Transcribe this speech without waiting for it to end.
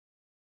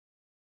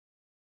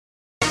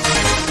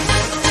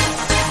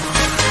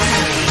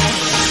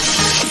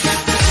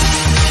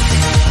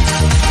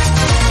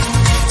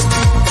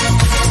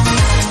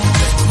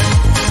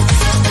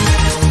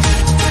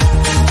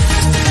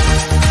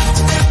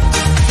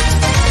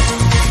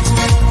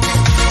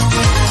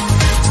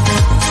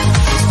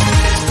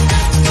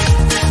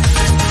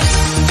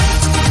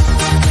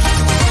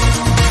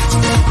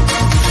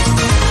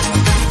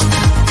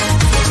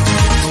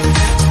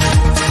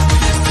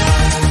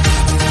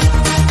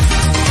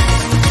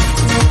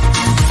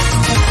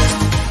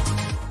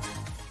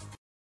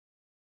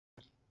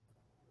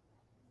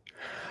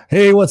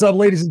Hey, what's up,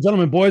 ladies and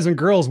gentlemen, boys and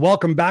girls?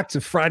 Welcome back to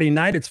Friday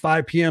night. It's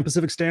 5 p.m.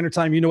 Pacific Standard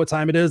Time. You know what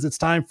time it is. It's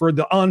time for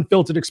the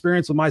Unfiltered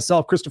Experience with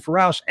myself, Christopher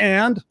Rausch,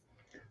 and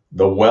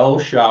The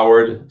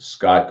well-showered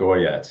Scott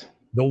Goyette.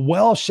 the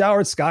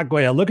well-showered Scott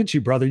Goyette. Look at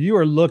you, brother.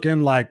 You're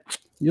looking like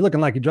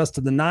you're dressed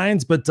to the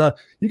nines, but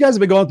you guys have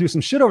been going through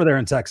some shit over there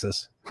in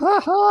Texas.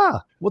 Ha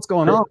ha. What's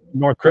going on,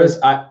 North Chris?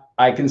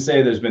 I can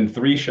say there's been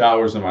 3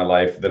 showers in my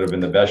life that have been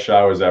the best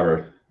showers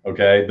ever.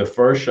 Okay, the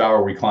first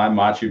shower, we climbed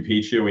Machu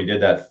Picchu. We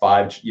did that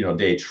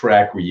 5-day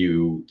trek where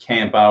you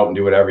camp out and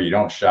do whatever. You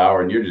don't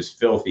shower and you're just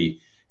filthy.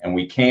 And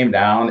we came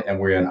down and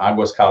we're in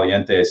Aguas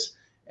Calientes,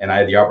 and I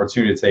had the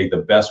opportunity to take the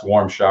best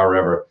warm shower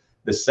ever.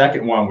 The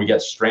second one, we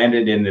got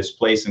stranded in this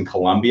place in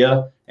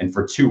Colombia, and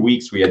for 2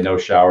 weeks we had no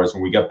showers.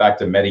 When we got back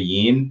to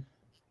Medellin,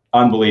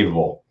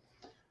 unbelievable.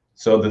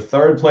 So the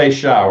third place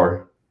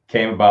shower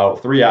came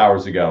about 3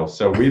 hours ago.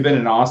 So we've been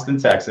in Austin,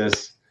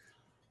 Texas.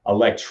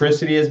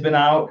 Electricity has been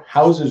out.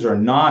 Houses are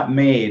not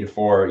made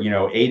for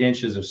 8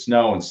 inches of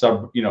snow and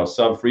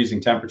sub freezing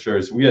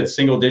temperatures. We had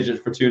single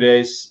digits for 2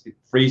 days,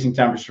 freezing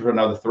temperature for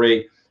another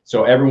 3.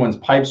 So everyone's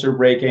pipes are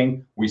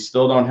breaking. We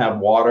still don't have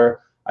water.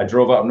 I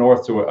drove up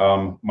north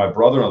to my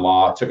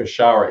brother-in-law, took a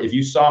shower. If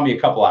you saw me a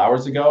couple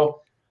hours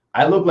ago,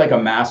 I look like a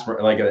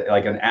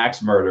like an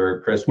axe murderer,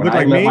 Chris. When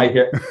I let my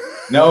hair,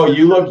 no,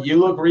 you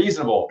look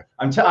reasonable.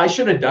 I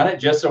should have done it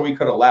just so we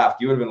could have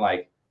laughed. You would have been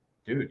like,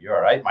 dude, you're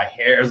all right. My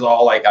hair's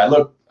all like, I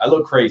look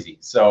crazy.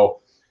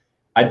 So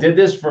I did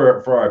this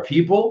for our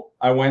people.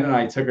 I went and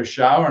I took a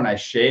shower and I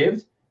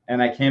shaved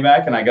and I came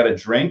back and I got a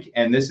drink.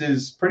 And this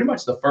is pretty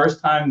much the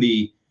first time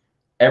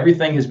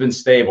everything has been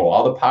stable.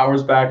 All the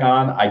power's back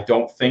on. I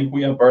don't think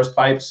we have burst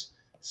pipes.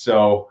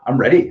 So I'm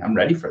ready. I'm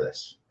ready for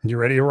this. You're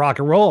ready to rock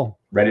and roll.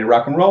 Ready to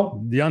rock and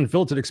roll. The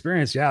Unfiltered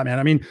Experience. Yeah, man.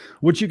 I mean,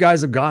 what you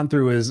guys have gone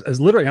through is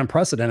literally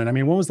unprecedented. I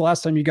mean, when was the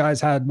last time you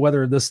guys had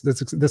weather this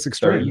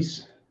extreme?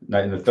 30s.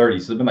 In the 30s.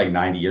 It's been like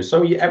 90 years.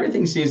 So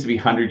everything seems to be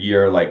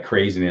 100-year like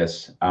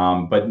craziness.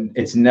 But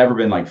it's never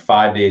been like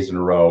 5 days in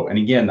a row. And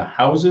again, the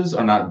houses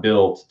are not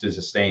built to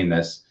sustain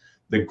this.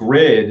 The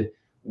grid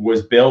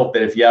was built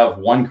that if you have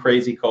one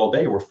crazy cold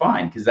day, we're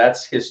fine, because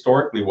that's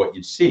historically what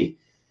you'd see.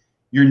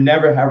 You're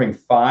never having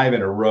 5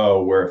 in a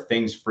row where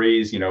things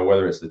freeze,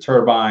 whether it's the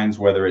turbines,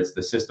 whether it's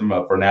the system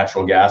for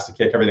natural gas to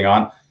kick everything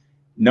on.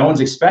 No one's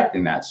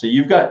expecting that. So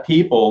you've got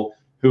people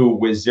who,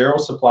 with zero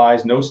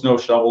supplies, no snow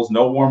shovels,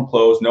 no warm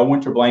clothes, no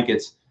winter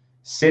blankets,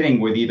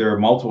 sitting with either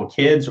multiple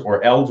kids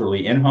or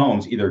elderly in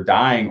homes, either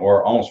dying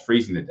or almost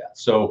freezing to death.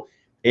 So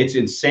it's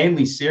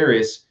insanely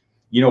serious.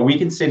 We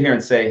can sit here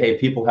and say, hey,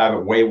 people have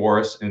it way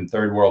worse in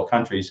third world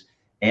countries,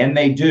 and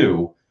they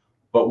do,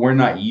 but we're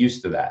not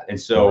used to that. And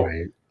so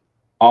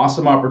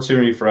Awesome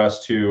opportunity for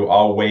us to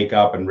all wake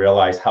up and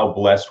realize how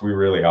blessed we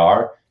really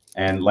are.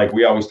 And like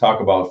we always talk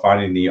about,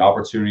 finding the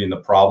opportunity in the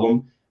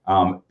problem.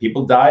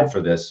 People died for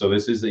this. So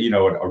this is,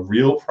 a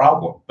real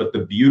problem. But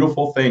the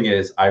beautiful thing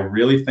is, I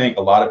really think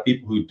a lot of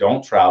people who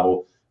don't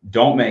travel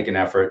don't make an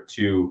effort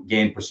to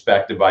gain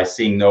perspective by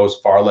seeing those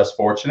far less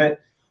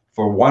fortunate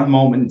for one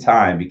moment in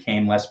time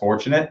became less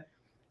fortunate.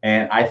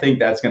 And I think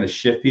that's going to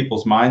shift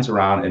people's minds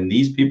around. And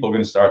these people are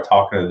going to start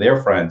talking to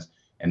their friends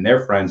and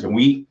their friends.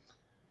 And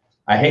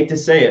I hate to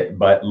say it,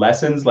 but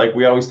lessons, like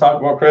we always talk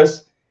about,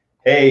 Chris.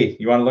 Hey,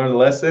 you want to learn a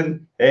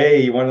lesson?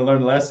 Hey, you want to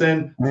learn a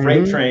lesson?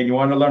 Freight train, you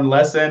want to learn a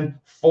lesson?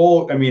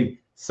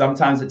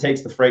 Sometimes it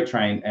takes the freight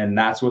train, and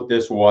that's what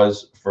this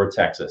was for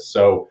Texas.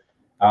 So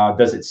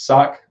does it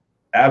suck?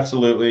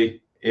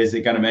 Absolutely. Is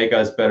it going to make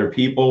us better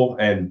people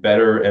and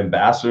better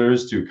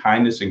ambassadors to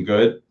kindness and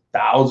good?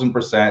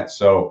 1,000%.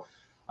 So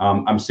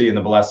I'm seeing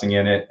the blessing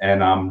in it,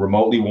 and I'm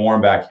remotely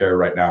warm back here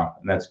right now,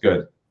 and that's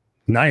good.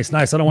 Nice.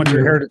 I don't want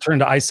your hair to turn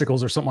to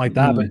icicles or something like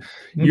that, but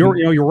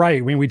you're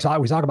right. I mean, we talk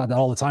about that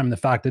all the time. And the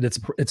fact that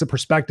it's a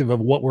perspective of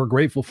what we're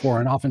grateful for.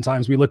 And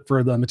oftentimes we look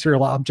for the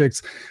material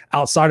objects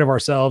outside of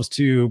ourselves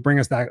to bring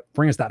us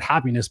that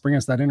happiness, bring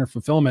us that inner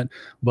fulfillment.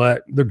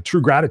 But the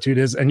true gratitude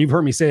is, and you've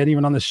heard me say it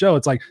even on the show,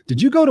 it's like,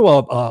 did you go to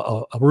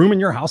a room in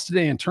your house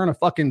today and turn a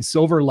fucking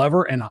silver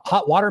lever and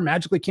hot water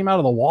magically came out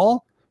of the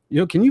wall?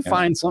 Can you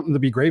find something to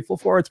be grateful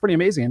for? It's pretty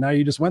amazing. And now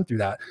you just went through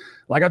that.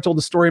 Like I told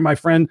the story, my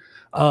friend,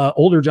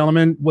 older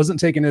gentleman, wasn't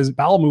taking his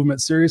bowel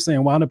movement seriously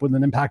and wound up with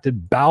an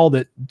impacted bowel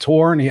that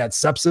tore, and he had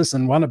sepsis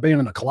and wound up being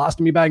in a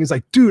colostomy bag. He's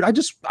like, dude, I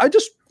just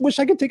wish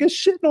I could take a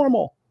shit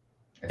normal.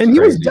 That's and he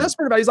crazy. Was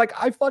desperate about it. He's like,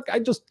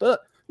 just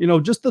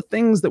the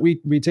things that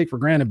we take for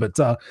granted. But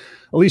at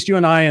least you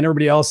and I and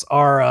everybody else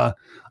are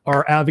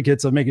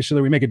advocates of making sure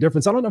that we make a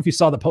difference. I don't know if you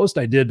saw the post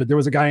I did, but there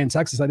was a guy in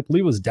Texas, I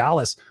believe it was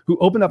Dallas, who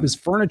opened up his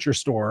furniture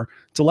store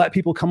to let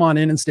people come on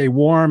in and stay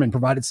warm and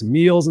provided some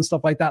meals and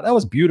stuff like that. That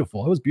was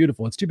beautiful. It was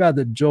beautiful. It's too bad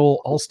that Joel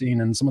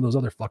Osteen and some of those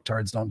other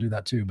fucktards don't do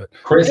that too. But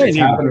Chris, it's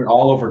happening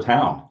all over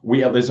town.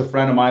 There's a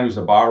friend of mine who's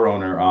a bar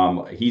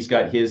owner. He's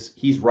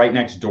right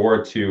next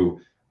door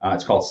to,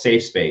 it's called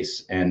Safe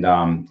Space. And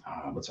I'm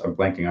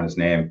blanking on his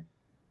name.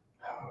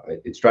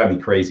 It's driving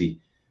me crazy.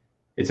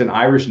 It's an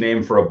Irish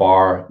name for a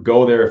bar.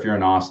 Go there if you're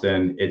in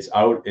Austin. It's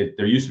out.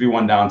 There used to be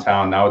one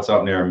downtown. Now it's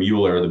out near the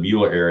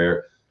Mueller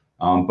area.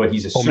 But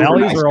he's a super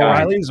O'Malley's nice or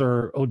guy. O'Reilly's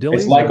or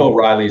O'Dilly's? It's like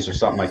O'Reilly's or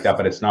something like that,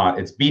 but it's not.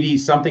 It's BD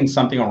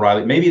something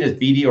O'Reilly. Maybe it is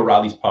BD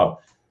O'Reilly's Pub.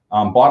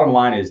 Bottom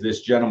line is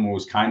this gentleman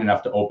was kind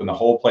enough to open the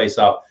whole place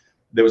up.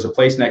 There was a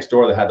place next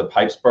door that had the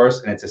pipes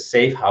burst, and it's a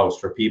safe house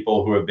for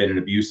people who have been in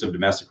abusive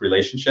domestic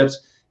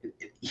relationships.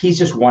 He's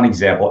just one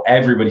example.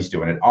 Everybody's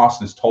doing it.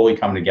 Austin's totally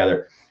coming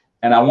together.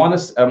 And I want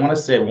to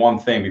say one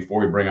thing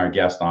before we bring our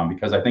guest on,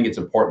 because I think it's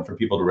important for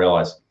people to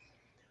realize.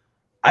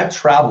 I've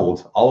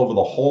traveled all over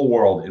the whole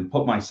world and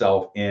put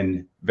myself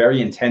in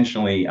very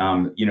intentionally,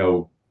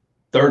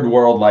 third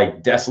world,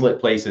 like desolate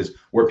places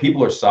where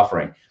people are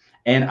suffering.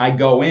 And I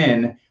go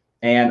in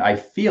and I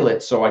feel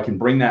it so I can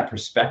bring that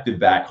perspective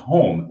back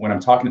home when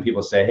I'm talking to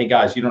people, say, hey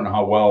guys, you don't know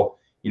how well,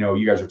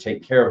 you guys are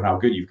taken care of and how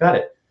good you've got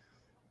it.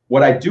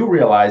 What I do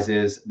realize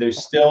is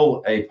there's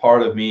still a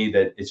part of me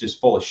that is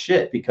just full of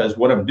shit, because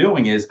what I'm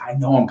doing is I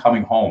know I'm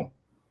coming home.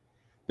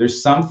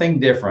 There's something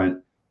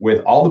different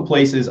with all the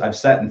places I've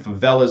sat in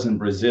favelas in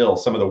Brazil,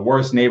 some of the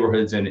worst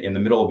neighborhoods in the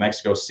middle of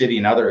Mexico City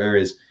and other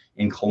areas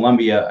in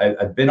Colombia.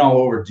 I've been all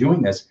over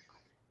doing this,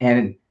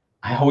 and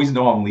I always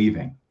know I'm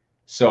leaving.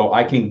 So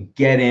I can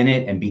get in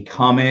it and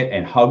become it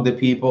and hug the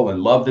people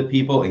and love the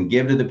people and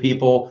give to the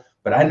people,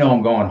 but I know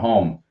I'm going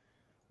home.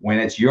 When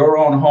it's your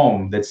own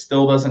home that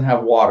still doesn't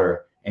have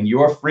water and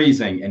you're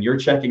freezing and you're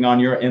checking on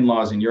your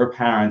in-laws and your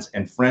parents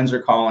and friends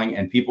are calling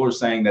and people are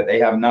saying that they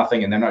have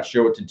nothing and they're not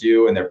sure what to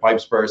do and their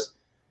pipes burst,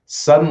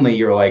 suddenly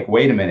you're like,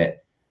 wait a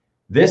minute,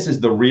 this is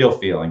the real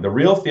feeling. The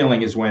real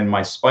feeling is when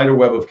my spider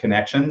web of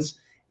connections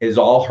is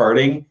all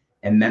hurting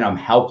and then I'm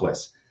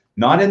helpless.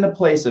 Not in the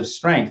place of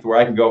strength where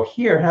I can go,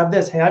 here, have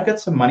this. Hey, I've got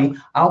some money.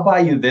 I'll buy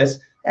you this.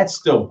 That's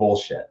still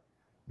bullshit.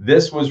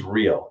 This was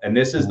real. And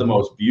this is the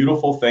most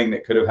beautiful thing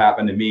that could have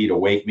happened to me to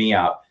wake me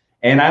up.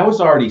 And I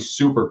was already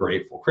super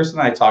grateful. Chris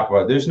and I talk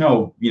about it. There's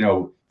no,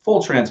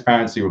 full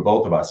transparency with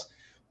both of us.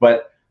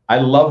 But I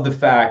love the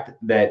fact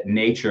that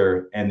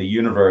nature and the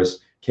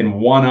universe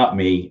can one-up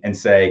me and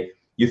say,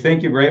 you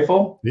think you're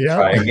grateful? Yeah.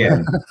 Try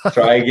again.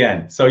 Try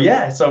again. So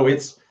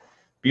it's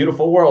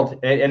beautiful world.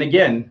 And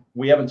again,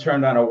 we haven't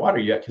turned on our water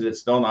yet because it's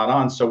still not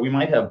on. So we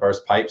might have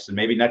burst pipes, and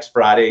maybe next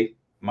Friday,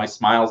 my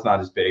smile's not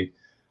as big.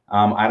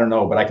 I don't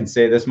know, but I can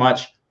say this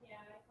much.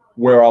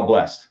 We're all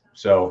blessed.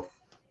 So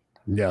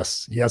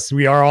yes,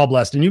 we are all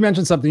blessed. And you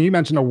mentioned something, you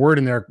mentioned a word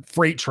in there,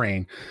 freight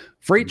train.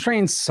 Freight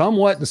train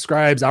somewhat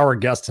describes our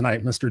guest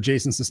tonight, Mr.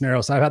 Jason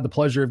Sisneros. I've had the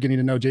pleasure of getting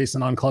to know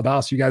Jason on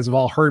Clubhouse. You guys have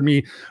all heard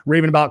me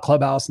raving about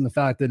Clubhouse and the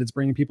fact that it's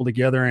bringing people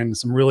together and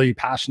some really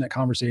passionate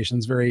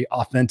conversations, very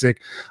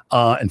authentic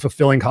and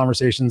fulfilling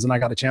conversations. And I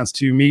got a chance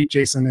to meet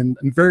Jason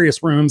in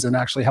various rooms and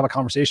actually have a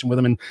conversation with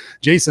him. And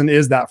Jason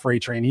is that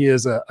freight train. He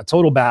is a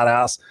total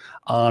badass.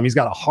 He's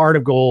got a heart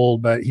of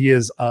gold, but he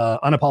is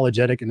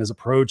unapologetic in his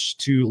approach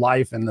to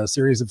life and the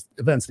series of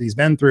events that he's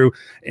been through.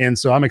 And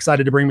so I'm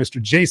excited to bring Mr.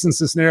 Jason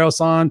Sisneros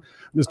on,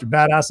 Mr.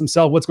 Badass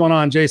himself. What's going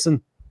on, Jason?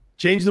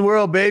 Change the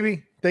world,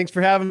 baby. Thanks for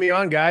having me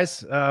on,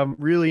 guys.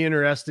 Really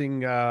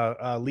interesting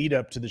lead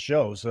up to the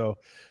show. So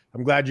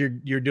I'm glad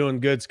you're doing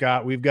good,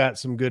 Scott. We've got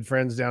some good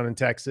friends down in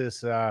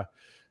Texas.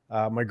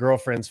 My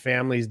girlfriend's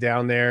family's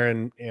down there,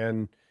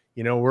 and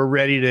we're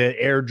ready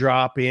to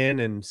airdrop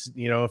in, and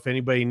if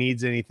anybody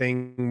needs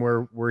anything,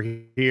 we're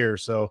here.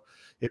 So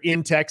if you're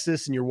in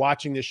Texas and you're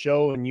watching this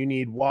show and you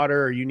need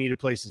water or you need a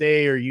place to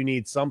stay or you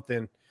need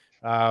something,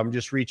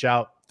 just reach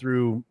out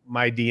through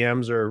my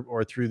DMs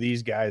or through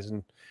these guys,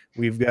 and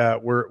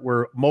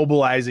we're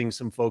mobilizing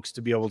some folks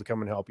to be able to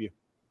come and help you.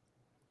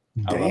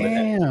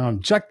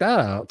 Damn, check that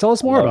out. Tell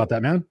us more about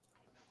that, man.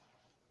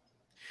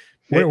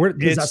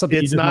 Is that something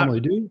you just normally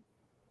do?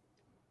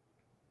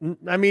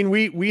 I mean,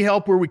 we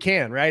help where we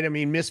can, right? I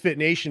mean, Misfit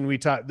Nation, we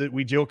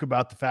joke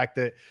about the fact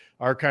that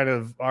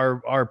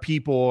our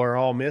people are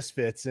all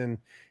misfits, and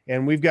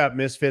we've got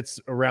misfits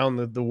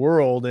around the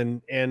world.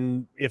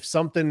 And if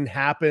something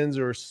happens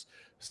or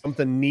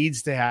something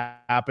needs to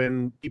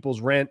happen,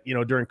 people's rent,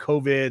 during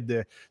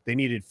COVID, they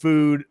needed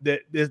food,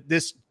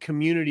 this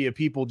community of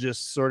people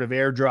just sort of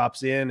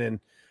airdrops in and,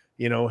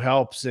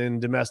 helps in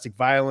domestic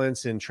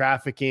violence and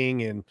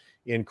trafficking and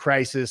in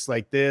crisis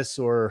like this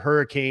or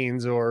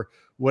hurricanes or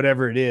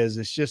whatever it is.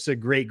 It's just a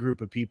great group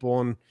of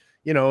people. And,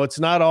 it's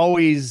not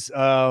always,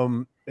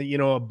 a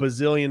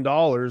bazillion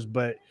dollars,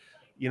 but,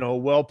 a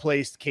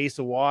well-placed case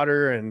of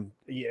water and,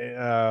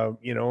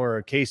 or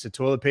a case of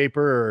toilet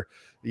paper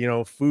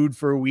or, food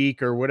for a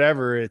week or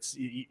whatever. It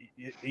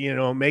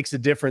makes a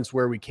difference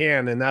where we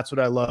can. And that's what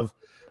I love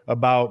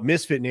about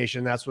Misfit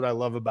Nation. That's what I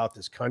love about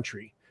this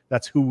country.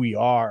 That's who we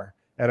are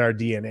at our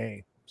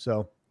DNA.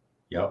 So,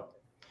 yep.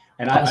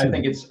 And awesome.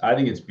 I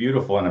think it's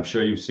beautiful. And I'm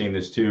sure you've seen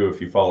this too,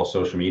 if you follow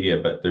social media,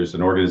 but there's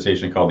an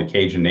organization called the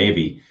Cajun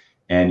Navy.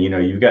 And,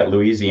 you've got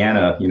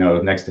Louisiana,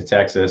 next to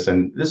Texas,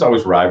 and there's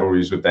always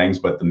rivalries with things.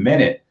 But the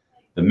minute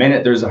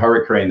there's a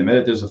hurricane, the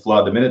minute there's a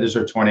flood, the minute there's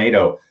a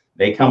tornado,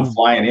 they come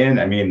flying in.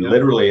 I mean,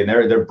 literally, and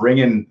they're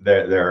bringing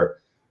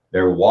their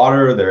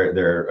water,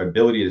 their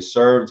ability to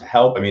serve, to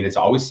help. I mean, it's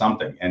always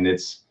something, and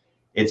it's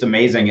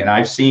amazing. And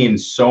I've seen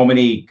so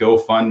many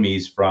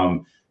GoFundMe's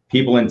from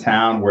people in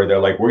town where they're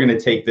like, we're going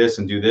to take this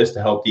and do this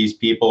to help these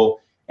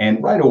people.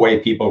 And right away,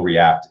 people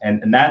react.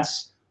 And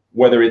that's,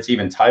 whether it's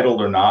even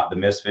titled or not, the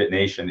Misfit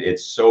Nation,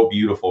 it's so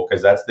beautiful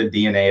because that's the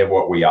DNA of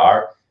what we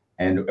are.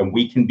 And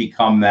we can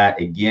become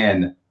that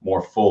again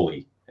more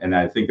fully. And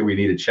I think that we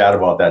need to chat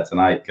about that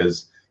tonight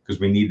because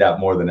we need that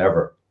more than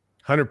ever.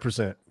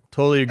 100%.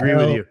 Totally agree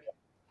with you.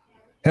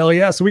 Hell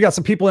yeah. So we got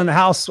some people in the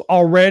house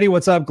already.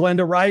 What's up,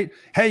 Glenda Wright?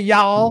 Hey,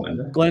 y'all.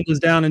 Glenda's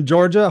down in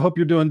Georgia. I hope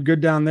you're doing good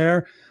down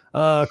there.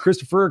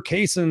 Christopher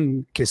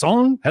Cason.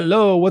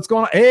 Hello. What's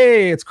going on?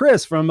 Hey, it's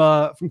Chris from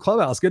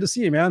Clubhouse. Good to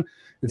see you, man.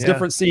 It's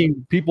different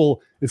seeing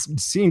people. It's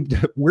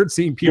weird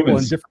seeing people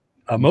in different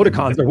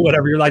emoticons or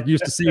whatever. You're like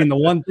used to seeing the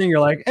one thing.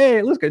 You're like,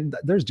 hey, look,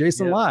 there's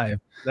Jason live.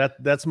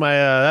 That's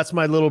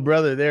my little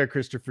brother there,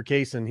 Christopher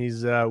Cason.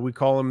 He's we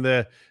call him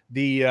the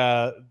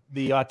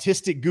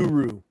autistic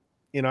guru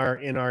in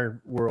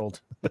our world.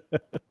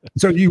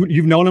 So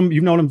you've known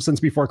him since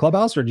before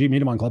Clubhouse, or did you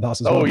meet him on Clubhouse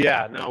as well? Oh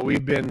yeah, no,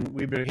 we've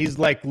been. He's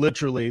like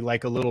literally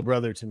like a little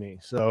brother to me.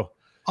 So.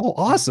 Oh,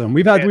 awesome.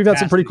 We've had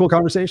some pretty cool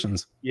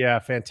conversations. Yeah.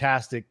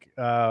 Fantastic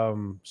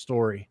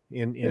story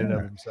in and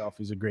of himself.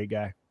 He's a great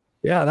guy.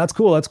 Yeah, that's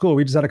cool. That's cool.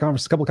 We just had a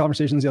couple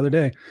conversations the other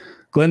day.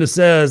 Glenda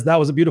says that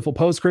was a beautiful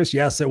post, Chris.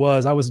 Yes, it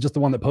was. I was just the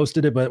one that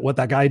posted it, but what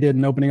that guy did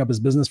in opening up his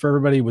business for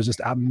everybody was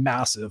just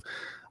massive.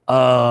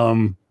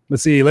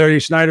 Let's see. Larry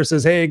Schneider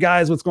says, hey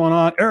guys, what's going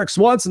on? Eric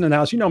Swanson in the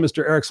house. You know,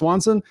 Mr. Eric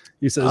Swanson.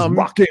 He says,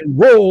 rock and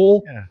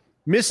roll. Yeah.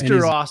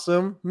 Mr.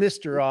 Awesome.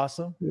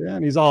 Yeah,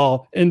 and he's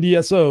all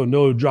NDSO,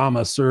 no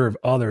drama, serve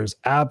others.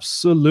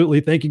 Absolutely.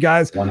 Thank you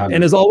guys. 100.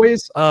 And as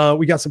always,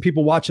 we got some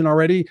people watching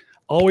already.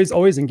 Always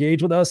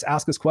engage with us,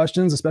 ask us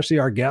questions, especially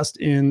our guest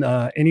in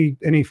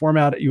any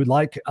format that you would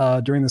like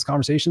during this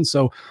conversation.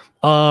 So,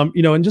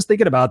 and just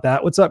thinking about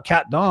that. What's up,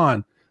 Kat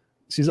Dawn?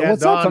 She's like,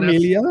 what's up,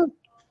 Amelia?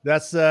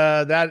 That's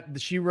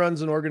she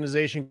runs an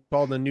organization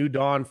called the New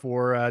Dawn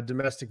for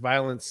domestic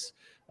violence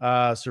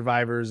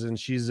survivors, and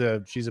she's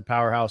a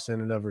powerhouse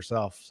in and of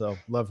herself. So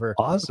love her.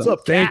 Awesome.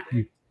 What's up, Kat?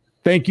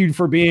 Thank you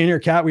for being here,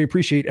 Kat. We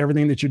appreciate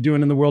everything that you're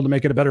doing in the world to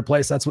make it a better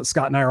place. That's what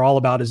Scott and I are all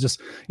about, is just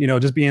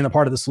being a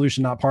part of the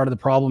solution, not part of the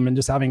problem, and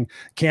just having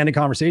candid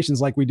conversations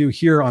like we do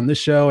here on this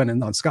show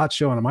and on Scott's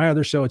show and on my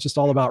other show. It's just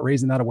all about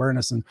raising that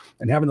awareness and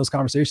having those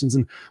conversations.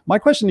 And my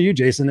question to you,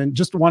 Jason, and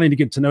just wanting to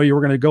get to know you,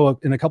 we're going to go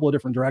in a couple of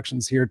different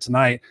directions here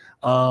tonight,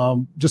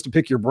 just to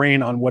pick your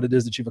brain on what it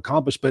is that you've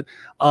accomplished. But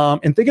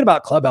in thinking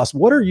about Clubhouse,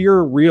 what are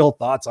your real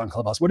thoughts on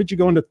Clubhouse? What did you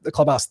go into the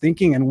Clubhouse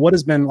thinking, and what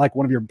has been like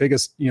one of your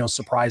biggest,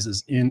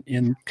 surprises in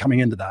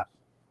coming into that?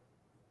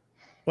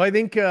 Well, I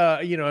think,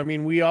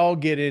 we all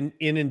get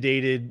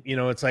inundated,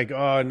 it's like,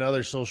 oh,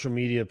 another social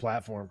media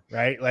platform,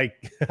 right?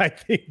 Like, I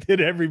think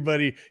that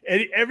everybody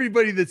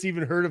that's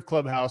even heard of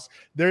Clubhouse,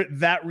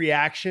 that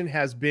reaction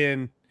has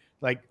been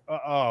like,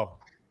 that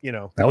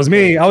was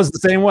me. I was the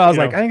same way. I was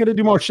like, I ain't gonna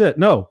do more shit.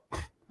 No.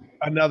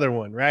 Another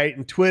one, right?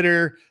 And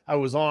Twitter, I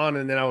was on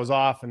and then I was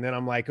off, and then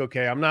I'm like,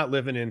 okay, I'm not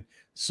living in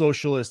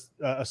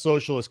a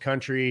socialist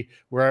country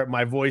where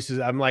my voice is,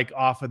 I'm like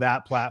off of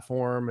that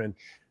platform. And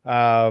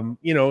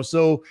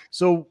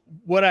so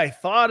what I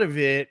thought of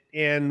it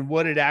and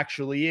what it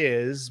actually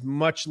is,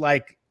 much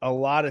like a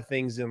lot of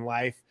things in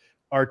life,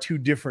 are two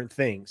different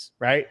things,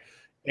 right?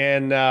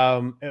 And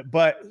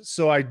but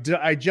so I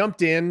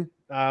jumped in.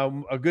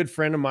 A good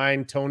friend of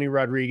mine, Tony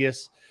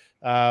Rodriguez,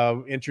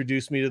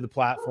 introduced me to the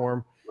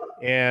platform,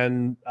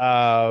 and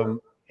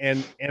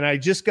I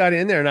just got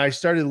in there and I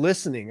started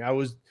listening.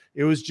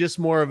 It was just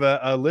more of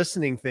a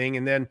listening thing.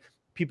 And then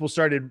people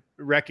started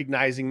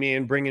recognizing me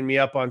and bringing me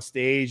up on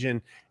stage,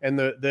 and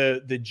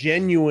the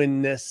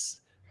genuineness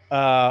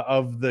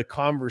of the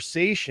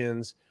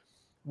conversations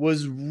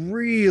was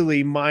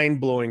really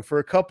mind-blowing for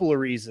a couple of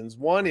reasons.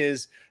 One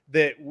is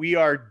that we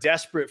are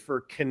desperate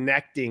for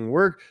connecting.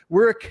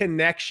 We're a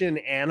connection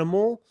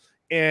animal.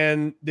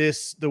 And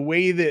the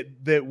way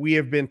that we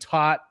have been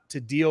taught to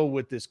deal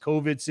with this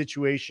COVID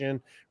situation,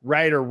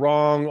 right or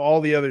wrong, all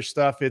the other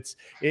stuff,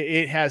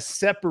 it has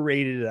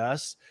separated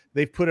us.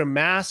 They've put a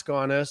mask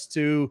on us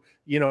to,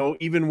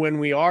 even when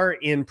we are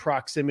in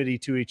proximity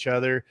to each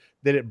other,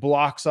 that it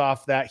blocks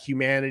off that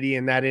humanity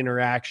and that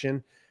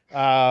interaction.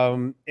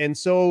 And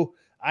so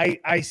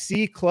I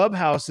see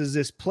Clubhouse as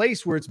this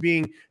place where it's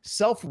being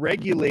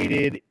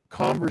self-regulated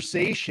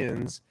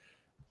conversations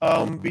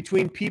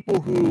between people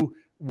who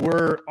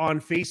were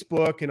on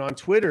Facebook and on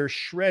Twitter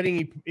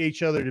shredding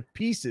each other to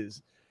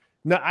pieces.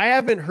 Now, I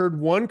haven't heard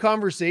one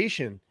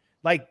conversation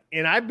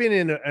and I've been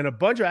in a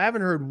bunch I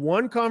haven't heard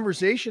one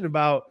conversation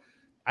about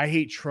I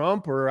hate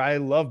Trump or I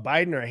love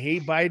Biden or I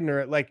hate Biden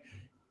or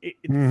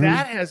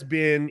that has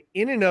been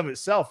in and of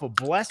itself a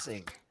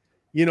blessing.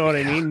 You know what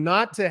I mean?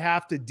 Not to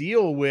have to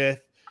deal with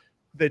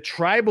the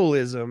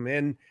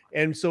tribalism.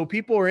 And so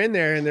people are in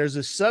there and there's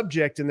a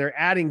subject and they're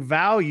adding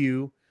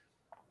value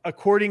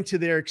according to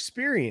their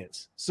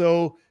experience.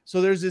 So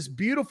there's this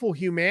beautiful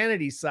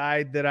humanity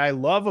side that I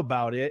love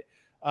about it.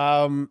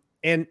 And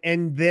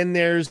then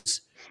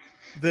there's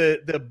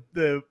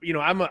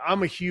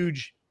I'm a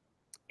huge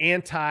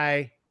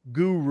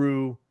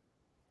anti-guru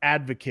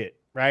advocate.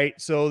 right?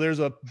 So there's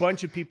a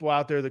bunch of people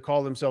out there that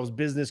call themselves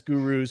business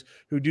gurus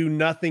who do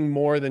nothing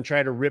more than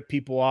try to rip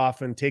people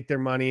off and take their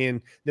money, and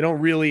they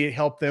don't really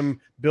help them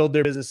build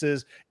their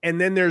businesses.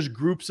 And then there's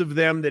groups of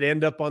them that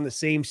end up on the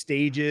same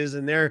stages,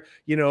 and they're,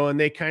 and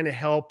they kind of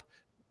help,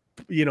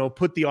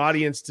 put the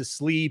audience to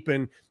sleep,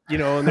 and,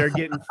 and they're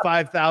getting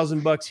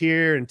 $5,000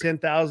 here and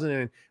 10,000,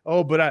 and,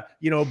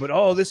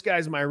 oh, this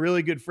guy's my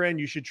really good friend,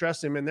 you should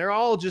trust him. And they're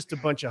all just a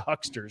bunch of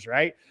hucksters,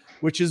 right?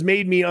 Which has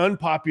made me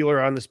unpopular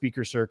on the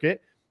speaker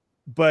circuit.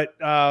 But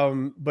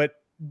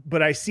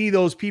I see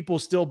those people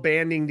still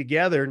banding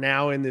together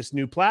now in this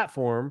new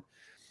platform,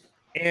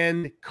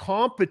 and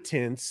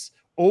competence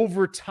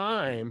over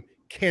time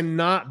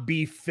cannot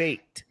be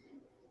faked,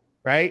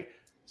 right?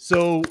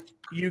 So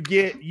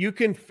you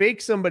can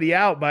fake somebody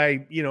out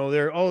by,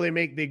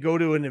 they go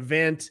to an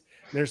event,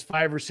 there's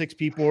 5 or 6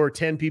 people or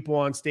 10 people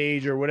on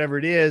stage or whatever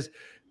it is.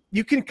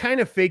 You can kind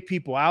of fake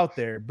people out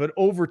there, but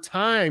over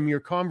time,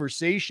 your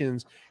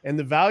conversations and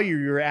the value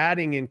you're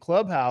adding in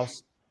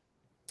Clubhouse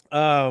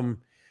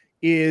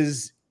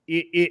there's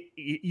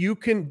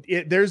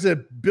a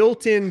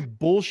built-in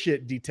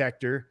bullshit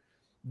detector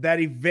that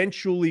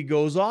eventually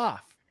goes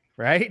off,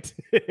 right?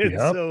 And Yep.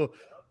 so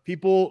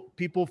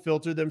people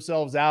filter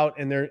themselves out,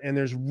 and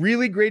there's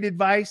really great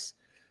advice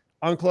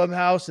on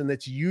Clubhouse, and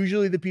that's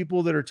usually the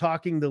people that are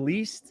talking the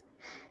least,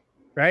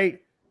 right?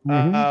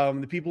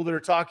 The people that are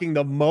talking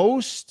the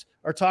most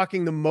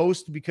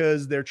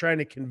because they're trying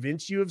to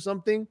convince you of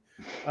something,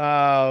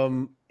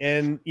 and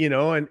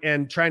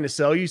trying to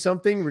sell you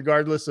something,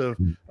 regardless of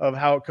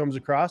how it comes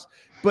across.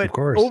 But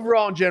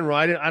overall, in general,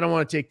 I don't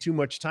want to take too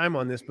much time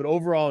on this, but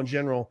overall, in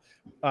general,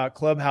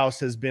 Clubhouse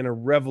has been a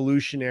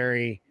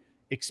revolutionary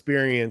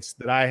experience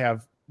that I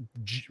have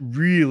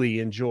really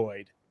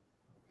enjoyed.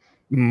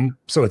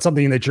 So it's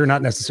something that you're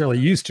not necessarily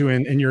used to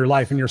in your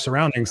life and your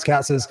surroundings.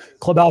 Kat says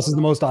Clubhouse is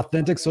the most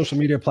authentic social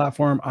media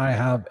platform I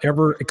have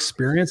ever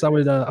experienced. I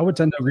would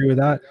tend to agree with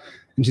that.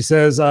 And she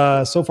says,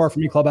 so far for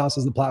me, Clubhouse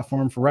is the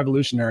platform for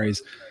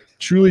revolutionaries.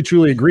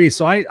 Truly agree.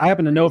 So I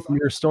happen to know from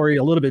your story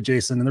a little bit,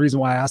 Jason. And the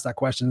reason why I asked that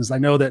question is I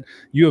know that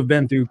you have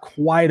been through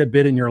quite a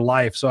bit in your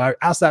life. So I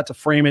asked that to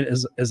frame it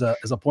as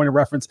a point of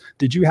reference.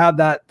 Did you have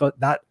that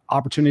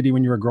opportunity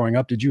when you were growing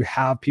up? Did you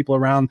have people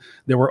around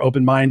that were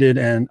open-minded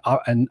and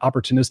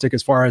opportunistic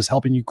as far as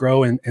helping you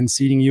grow and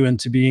seeding you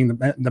into being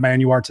the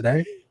man you are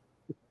today?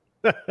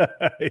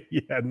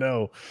 Yeah,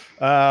 no.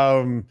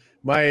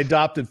 My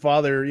adopted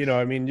father,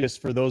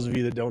 just for those of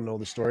you that don't know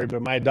the story,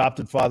 but my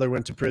adopted father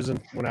went to prison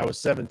when I was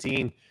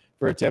 17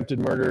 for attempted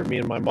murder of me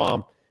and my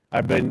mom.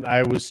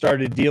 I was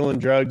started dealing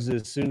drugs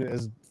as soon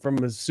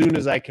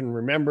as I can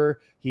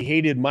remember. He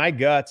hated my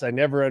guts. I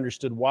never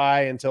understood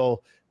why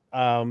until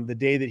the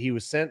day that he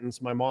was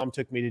sentenced. My mom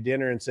took me to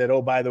dinner and said,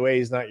 "Oh, by the way,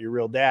 he's not your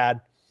real dad."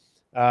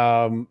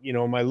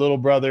 My little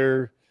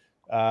brother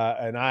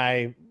and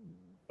I,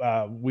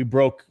 we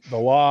broke the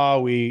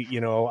law.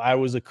 I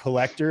was a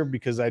collector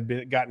because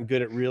I'd gotten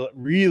good at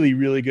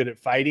really good at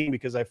fighting,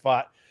 because I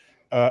fought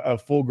a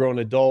full-grown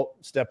adult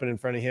stepping in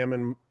front of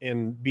him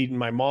and beating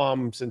my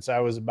mom since I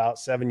was about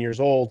 7 years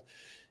old.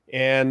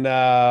 And,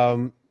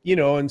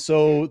 and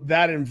so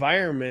that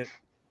environment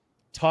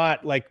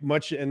taught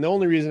much. And the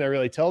only reason I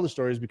really tell the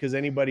story is because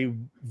anybody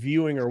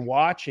viewing or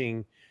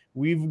watching,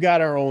 we've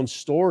got our own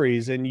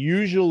stories. And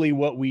usually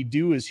what we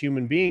do as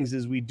human beings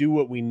is we do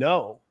what we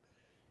know.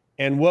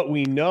 And what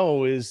we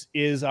know is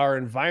our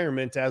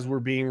environment as we're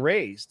being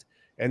raised.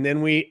 And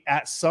then we,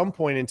 at some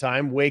point in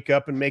time, wake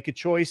up and make a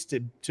choice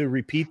to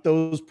repeat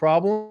those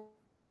problems.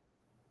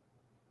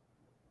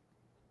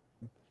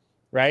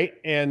 Right.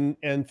 And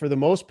for the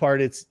most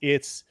part, it's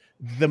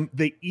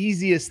the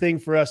easiest thing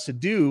for us to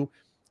do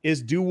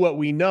is do what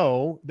we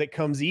know that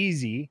comes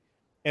easy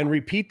and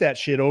repeat that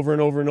shit over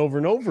and over and over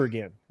and over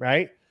again.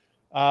 Right.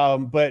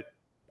 But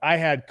I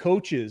had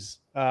coaches.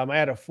 I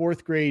had a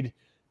 4th grade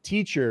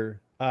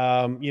teacher,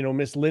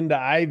 Miss Linda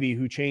Ivy,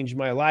 who changed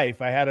my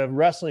life. I had a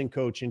wrestling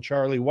coach in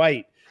Charlie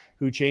White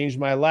who changed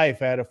my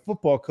life. I had a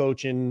football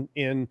coach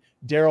in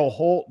Daryl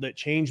Holt that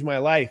changed my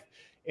life.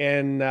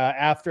 And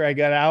after I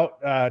got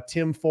out,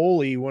 Tim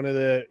Foley,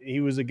 he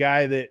was a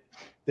guy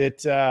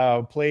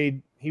that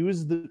played. He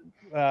was the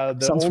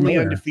Sounds only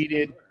familiar.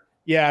 undefeated.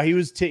 Yeah, he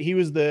was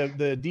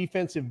the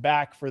defensive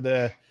back for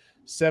the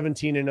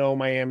 17-0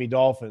 Miami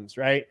Dolphins.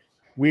 Right.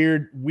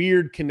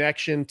 Weird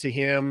connection to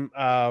him.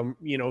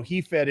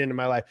 He fed into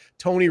my life.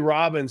 Tony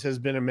Robbins has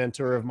been a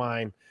mentor of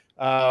mine.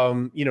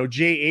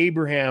 Jay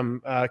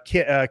Abraham,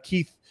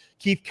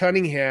 Keith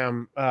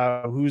Cunningham,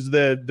 who's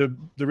the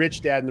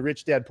Rich Dad and the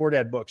Rich Dad Poor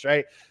Dad books,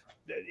 right?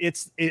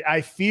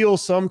 I feel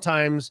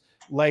sometimes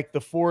like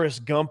the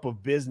Forrest Gump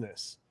of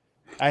business.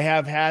 I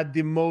have had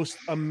the most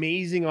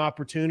amazing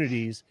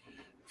opportunities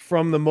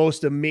from the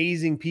most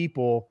amazing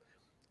people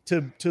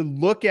to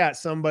look at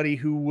somebody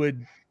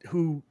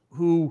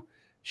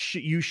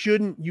you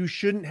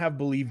shouldn't have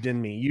believed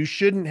in me. You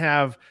shouldn't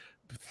have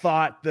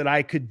thought that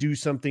I could do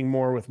something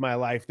more with my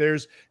life.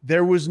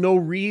 There was no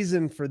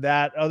reason for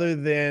that other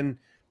than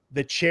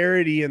the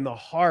charity in the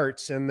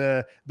hearts and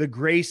the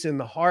grace in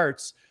the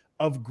hearts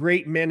of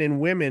great men and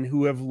women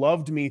who have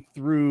loved me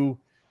through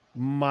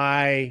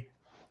my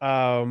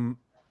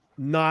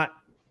not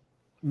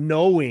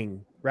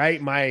knowing,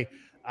 right?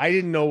 I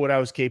didn't know what I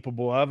was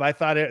capable of. I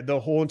thought the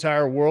whole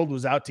entire world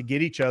was out to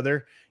get each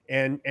other,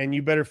 and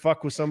you better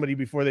fuck with somebody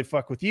before they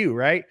fuck with you,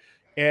 right?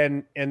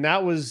 And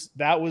that was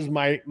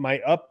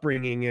my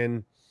upbringing.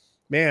 And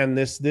man,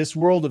 this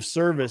world of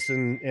service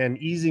and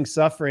easing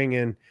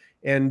suffering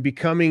and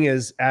becoming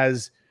as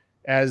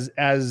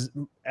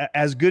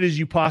good as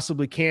you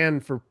possibly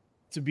can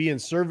to be in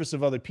service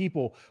of other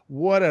people.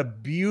 What a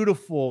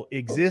beautiful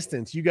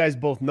existence. You guys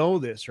both know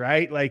this,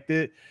 right? Like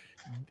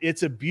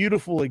it's a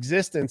beautiful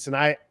existence. And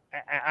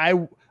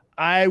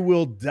I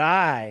will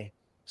die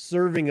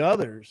serving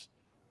others,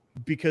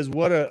 because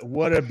what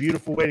a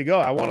beautiful way to go.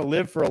 I want to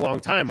live for a long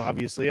time.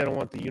 Obviously I don't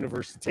want the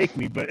universe to take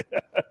me, but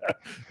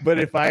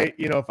if I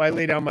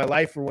lay down my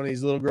life for one of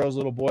these little girls,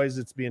 little boys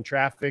that's being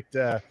trafficked,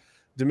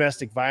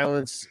 domestic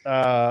violence,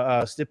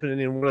 stepping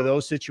in one of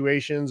those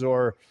situations,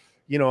 or,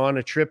 on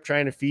a trip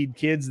trying to feed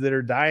kids that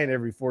are dying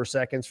every 4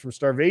 seconds from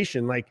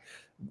starvation, like,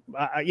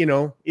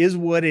 is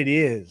what it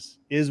is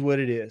what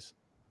it is.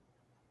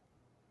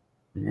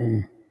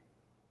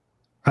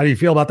 How do you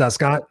feel about that,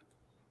 Scott?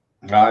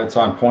 It's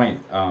on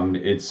point.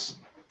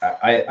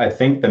 I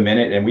think the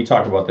minute, and we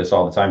talk about this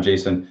all the time,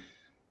 Jason,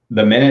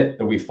 the minute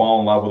that we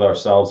fall in love with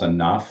ourselves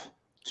enough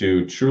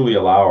to truly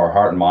allow our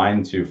heart and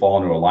mind to fall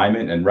into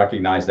alignment and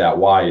recognize that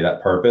why,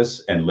 that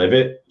purpose, and live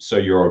it, so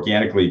you're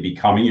organically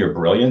becoming your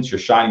brilliance, you're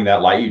shining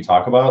that light you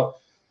talk about,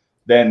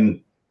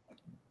 then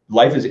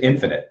life is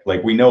infinite.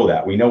 Like, we know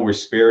that. We know we're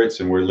spirits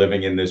and we're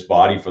living in this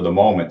body for the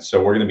moment. So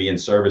we're going to be in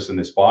service in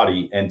this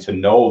body. And to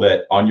know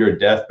that on your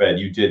deathbed,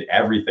 you did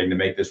everything to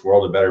make this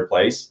world a better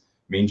place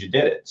means you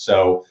did it.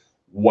 So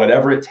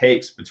whatever it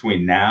takes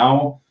between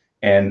now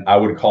and, I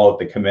would call it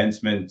the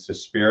commencement to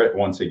spirit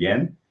once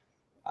again,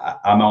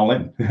 I'm all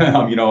in.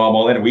 I'm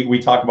all in. We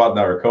talk about in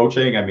our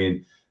coaching. I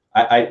mean,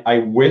 I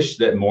wish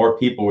that more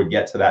people would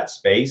get to that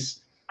space.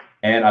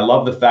 And I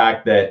love the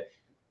fact that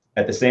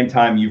at the same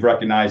time, you've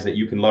recognized that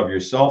you can love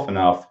yourself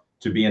enough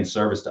to be in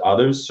service to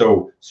others.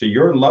 So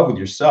you're in love with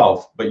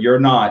yourself, but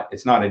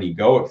it's not an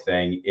egoic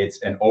thing.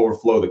 It's an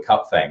overflow the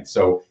cup thing.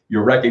 So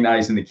you're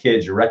recognizing the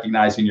kids, you're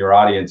recognizing your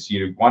audience.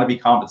 You want to be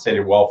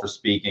compensated well for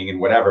speaking and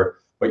whatever,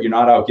 but you're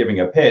not out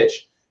giving a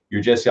pitch.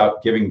 You're just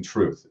out giving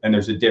truth. And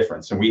there's a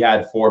difference. And we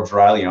had Forbes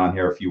Riley on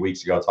here a few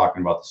weeks ago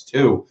talking about this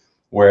too,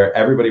 where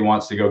everybody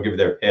wants to go give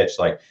their pitch.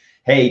 Like,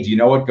 hey, do you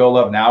know what Go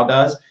Love Now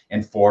does?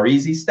 In 4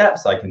 easy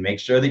steps, I can make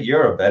sure that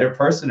you're a better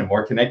person and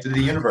more connected to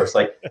the universe.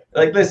 Like,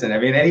 listen, I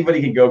mean,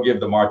 anybody can go give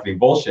the marketing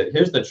bullshit.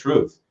 Here's the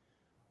truth.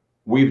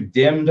 We've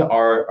dimmed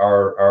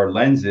our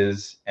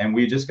lenses, and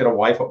we just got to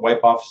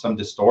wipe off some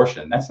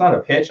distortion. That's not a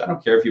pitch. I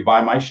don't care if you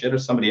buy my shit or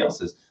somebody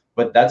else's,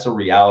 but that's a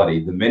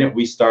reality. The minute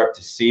we start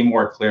to see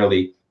more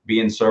clearly, be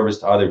in service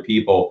to other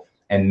people,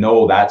 and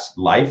know that's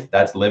life,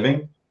 that's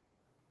living,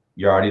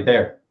 you're already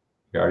there.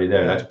 You're already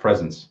there. That's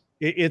presence.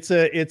 It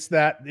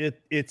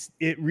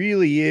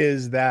really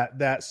is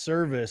that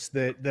service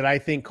that I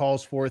think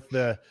calls forth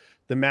the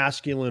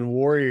masculine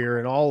warrior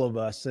in all of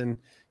us. And,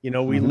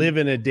 we live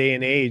in a day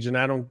and age, and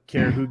I don't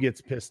care who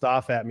gets pissed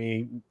off at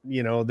me,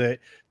 that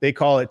they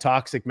call it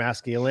toxic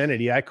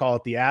masculinity. I call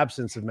it the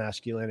absence of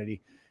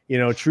masculinity.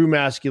 True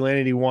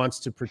masculinity wants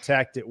to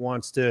protect. It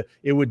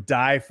would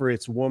die for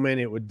its woman.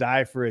 It would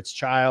die for its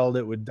child.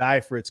 It would die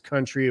for its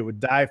country. It would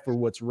die for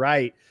what's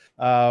right.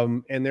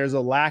 And there's a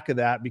lack of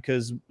that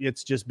because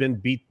it's just been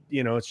beat,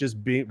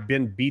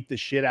 been beat the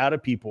shit out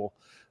of people.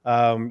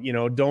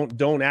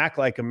 Don't act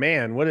like a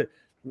man.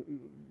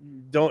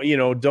 Don't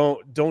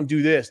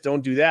do this,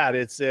 don't do that.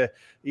 It's the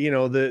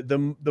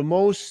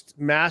most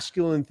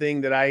masculine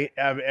thing that I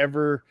have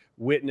ever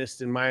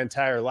witnessed in my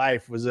entire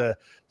life was a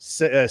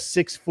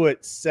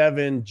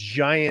 6'7"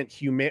 giant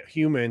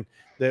human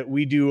that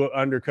we do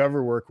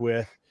undercover work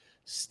with,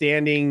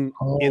 standing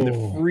in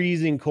the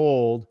freezing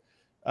cold,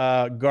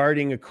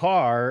 guarding a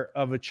car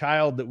of a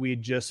child that we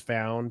had just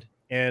found,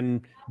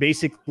 and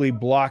basically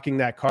blocking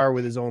that car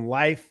with his own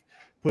life,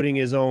 putting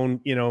his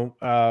own,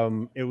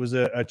 it was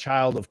a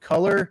child of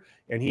color,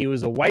 and he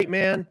was a white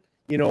man,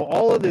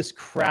 all of this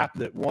crap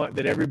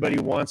that everybody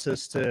wants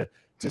us to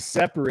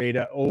separate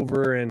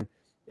over and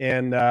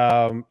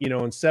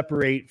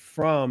separate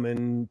from,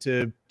 and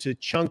to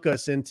chunk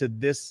us into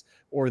this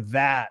or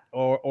that,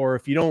 or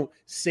if you don't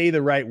say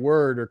the right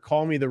word or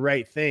call me the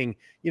right thing,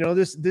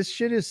 this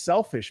shit is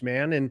selfish,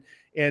 man.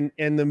 And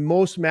the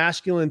most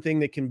masculine thing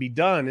that can be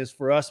done is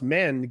for us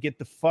men to get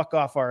the fuck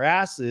off our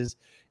asses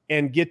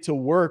and get to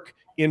work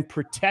in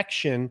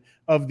protection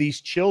of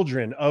these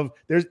children.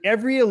 There's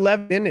every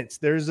 11 minutes,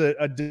 there's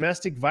a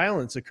domestic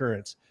violence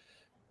occurrence.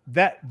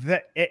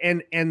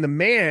 And the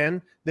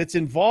man that's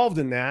involved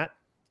in that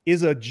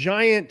is a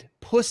giant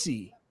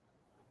pussy,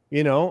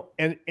 and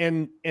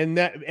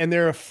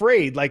they're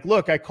afraid. Like,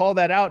 look, I call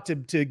that out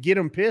to get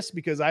them pissed,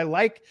 because I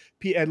like,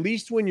 at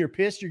least when you're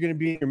pissed, you're going to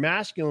be in your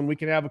masculine. We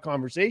can have a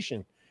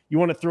conversation. You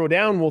want to throw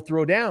down, we'll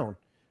throw down.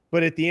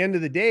 But at the end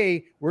of the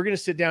day, we're going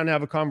to sit down and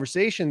have a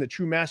conversation that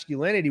true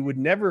masculinity would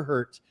never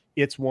hurt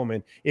its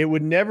woman. It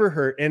would never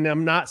hurt. And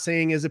I'm not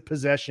saying as a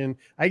possession.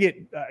 I get,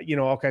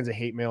 all kinds of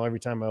hate mail every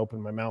time I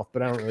open my mouth,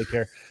 but I don't really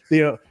care.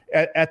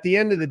 At the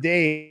end of the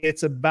day,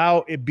 it's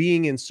about it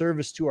being in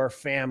service to our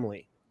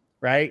family,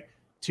 right?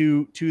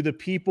 To the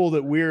people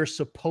that we're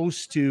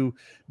supposed to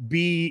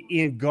be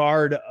in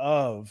guard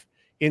of,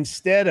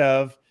 instead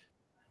of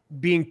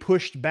being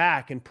pushed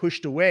back and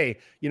pushed away.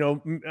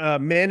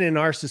 Men in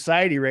our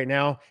society right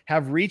now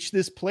have reached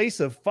this place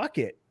of fuck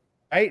it,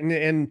 right?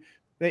 And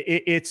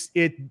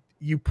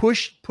you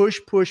push,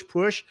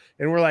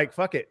 and we're like,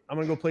 fuck it, I'm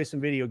gonna go play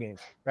some video games,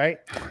 right?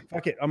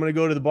 Fuck it, I'm gonna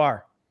go to the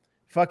bar.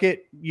 Fuck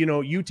it,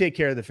 you take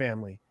care of the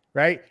family,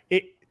 right?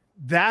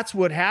 That's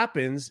what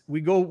happens.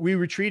 We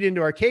retreat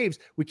into our caves.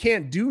 We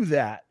can't do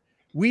that.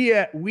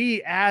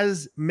 We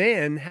as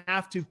men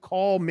have to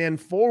call men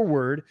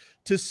forward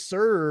to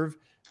serve,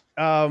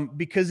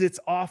 because it's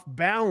off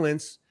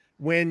balance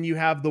when you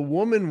have the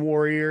woman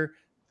warrior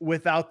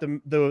without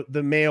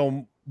the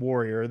male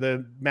warrior,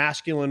 the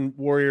masculine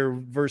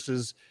warrior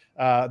versus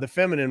the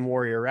feminine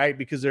warrior, right?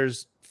 Because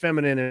there's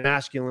feminine and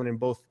masculine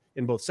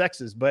in both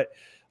sexes. But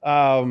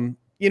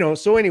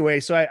so anyway,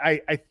 so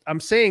I'm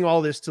saying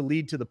all this to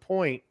lead to the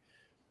point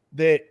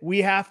that we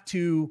have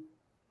to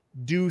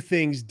do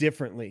things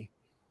differently.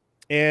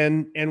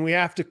 And we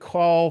have to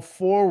call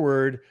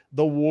forward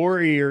the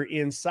warrior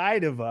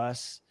inside of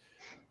us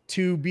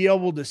to be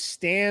able to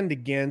stand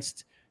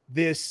against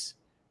this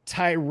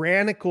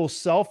tyrannical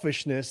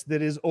selfishness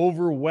that is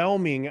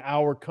overwhelming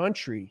our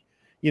country.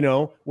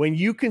 When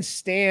you can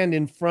stand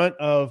in front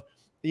of,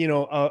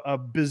 a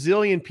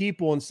bazillion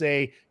people and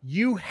say,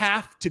 you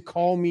have to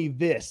call me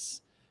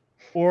this,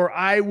 or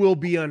I will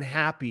be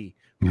unhappy.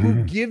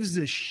 Who gives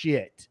a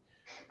shit?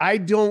 I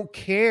don't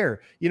care.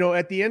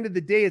 At the end of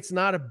the day, it's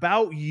not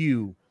about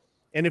you.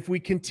 And if we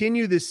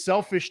continue this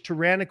selfish,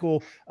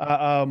 tyrannical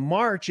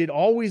march, it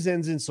always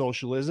ends in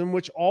socialism,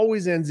 which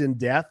always ends in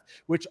death,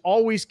 which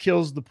always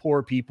kills the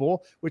poor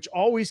people, which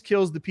always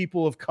kills the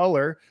people of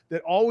color,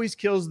 that always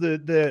kills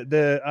the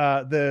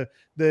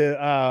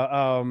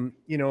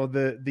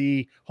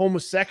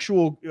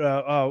homosexual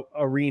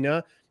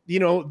arena.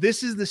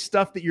 This is the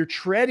stuff that you're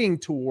treading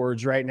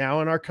towards right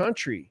now in our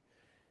country.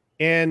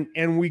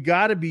 And we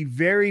got to be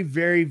very,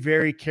 very,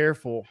 very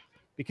careful,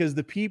 because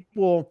the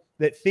people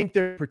that think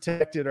they're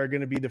protected are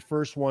going to be the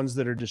first ones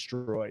that are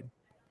destroyed.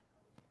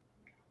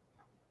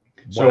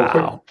 So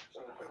wow.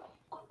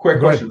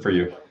 quick question for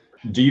you.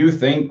 Do you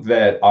think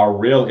that our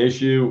real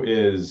issue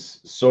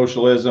is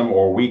socialism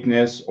or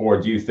weakness,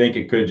 or do you think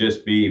it could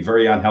just be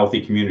very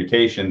unhealthy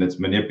communication that's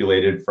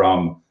manipulated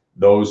from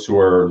those who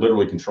are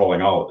literally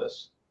controlling all of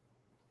this?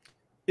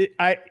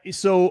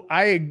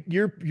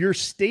 Your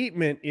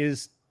statement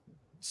is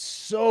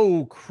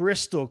so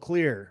crystal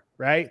clear,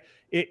 right?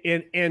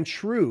 And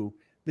true.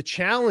 The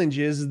challenge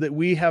is that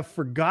we have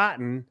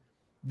forgotten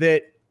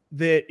that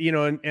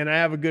and I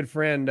have a good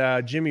friend,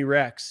 Jimmy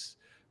Rex,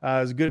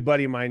 is a good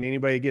buddy of mine.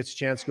 Anybody gets a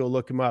chance, go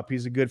look him up.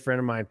 He's a good friend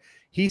of mine.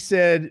 He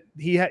said,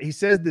 he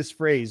says this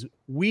phrase,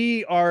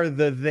 we are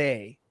the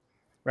they,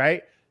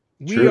 right?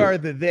 We are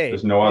the they.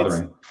 There's no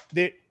othering.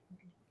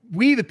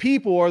 We, the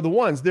people, are the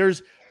ones.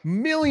 There's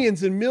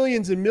millions and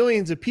millions and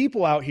millions of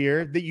people out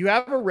here that you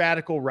have a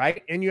radical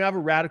right and you have a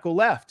radical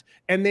left,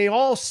 and they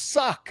all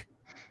suck.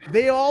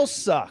 They all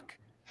suck.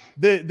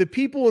 The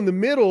people in the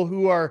middle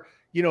who are,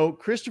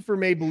 Christopher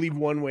may believe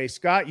one way,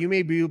 Scott, you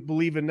may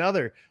believe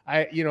another.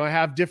 I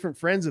have different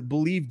friends that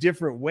believe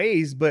different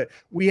ways, but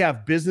we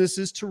have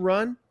businesses to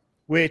run,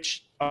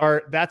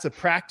 that's a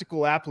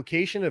practical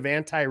application of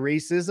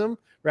anti-racism,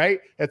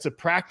 right? That's a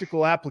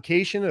practical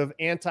application of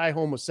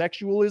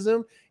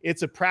anti-homosexualism.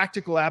 It's a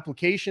practical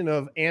application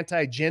of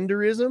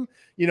anti-genderism,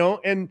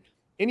 and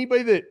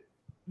anybody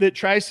that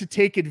tries to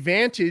take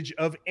advantage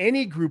of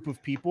any group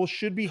of people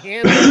should be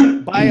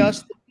handled by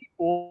us, the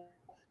people,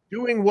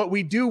 doing what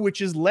we do,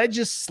 which is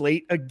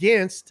legislate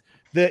against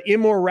the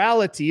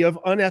immorality of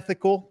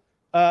unethical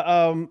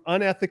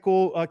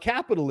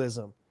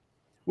capitalism,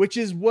 which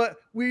is what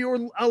we are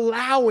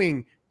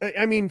allowing.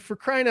 I mean, for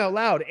crying out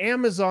loud,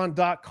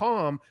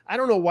 Amazon.com, I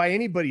don't know why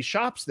anybody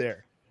shops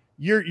there.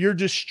 You're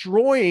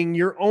destroying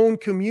your own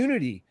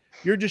community.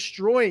 You're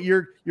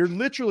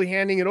literally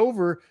handing it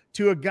over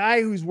to a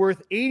guy who's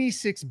worth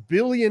 $86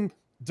 billion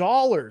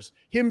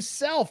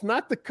himself,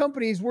 not the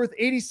company. He's worth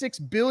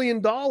 $86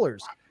 billion.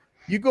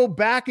 You go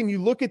back and you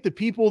look at the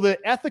people, the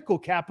ethical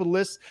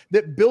capitalists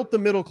that built the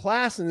middle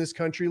class in this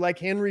country, like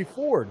Henry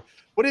Ford.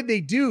 What did they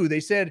do?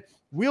 They said,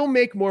 we'll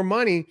make more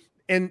money.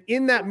 And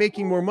in that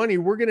making more money,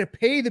 we're going to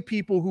pay the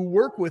people who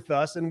work with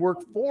us and work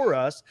for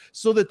us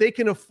so that they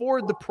can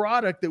afford the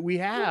product that we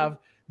have,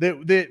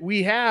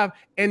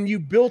 And you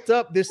built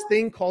up this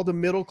thing called a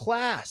middle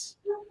class,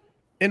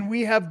 and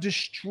we have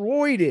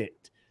destroyed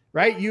it.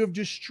 right? You have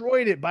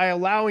destroyed it by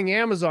allowing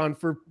Amazon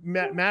for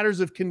matters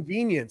of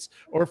convenience,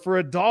 or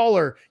for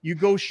 $1, you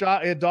go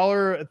shop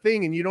 $1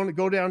 thing and you don't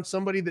go down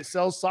somebody that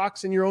sells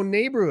socks in your own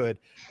neighborhood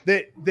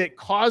that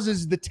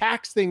causes the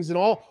tax things and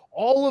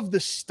all of the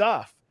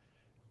stuff.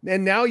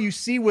 And now you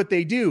see what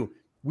they do.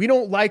 We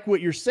don't like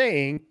what you're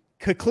saying.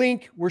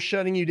 Ka-clink, we're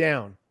shutting you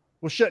down.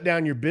 We'll shut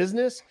down your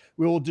business.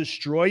 We will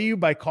destroy you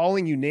by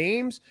calling you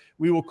names.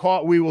 We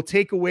will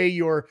take away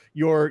your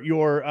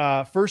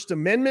First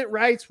Amendment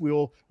rights.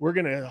 We're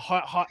going to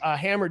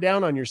hammer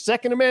down on your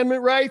Second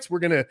Amendment rights. We're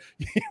going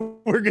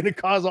to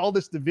cause all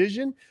this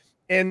division.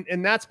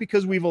 And that's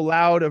because we've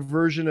allowed a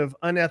version of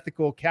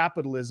unethical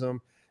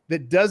capitalism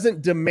that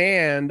doesn't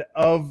demand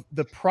of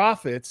the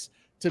profits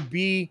to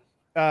be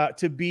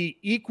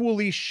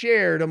equally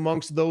shared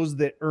amongst those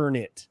that earn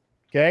it.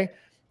 Okay.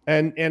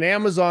 And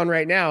Amazon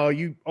right now,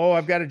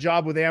 I've got a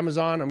job with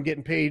Amazon. I'm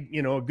getting paid,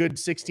 a good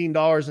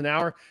 $16 an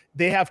hour.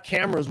 They have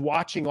cameras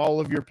watching all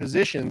of your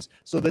positions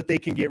so that they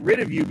can get rid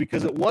of you,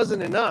 because it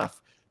wasn't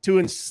enough to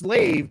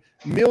enslave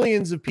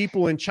millions of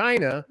people in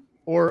China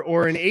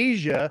or in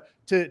Asia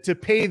to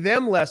pay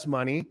them less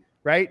money,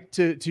 right?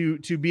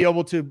 To be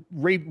able to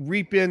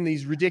reap in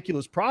these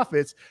ridiculous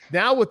profits.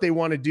 Now what they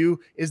want to do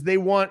is they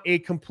want a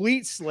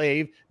complete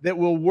slave that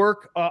will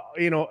work,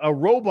 a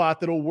robot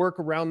that'll work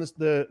around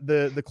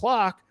the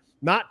clock,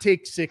 not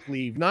take sick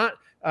leave, not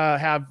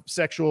have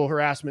sexual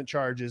harassment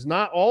charges,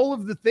 not all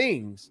of the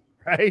things,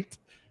 right?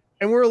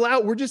 And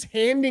we're just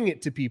handing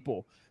it to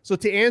people. So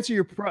to answer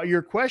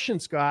your question,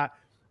 Scott,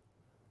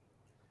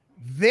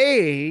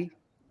 in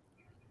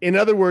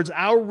other words,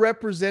 our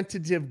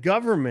representative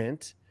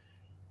government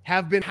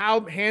have been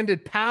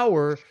handed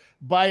power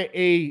by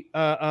a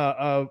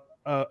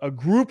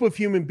group of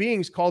human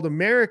beings called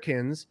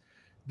Americans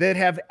that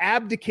have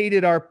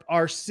abdicated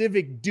our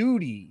civic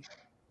duty.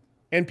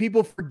 And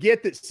people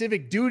forget that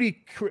civic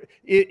duty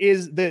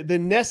is the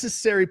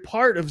necessary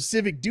part of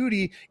civic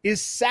duty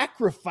is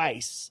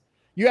sacrifice.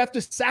 You have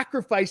to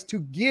sacrifice to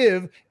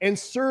give and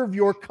serve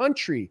your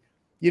country.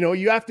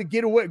 You have to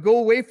go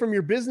away from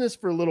your business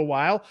for a little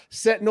while,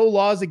 set no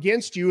laws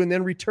against you, and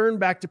then return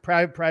back to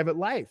private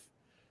life.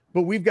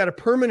 But we've got a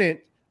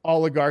permanent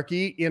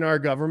oligarchy in our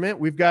government.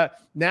 We've got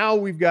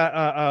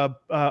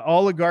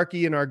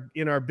oligarchy in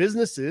our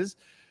businesses.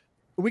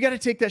 We got to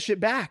take that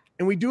shit back.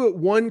 And we do it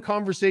one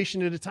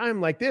conversation at a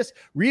time like this,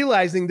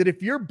 realizing that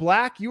if you're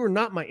black, you are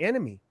not my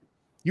enemy.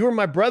 You are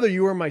my brother.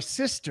 You are my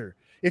sister.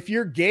 If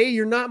you're gay,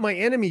 you're not my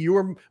enemy. You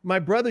are my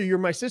brother. You're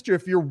my sister.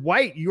 If you're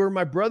white, you are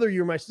my brother.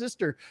 You're my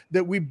sister.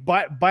 That we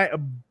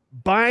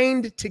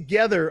bind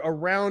together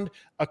around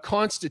a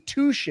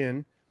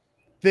constitution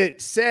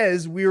that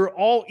says we are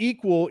all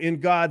equal in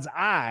God's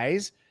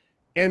eyes,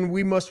 and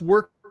we must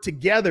work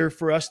together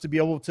for us to be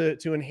able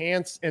to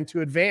enhance and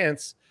to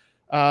advance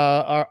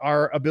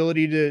our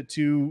ability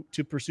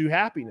to pursue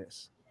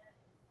happiness.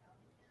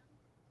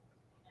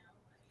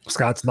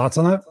 Scott's thoughts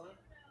on that?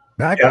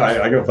 Back? Yeah,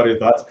 I got plenty of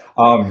thoughts.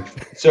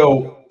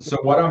 So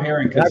what I'm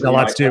hearing, because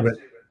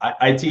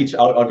I teach.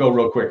 I'll go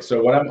real quick.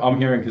 So what I'm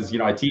hearing, because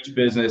I teach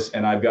business,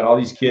 and I've got all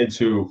these kids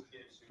who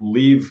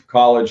leave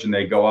college and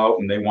they go out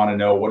and they want to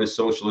know, what does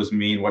socialism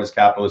mean? What does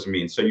capitalism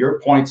mean? So your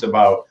points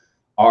about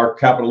our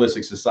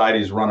capitalistic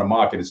societies run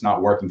amok and it's not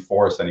working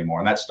for us anymore.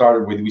 And that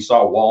started with, we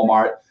saw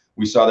Walmart,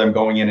 we saw them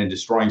going in and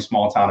destroying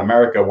small town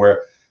America,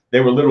 where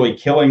they were literally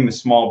killing the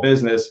small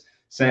business,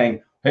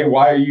 saying, hey,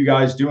 why are you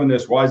guys doing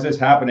this? Why is this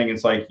happening?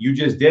 It's like, you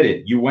just did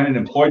it. You went and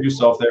employed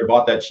yourself there,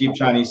 bought that cheap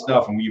Chinese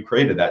stuff, and you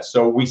created that.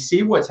 So we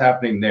see what's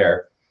happening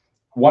there.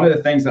 One of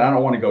the things that I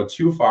don't want to go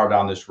too far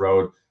down this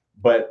road,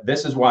 but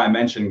this is why I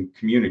mentioned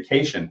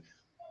communication.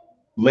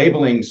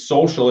 Labeling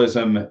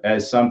socialism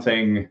as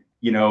something,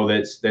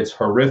 that's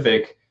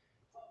horrific,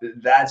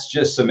 that's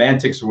just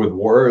semantics with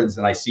words,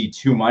 and I see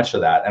too much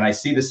of that. And I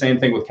see the same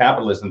thing with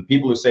capitalism.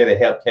 People who say they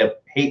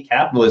hate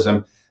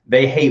capitalism,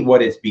 they hate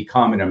what it's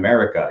become in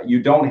America.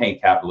 You don't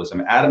hate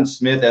capitalism. Adam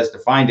Smith has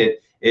defined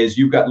it as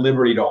you've got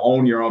liberty to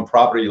own your own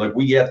property. Like,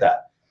 we get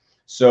that.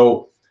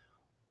 So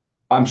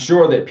I'm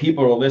sure that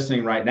people are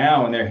listening right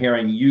now and they're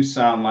hearing, you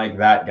sound like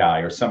that guy,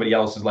 or somebody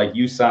else is like,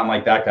 you sound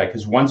like that guy.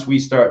 Because once we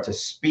start to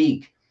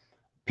speak,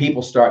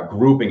 people start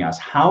grouping us.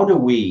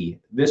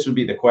 This would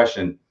be the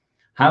question,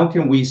 how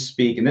can we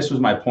speak? And this was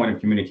my point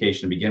of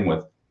communication to begin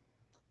with.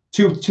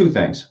 Two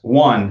things.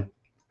 One,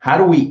 how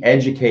do we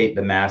educate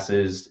the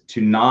masses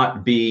to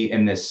not be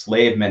in this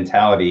slave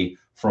mentality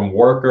from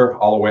worker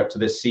all the way up to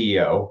the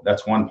CEO?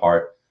 That's one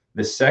part.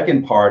 The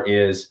second part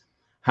is,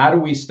 how do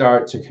we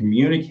start to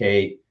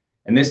communicate?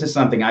 And this is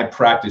something I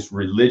practice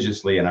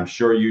religiously, and I'm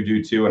sure you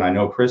do too, and I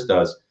know Chris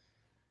does.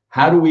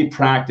 How do we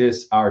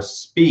practice our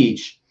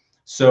speech?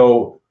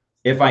 So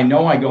if I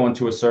know I go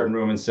into a certain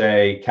room and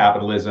say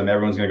capitalism,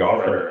 everyone's going to go,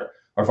 or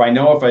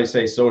if I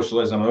say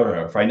socialism,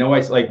 if I know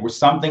it's like, where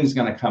something's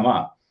going to come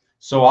up.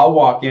 So I'll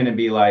walk in and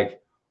be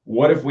like,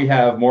 what if we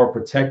have more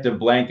protective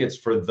blankets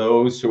for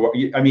those who are,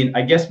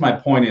 I guess my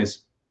point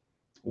is,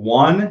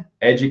 one,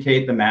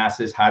 educate the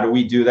masses. How do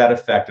we do that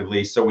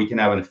effectively so we can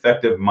have an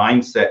effective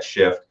mindset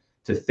shift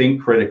to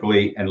think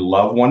critically and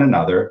love one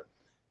another.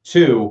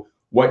 2,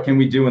 what can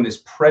we do in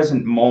this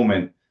present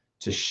moment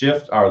to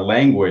shift our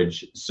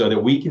language so that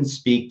we can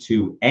speak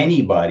to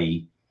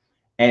anybody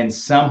and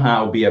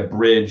somehow be a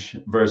bridge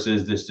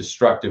versus this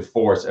destructive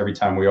force every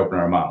time we open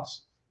our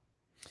mouths?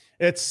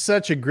 It's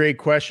such a great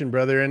question,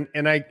 brother.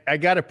 And I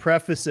got to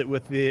preface it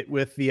with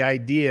the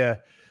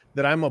idea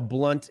that I'm a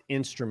blunt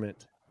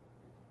instrument.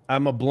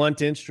 I'm a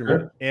blunt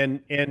instrument. Sure.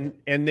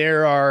 And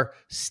there are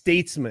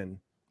statesmen.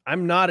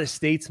 I'm not a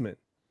statesman.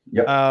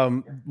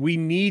 Yep. We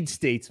need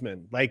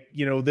statesmen. Like,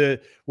 you know,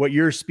 what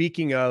you're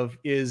speaking of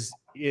is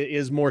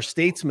more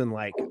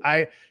statesman-like.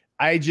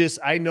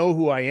 I know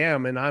who I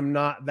am, and I'm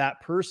not that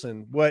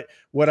person.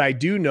 What I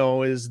do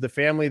know is the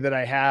family that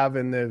I have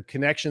and the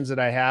connections that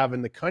I have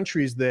and the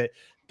countries that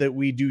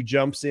we do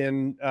jumps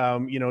in,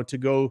 you know, to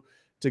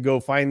go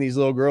find these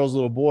little girls,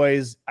 little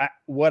boys.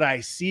 What I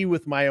see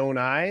with my own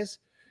eyes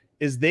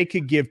is they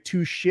could give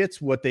two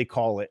shits what they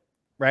call it,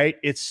 right?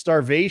 It's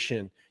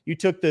starvation. You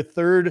took the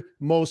third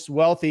most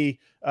wealthy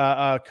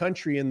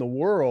country in the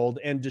world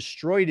and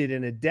destroyed it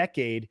in a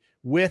decade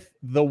with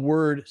the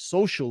word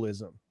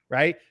socialism,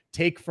 right?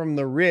 Take from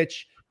the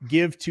rich,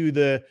 give to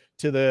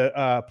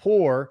the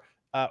poor,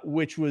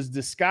 which was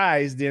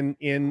disguised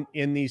in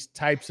these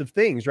types of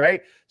things,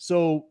 right?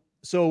 So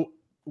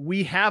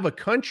we have a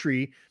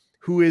country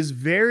who is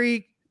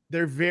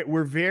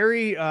we're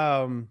very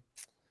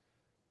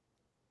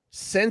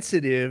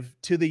sensitive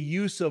to the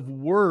use of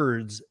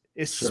words,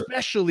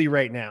 especially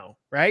right now,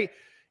 right?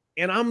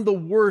 And I'm the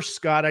worst,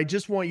 Scott. I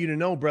just want you to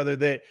know, brother,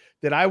 that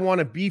I want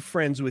to be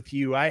friends with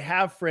you. I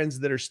have friends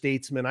that are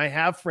statesmen. I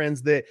have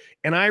friends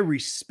and I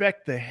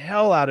respect the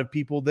hell out of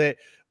people that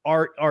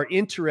are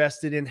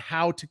interested in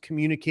how to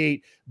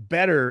communicate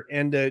better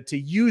and to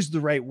use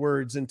the right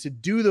words and to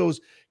do those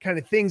kind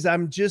of things.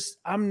 That's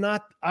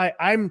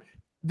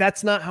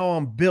not how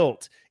I'm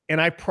built.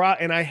 And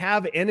I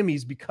have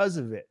enemies because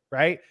of it,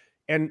 right?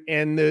 And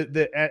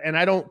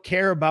I don't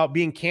care about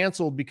being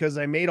canceled because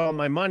I made all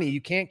my money.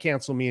 You can't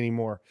cancel me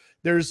anymore.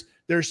 There's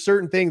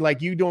certain things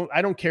like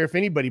I don't care if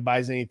anybody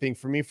buys anything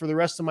from me for the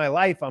rest of my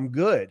life. I'm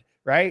good,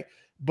 right?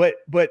 But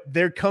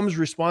there comes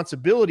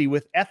responsibility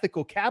with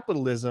ethical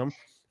capitalism.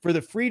 For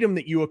the freedom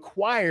that you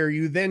acquire,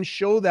 you then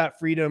show that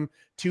freedom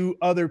to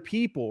other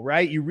people,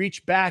 right? You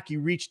reach back, you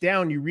reach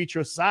down, you reach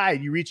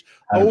aside, you reach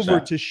 100%. Over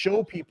to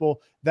show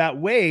people that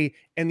way.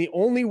 And the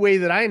only way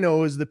that I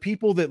know is the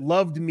people that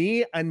loved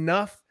me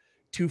enough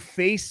to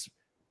face,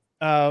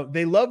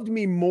 they loved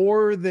me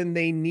more than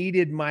they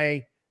needed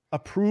my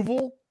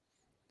approval.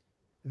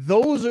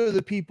 Those are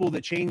the people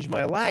that changed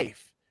my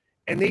life.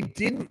 And they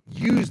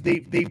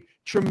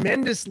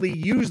tremendously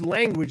used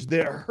language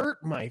that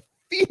hurt my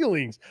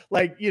feelings.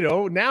 Like, you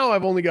know, now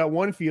I've only got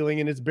one feeling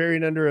and it's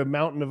buried under a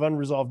mountain of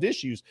unresolved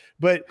issues.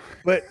 But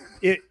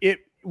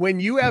when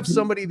you have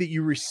somebody that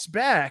you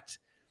respect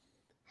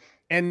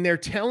and they're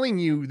telling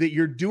you that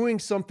you're doing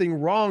something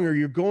wrong or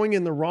you're going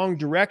in the wrong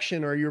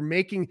direction or you're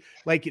making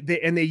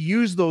and they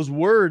use those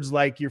words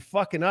like you're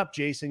fucking up,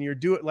 Jason, you're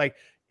doing like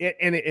it,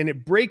 and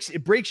it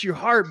breaks your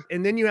heart.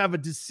 And then you have a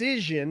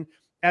decision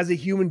as a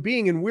human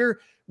being. And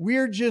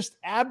we're just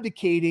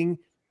abdicating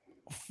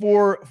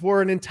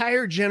for an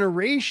entire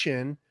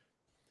generation,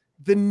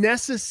 the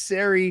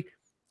necessary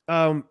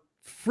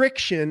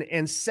friction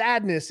and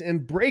sadness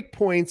and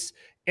breakpoints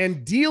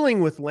and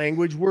dealing with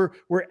language. We're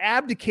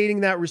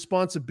abdicating that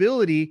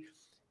responsibility.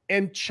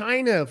 And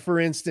China, for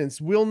instance,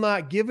 will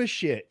not give a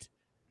shit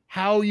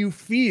how you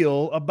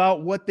feel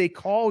about what they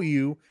call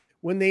you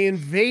when they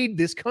invade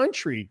this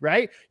country,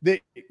 right?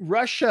 That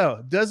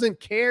Russia doesn't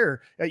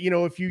care, you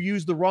know, if you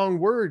use the wrong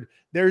word.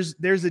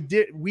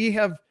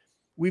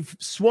 We've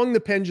swung the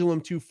pendulum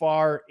too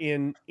far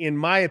in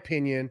my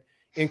opinion,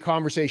 in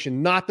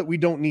conversation. Not that we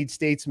don't need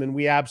statesmen.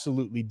 We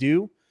absolutely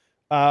do.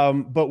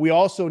 But we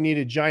also need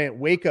a giant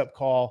wake-up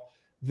call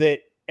that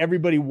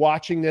everybody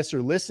watching this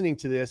or listening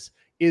to this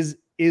is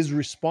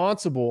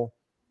responsible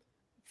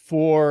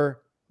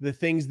for the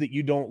things that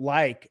you don't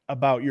like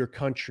about your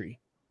country.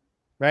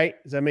 Right?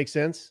 Does that make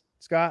sense,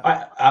 Scott?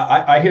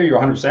 I hear you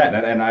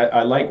 100%. And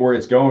I like where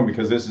it's going,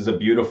 because this is a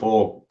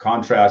beautiful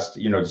contrast,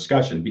 you know,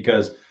 discussion,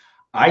 because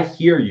I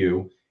hear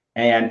you.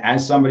 And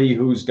as somebody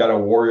who's got a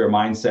warrior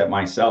mindset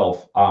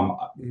myself,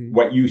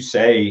 what you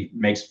say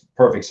makes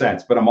perfect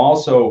sense. But I'm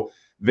also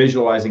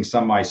visualizing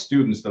some of my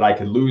students that I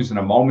could lose in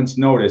a moment's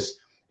notice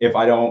if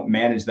I don't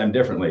manage them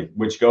differently,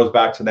 which goes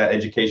back to that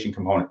education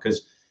component.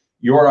 Because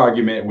your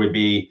argument would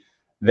be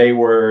they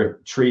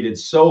were treated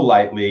so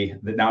lightly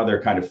that now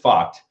they're kind of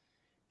fucked.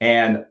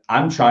 And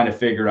I'm trying to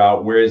figure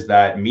out where is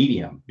that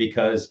medium,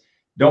 because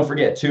don't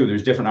forget too,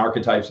 there's different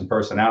archetypes and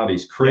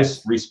personalities.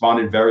 Chris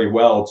responded very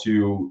well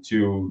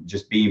to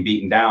just being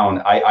beaten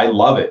down. I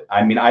love it.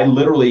 I mean,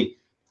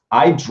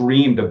 I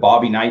dreamed of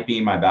Bobby Knight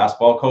being my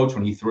basketball coach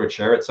when he threw a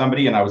chair at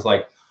somebody. And I was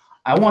like,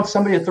 I want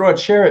somebody to throw a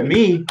chair at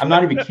me. I'm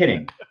not even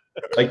kidding.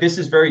 Like, this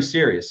is very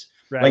serious.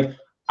 Right. Like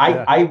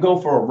I go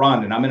for a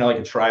run and I'm in like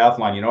a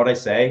triathlon. You know what I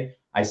say?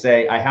 I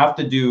say, I have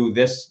to do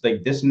this,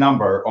 like this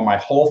number, or my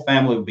whole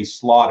family will be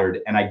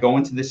slaughtered. And I go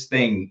into this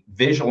thing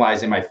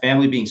visualizing my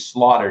family being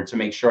slaughtered to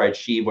make sure I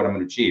achieve what I'm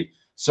going to achieve.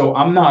 So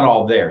I'm not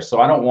all there. So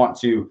I don't want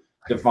to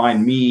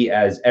define me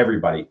as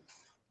everybody.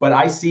 But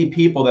I see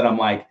people that I'm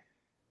like,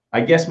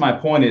 I guess my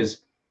point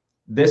is,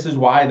 this is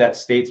why that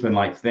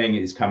statesman-like thing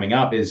is coming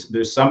up, is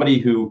there's somebody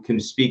who can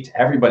speak to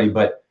everybody,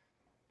 but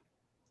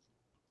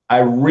I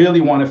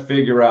really want to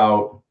figure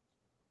out,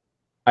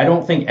 I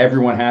don't think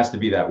everyone has to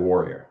be that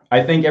warrior.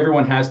 I think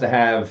everyone has to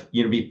have,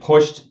 be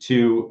pushed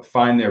to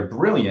find their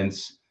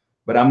brilliance,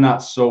 but I'm not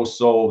so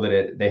sold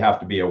that they have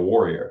to be a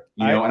warrior,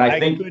 and I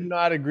think I could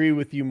not agree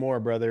with you more,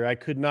 brother. I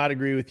could not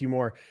agree with you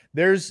more.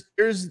 There's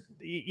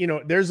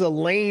a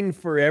lane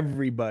for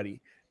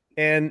everybody.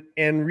 And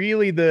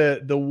really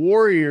the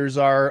warriors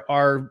are,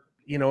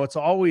 it's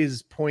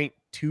always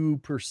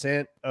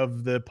 0.2%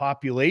 of the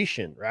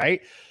population,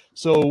 right?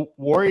 So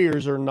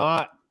warriors are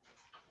not,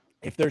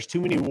 if there's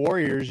too many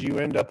warriors, you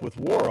end up with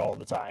war all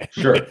the time.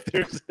 Sure. If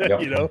there's,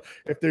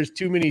 if there's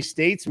too many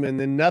statesmen,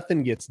 then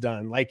nothing gets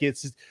done. Like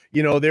it's,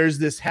 there's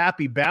this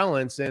happy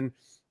balance, and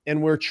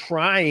we're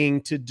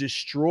trying to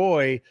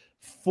destroy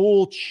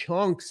full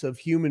chunks of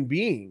human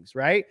beings,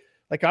 right?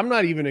 Like I'm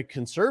not even a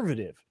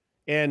conservative.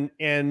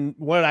 And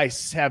what I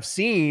have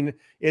seen,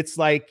 it's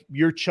like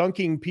you're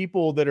chunking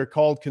people that are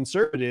called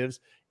conservatives,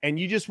 and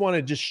you just want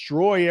to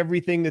destroy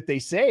everything that they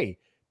say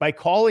by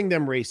calling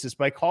them racist,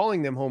 by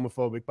calling them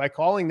homophobic, by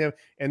calling them,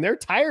 and they're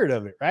tired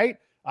of it, right?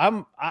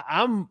 I'm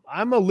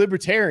a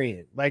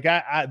libertarian. Like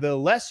the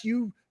less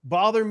you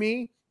bother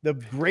me, the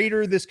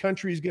greater this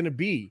country is going to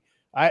be.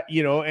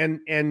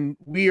 And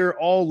we are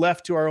all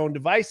left to our own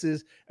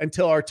devices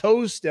until our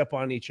toes step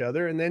on each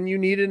other, and then you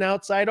need an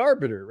outside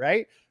arbiter,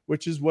 right?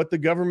 Which is what the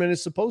government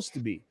is supposed to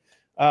be.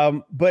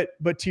 But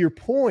to your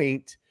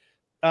point,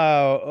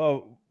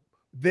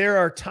 there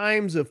are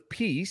times of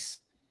peace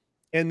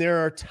and there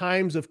are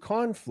times of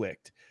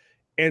conflict.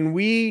 And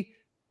we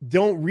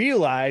don't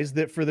realize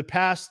that for the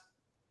past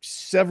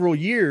several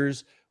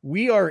years,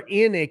 we are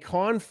in a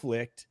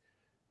conflict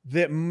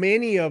that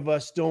many of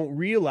us don't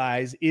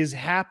realize is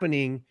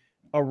happening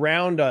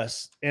around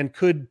us and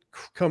could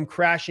come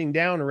crashing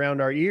down around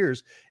our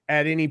ears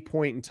at any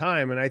point in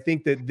time. And I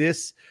think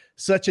that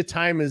such a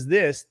time as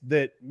this,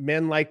 that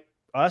men like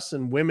us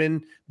and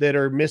women that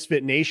are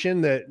Misfit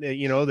Nation,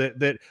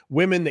 that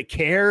women that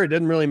care, it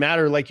doesn't really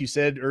matter, like you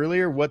said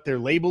earlier, what their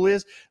label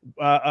is,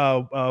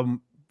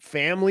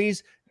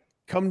 families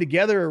come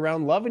together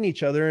around loving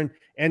each other.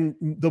 And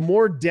the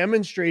more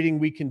demonstrating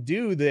we can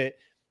do that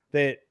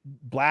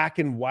Black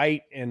and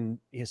white and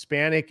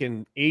Hispanic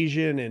and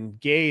Asian and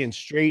gay and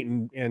straight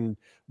and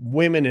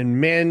women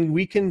and men,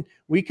 we can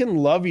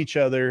love each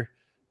other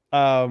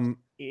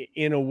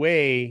in a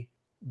way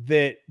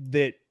that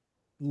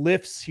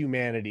lifts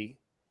humanity,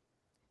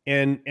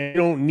 and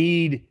don't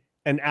need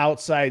an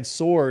outside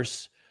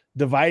source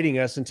dividing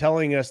us and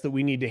telling us that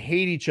we need to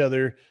hate each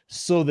other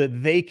so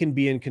that they can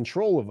be in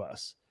control of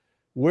us.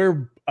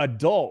 We're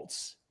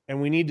adults,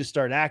 and we need to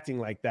start acting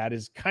like that.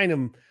 Is kind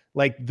of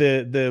like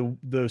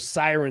the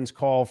sirens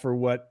call for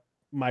what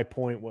my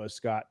point was,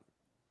 Scott.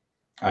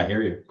 I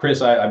hear you,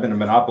 Chris. I've been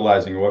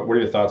monopolizing. What are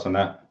your thoughts on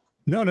that?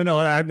 No.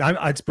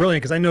 It's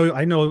brilliant, because I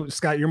know,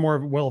 Scott, you're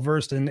more well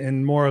versed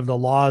in more of the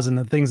laws and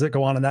the things that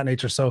go on in that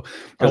nature. So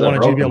I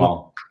wanted you to be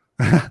able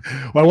to,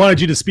 well, I wanted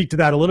you to speak to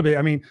that a little bit.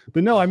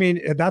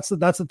 That's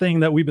the thing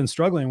that we've been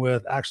struggling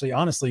with, actually,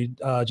 honestly,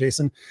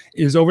 Jason,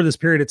 is over this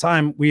period of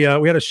time, we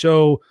had a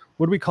show.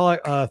 What do we call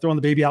it? Throwing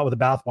the baby out with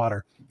the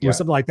bathwater. Or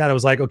something like that. It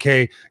was like,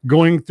 okay,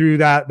 going through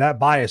that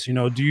bias, do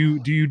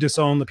you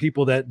disown the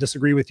people that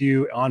disagree with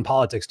you on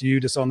politics? Do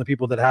you disown the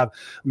people that have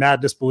mad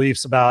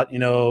disbeliefs about,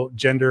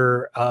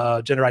 gender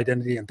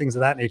identity and things of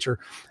that nature?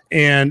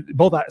 And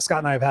both Scott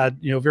and I have had,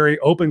 very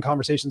open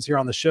conversations here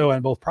on the show,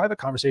 and both private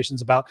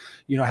conversations about,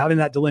 having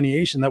that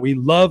delineation that we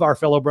love our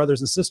fellow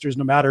brothers and sisters,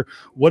 no matter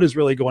what is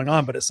really going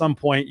on. But at some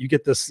point you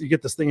get this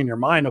thing in your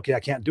mind, okay,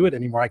 I can't do it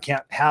anymore. I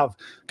can't have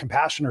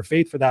compassion or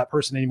faith for that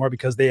person anymore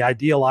because they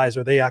idealize,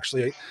 or they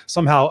actually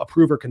somehow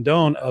approve or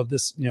condone of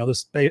this,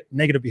 this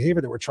negative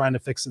behavior that we're trying to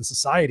fix in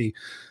society.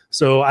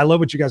 So I love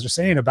what you guys are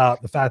saying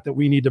about the fact that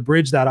we need to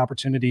bridge that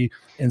opportunity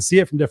and see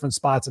it from different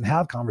spots and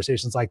have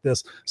conversations like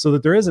this so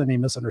that there isn't any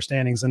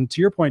misunderstandings. And to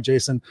your point,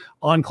 Jason,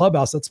 on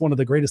Clubhouse, that's one of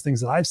the greatest things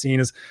that I've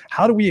seen, is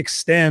how do we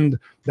extend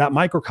that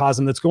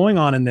microcosm that's going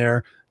on in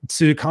there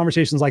to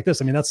conversations like this?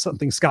 That's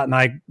something Scott and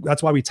I,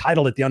 that's why we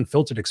titled it The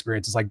Unfiltered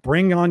Experience. It's like,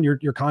 bring on your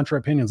contra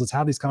opinions. Let's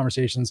have these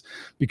conversations,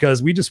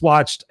 because we just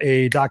watched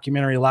a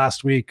documentary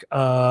last week.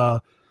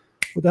 What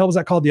the hell was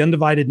that called? The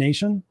Undivided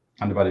Nation?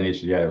 Undivided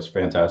Nation. Yeah, it was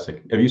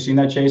fantastic. Have you seen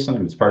that,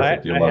 Jason? It's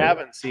perfect. I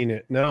haven't seen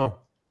it. No.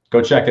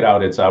 Go check it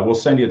out. It's we'll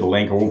send you the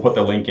link, or we'll put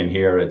the link in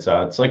here. It's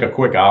like a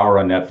quick hour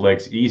on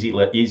Netflix.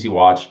 Easy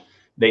watch.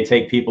 They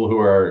take people who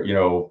are,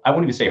 I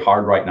wouldn't even say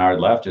hard right and hard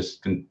left,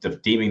 just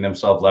deeming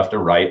themselves left or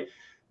right.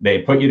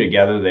 They put you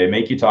together. They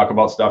make you talk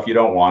about stuff you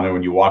don't want to,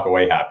 and you walk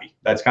away happy.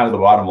 That's kind of the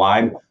bottom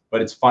line.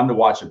 But it's fun to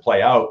watch it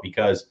play out,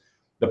 because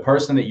the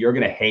person that you're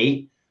going to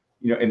hate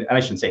and I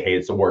shouldn't say hate,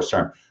 it's the worst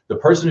term. The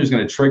person who's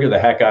going to trigger the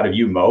heck out of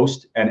you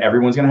most, and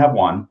everyone's going to have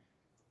one,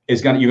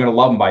 you're going to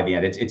love them by the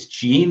end. It's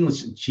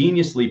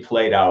geniusly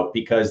played out,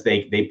 because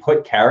they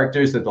put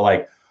characters that they're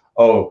like,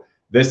 oh,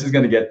 this is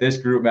going to get this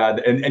group mad,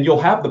 and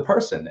you'll have the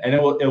person, and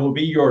it will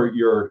be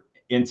your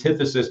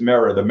antithesis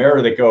mirror, the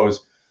mirror that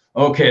goes,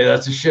 okay,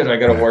 that's the shit I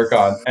got to work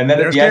on. And then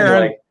at the end, you're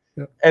like,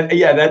 and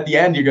yeah, at the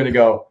end, you're going to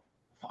go,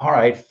 all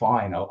right,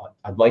 fine.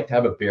 I'd like to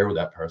have a beer with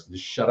that person.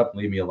 Just shut up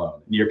and leave me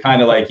alone. And you're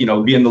kind of like,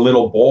 being the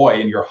little boy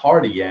in your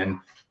heart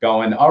again,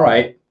 going, all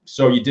right,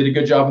 so you did a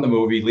good job in the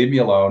movie. Leave me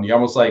alone. You're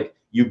almost like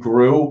you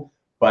grew,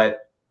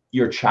 but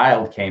your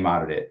child came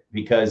out of it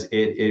because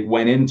it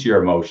went into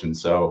your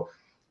emotions. So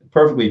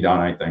perfectly done,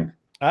 I think.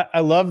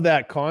 I love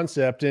that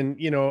concept. And,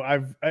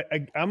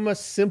 I'm a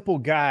simple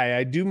guy.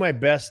 I do my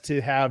best to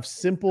have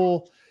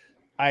simple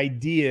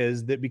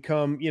ideas that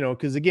become,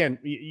 because again,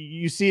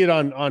 you see it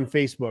on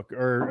Facebook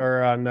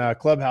or on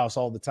Clubhouse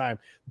all the time.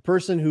 The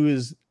person who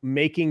is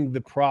making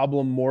the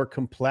problem more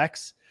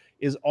complex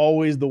is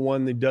always the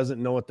one that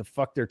doesn't know what the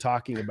fuck they're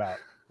talking about,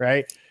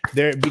 right?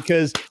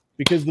 Because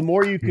the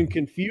more you can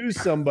confuse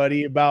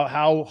somebody about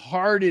how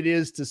hard it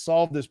is to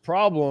solve this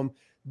problem,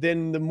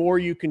 then the more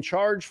you can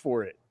charge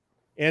for it.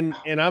 And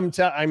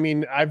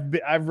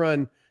I've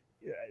run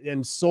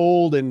and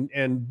sold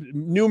and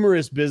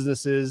numerous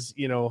businesses,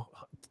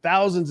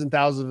 thousands and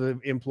thousands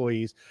of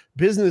employees.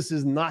 Business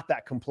is not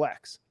that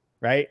complex,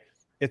 right?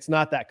 It's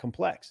not that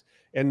complex.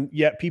 And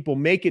yet people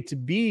make it to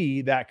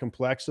be that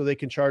complex so they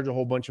can charge a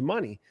whole bunch of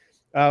money.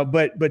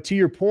 But to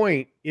your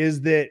point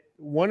is that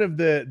one of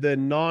the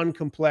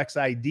non-complex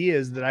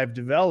ideas that I've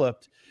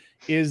developed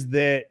is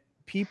that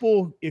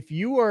people, if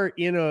you are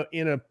in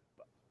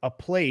a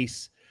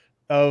place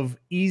of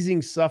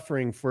easing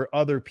suffering for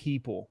other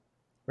people,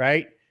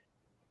 right?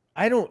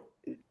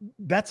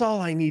 That's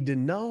all I need to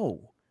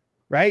know.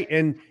 Right.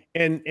 And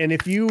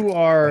if you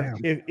are,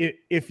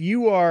 if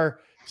you are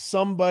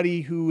somebody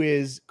who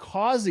is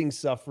causing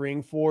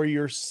suffering for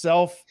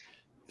yourself,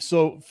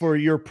 so for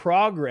your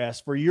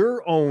progress, for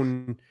your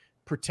own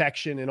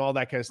protection and all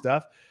that kind of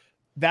stuff,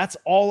 that's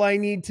all I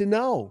need to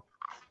know.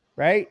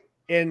 Right.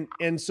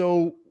 And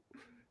so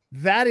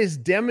that is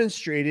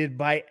demonstrated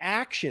by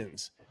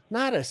actions,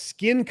 not a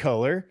skin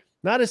color,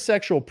 not a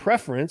sexual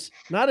preference,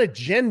 not a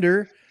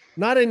gender,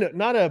 not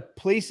a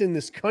place in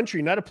this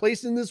country, not a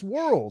place in this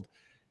world.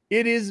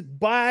 It is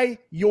by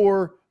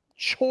your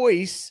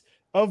choice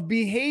of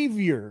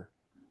behavior.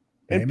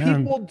 And Amen.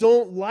 People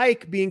don't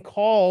like being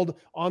called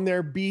on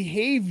their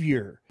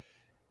behavior.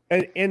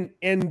 And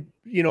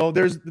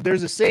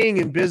there's a saying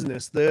in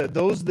business,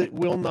 those that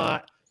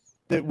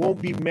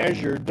won't be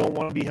measured don't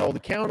want to be held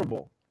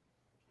accountable.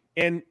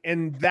 And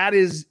that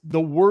is the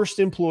worst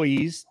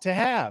employees to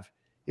have.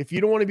 If you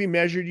don't want to be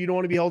measured, you don't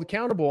want to be held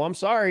accountable. I'm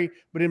sorry,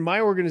 but in my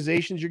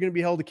organizations, you're going to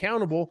be held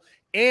accountable,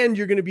 and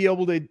you're going to be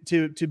able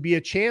to be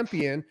a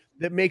champion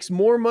that makes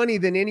more money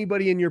than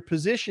anybody in your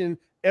position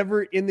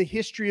ever in the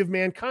history of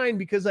mankind,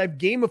 because I've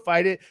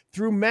gamified it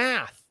through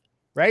math,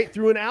 right?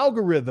 Through an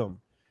algorithm.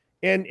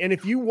 And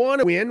if you want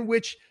to win,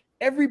 which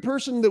every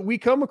person that we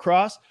come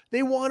across,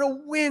 they want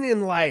to win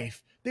in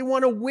life. They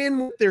want to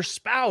win with their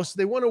spouse.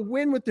 They want to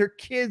win with their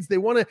kids. They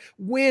want to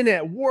win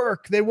at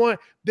work.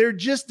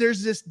 There's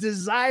this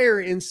desire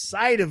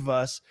inside of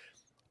us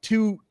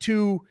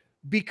to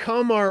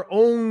become our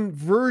own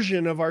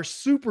version of our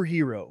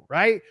superhero,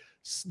 right?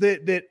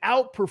 That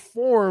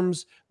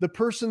outperforms the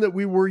person that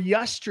we were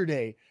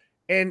yesterday.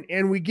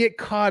 And we get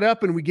caught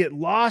up and we get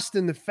lost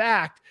in the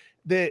fact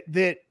that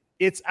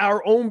it's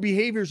our own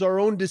behaviors, our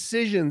own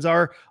decisions,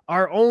 our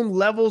own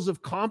levels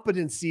of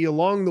competency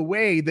along the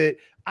way that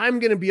I'm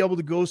going to be able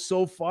to go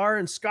so far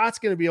and Scott's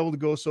going to be able to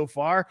go so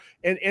far.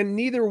 And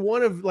neither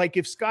one of, like,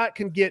 if Scott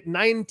can get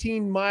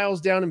 19 miles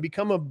down and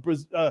become a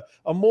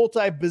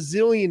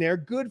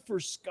multi-bazillionaire, good for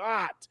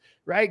Scott,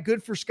 right?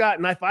 Good for Scott.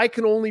 And if I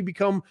can only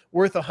become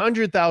worth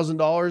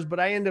 $100,000, but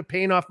I end up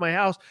paying off my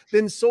house,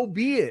 then so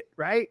be it,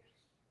 right?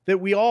 That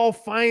we all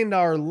find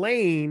our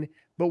lane.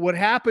 But what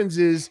happens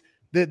is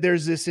that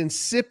there's this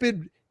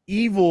insipid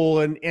evil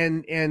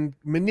and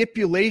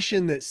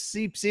manipulation that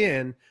seeps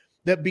in,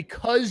 that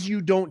because you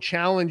don't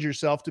challenge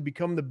yourself to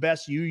become the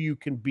best you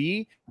can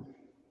be,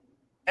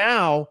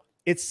 now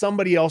it's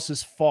somebody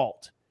else's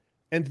fault.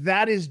 And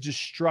that is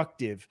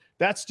destructive.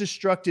 That's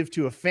destructive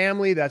to a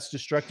family. That's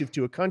destructive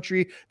to a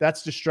country.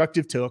 That's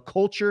destructive to a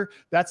culture.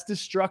 That's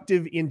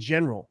destructive in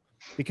general,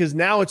 because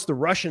now it's the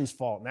Russians'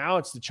 fault. Now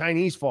it's the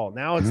Chinese fault.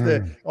 Now it's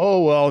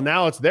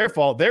now it's their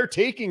fault. They're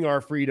taking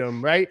our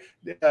freedom, right?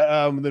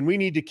 Then we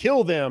need to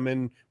kill them.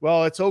 And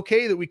well, it's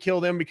okay that we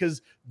kill them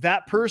because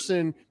that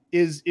person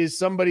is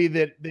somebody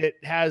that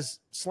has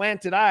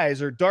slanted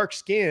eyes or dark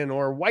skin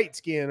or white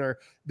skin, or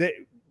that.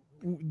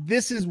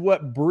 This is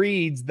what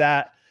breeds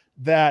that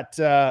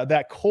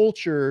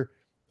culture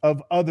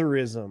of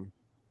otherism,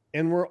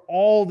 and we're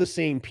all the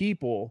same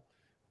people,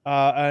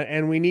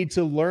 and we need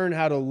to learn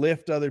how to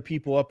lift other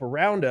people up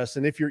around us.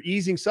 And if you're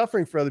easing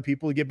suffering for other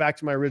people, to get back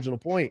to my original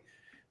point,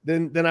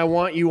 then I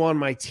want you on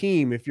my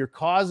team. If you're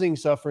causing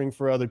suffering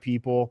for other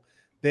people,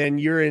 then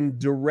you're in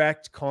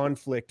direct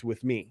conflict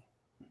with me.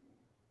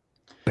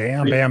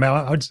 Bam, bam.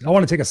 I want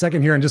to take a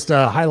second here and just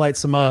highlight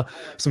some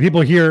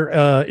people here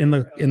in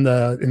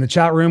the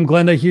chat room.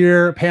 Glenda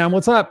here. Pam,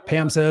 what's up?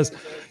 Pam says,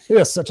 "It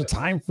is such a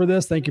time for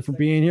this. Thank you for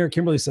being here."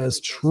 Kimberly says,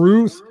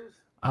 "Truth."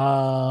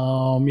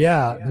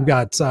 Yeah, we've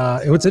got.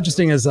 What's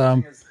interesting is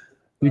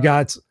you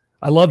got.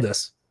 I love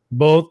this.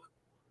 Both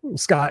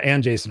Scott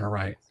and Jason are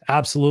right.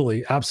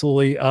 Absolutely,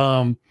 absolutely.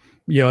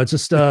 It's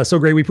just so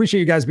great. We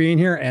appreciate you guys being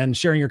here and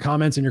sharing your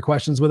comments and your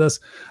questions with us.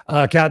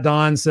 Kat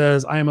Dawn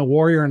says, "I am a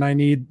warrior and I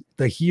need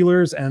the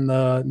healers and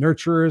the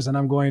nurturers, and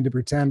I'm going to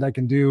pretend I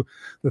can do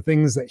the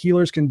things that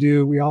healers can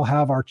do. We all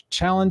have our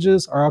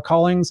challenges, our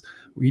callings.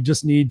 We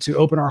just need to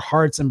open our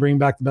hearts and bring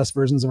back the best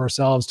versions of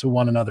ourselves to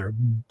one another."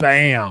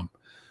 Bam.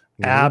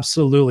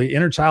 Absolutely.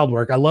 Inner child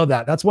work. I love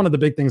that. That's one of the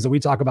big things that we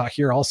talk about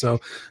here also,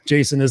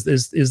 Jason, is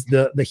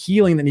the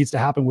healing that needs to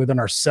happen within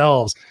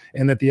ourselves,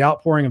 and that the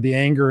outpouring of the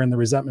anger and the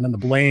resentment and the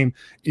blame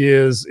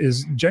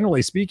is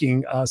generally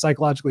speaking,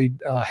 psychologically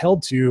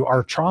held to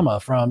our trauma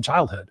from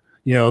childhood,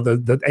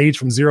 the age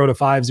from 0 to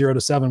 5, 0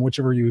 to 7,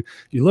 whichever you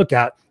look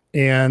at,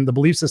 and the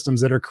belief systems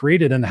that are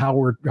created and how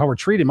we're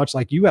treated, much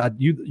like you had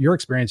your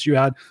experience, you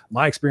had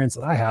my experience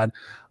that I had.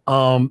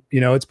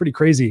 It's pretty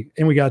crazy.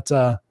 And we got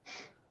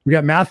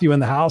Matthew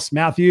in the house.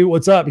 Matthew,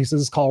 what's up? He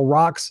says it's called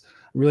Rocks.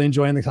 Really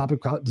enjoying the topic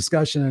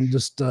discussion and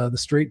just the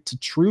straight to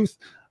truth.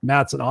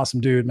 Matt's an awesome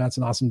dude.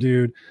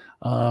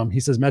 He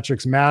says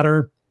metrics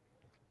matter.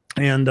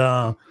 And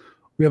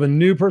we have a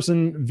new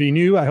person,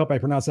 Vinu. I hope I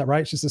pronounced that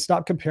right. She says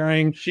stop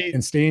comparing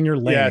and stay in your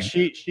lane. Yeah,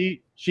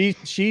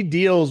 she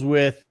deals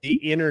with the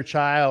inner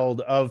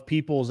child of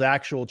people's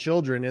actual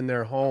children in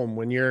their home.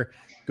 When you're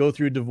go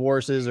through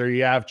divorces or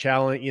you have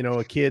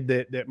a kid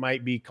that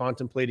might be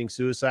contemplating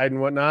suicide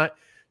and whatnot.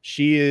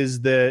 She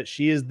is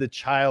the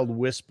child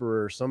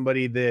whisperer,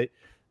 somebody that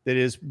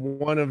is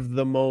one of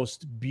the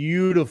most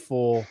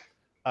beautiful,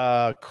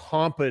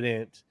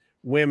 competent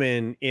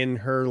women in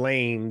her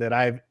lane that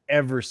I've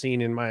ever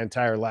seen in my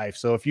entire life.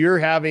 So if you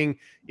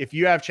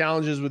have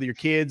challenges with your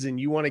kids and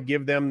you want to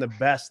give them the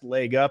best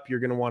leg up, you're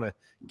going to want to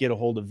get a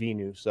hold of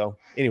Vinu. So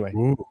anyway.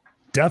 Ooh.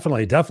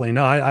 Definitely.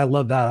 No, I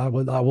love that. I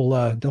will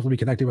definitely be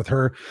connected with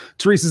her.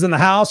 Teresa's in the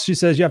house. She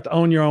says you have to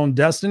own your own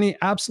destiny.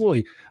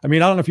 Absolutely. I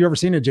mean, I don't know if you've ever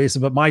seen it,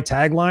 Jason, but my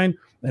tagline,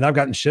 and I've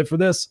gotten shit for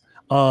this,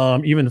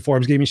 even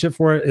Forbes gave me shit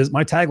for it, is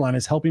my tagline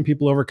is helping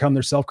people overcome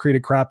their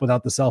self-created crap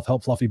without the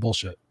self-help fluffy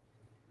bullshit.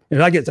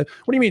 And I get to,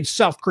 what do you mean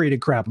self-created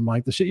crap? I'm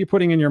like, the shit you're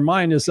putting in your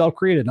mind is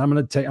self-created. And I'm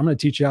going to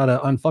teach you how to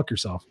unfuck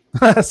yourself.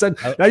 I said,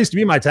 that used to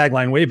be my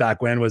tagline way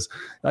back when was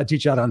I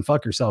teach you how to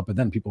unfuck yourself. But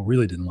then people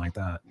really didn't like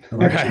that.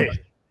 Right.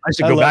 I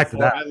should go back to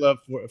that. I love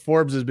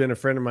Forbes has been a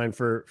friend of mine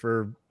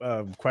for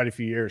quite a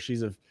few years.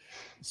 She's a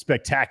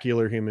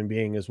spectacular human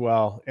being as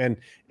well. And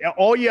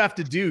all you have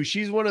to do,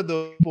 she's one of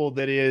the people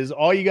that is,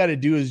 all you got to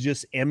do is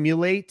just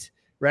emulate,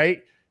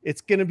 right? It's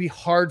going to be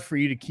hard for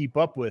you to keep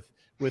up with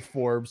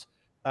Forbes.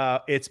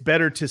 It's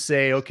better to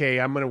say,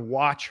 okay, I'm going to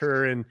watch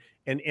her and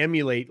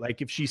emulate.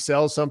 Like if she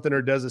sells something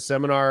or does a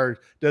seminar or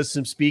does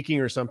some speaking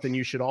or something,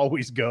 you should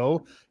always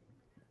go.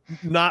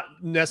 Not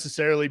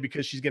necessarily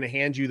because she's going to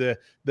hand you the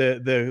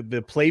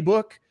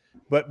playbook,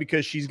 but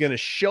because she's going to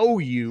show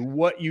you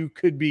what you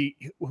could be,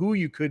 who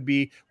you could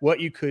be,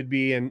 what you could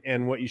be,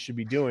 and what you should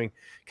be doing.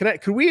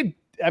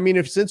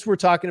 Since we're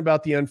talking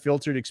about the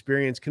unfiltered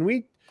experience, can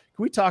we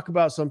talk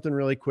about something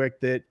really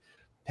quick that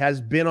has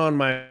been on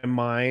my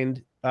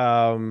mind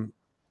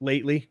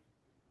lately?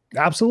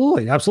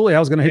 Absolutely. I was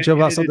going to hit you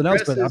about something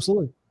else, but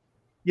absolutely.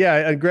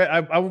 Yeah, I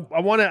don't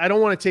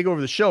want to take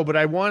over the show, but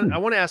I want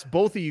to ask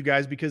both of you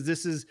guys, because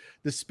this is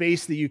the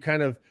space that you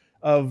kind of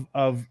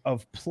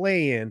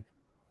play in.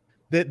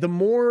 That the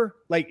more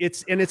like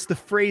it's the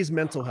phrase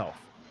mental health,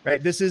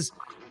 right? This is,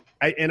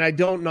 I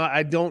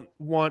don't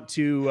want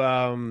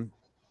to.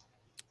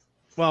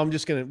 We're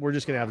just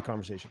gonna have a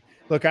conversation.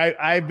 Look,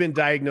 I've been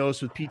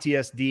diagnosed with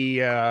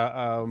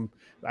PTSD.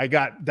 I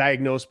got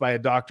diagnosed by a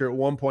doctor at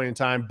one point in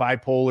time,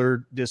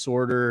 bipolar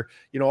disorder,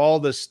 all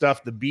the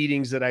stuff, the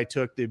beatings that I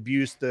took, the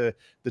abuse, the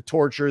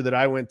torture that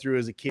I went through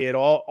as a kid,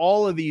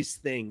 all of these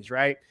things.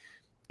 Right.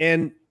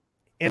 And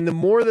the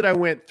more that I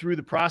went through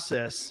the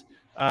process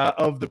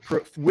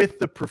with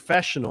the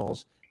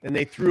professionals, and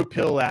they threw a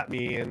pill at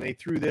me and they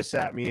threw this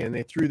at me and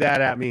they threw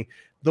that at me,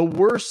 the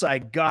worse I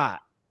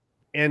got.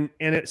 And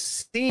it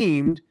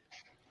seemed,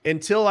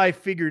 until I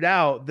figured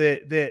out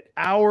that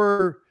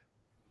our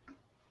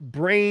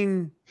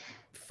brain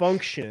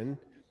function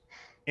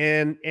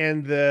and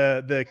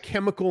the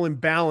chemical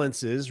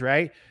imbalances,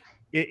 right?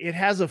 It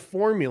has a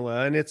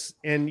formula, and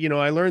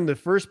I learned the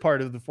first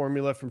part of the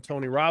formula from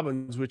Tony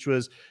Robbins, which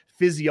was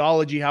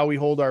physiology, how we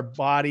hold our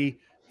body,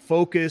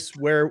 focus,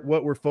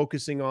 what we're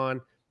focusing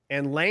on,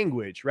 and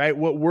language, right?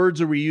 What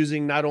words are we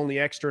using, not only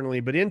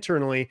externally, but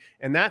internally?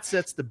 And that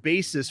sets the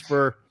basis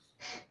for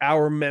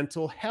our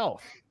mental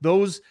health.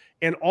 Those,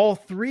 and all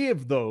three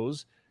of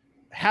those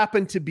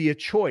happen to be a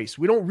choice.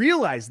 We don't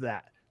realize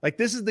that. Like,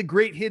 this is the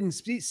great hidden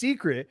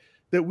secret,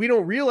 that we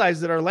don't realize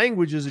that our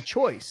language is a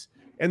choice.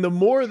 And the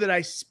more that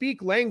I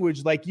speak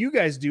language like you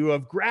guys do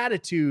of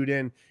gratitude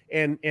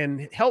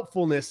and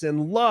helpfulness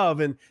and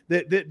love, and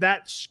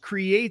that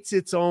creates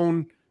its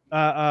own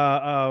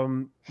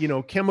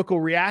chemical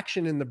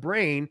reaction in the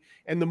brain.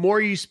 And the more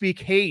you speak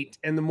hate,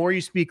 and the more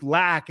you speak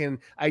lack, and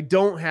I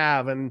don't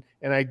have, and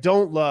I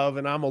don't love,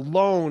 and I'm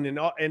alone,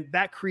 and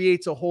that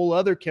creates a whole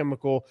other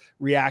chemical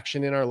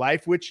reaction in our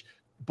life, which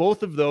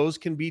both of those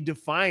can be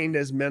defined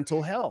as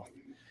mental health.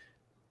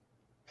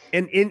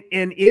 And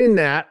in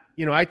that,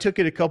 I took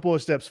it a couple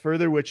of steps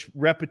further, which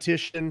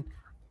repetition,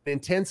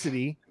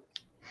 intensity,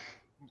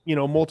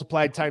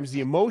 multiplied times the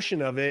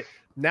emotion of it.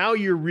 Now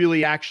you're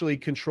really actually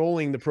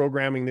controlling the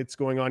programming that's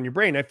going on in your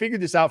brain. I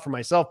figured this out for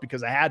myself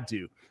because I had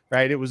to,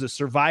 right? It was a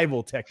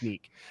survival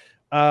technique.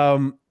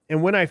 And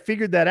when I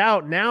figured that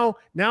out, now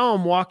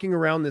I'm walking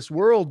around this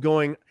world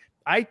going,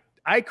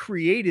 I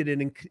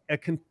created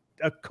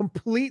a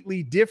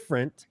completely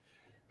different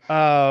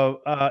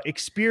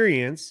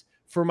experience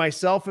for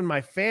myself and my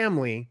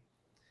family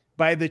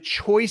by the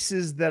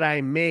choices that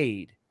I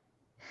made.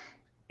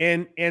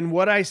 And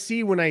what I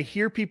see when I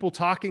hear people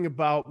talking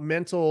about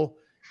mental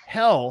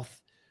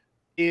health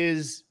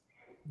is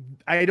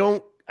I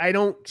don't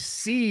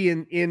see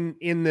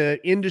in the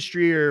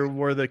industry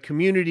or the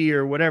community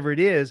or whatever it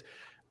is,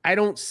 I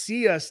don't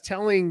see us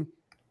telling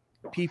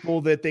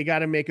people that they got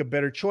to make a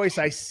better choice.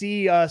 I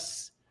see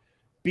us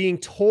being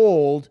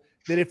told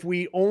that if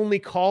we only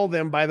call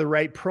them by the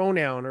right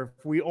pronoun, or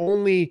if we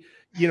only,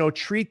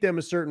 treat them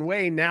a certain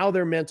way, now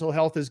their mental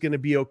health is going to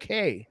be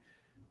okay.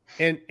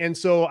 And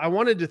so I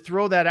wanted to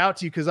throw that out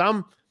to you because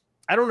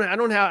I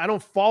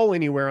don't fall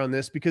anywhere on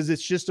this, because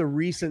it's just a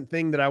recent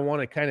thing that I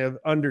want to kind of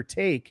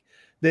undertake,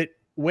 that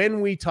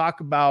when we talk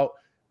about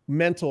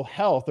mental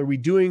health, are we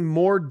doing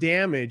more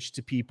damage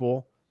to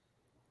people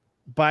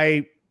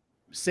by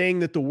saying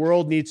that the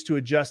world needs to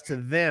adjust to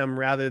them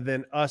rather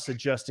than us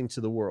adjusting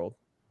to the world?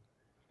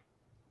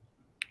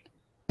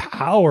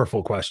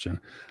 Powerful question.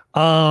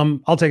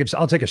 I'll take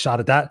a shot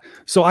at that.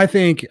 So I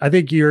think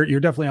you're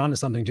definitely onto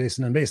something,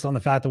 Jason. And based on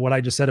the fact that what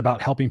I just said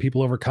about helping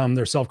people overcome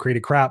their self-created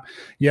crap,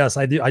 yes,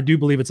 I do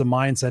believe it's a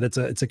mindset.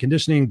 It's a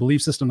conditioning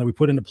belief system that we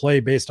put into play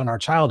based on our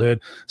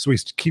childhood. So we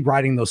keep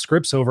writing those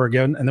scripts over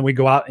again, and then we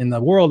go out in the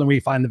world and we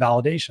find the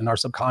validation. Our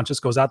subconscious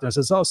goes out there and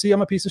says, "Oh, see,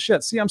 I'm a piece of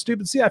shit. See, I'm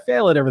stupid. See, I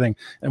fail at everything."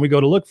 And we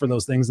go to look for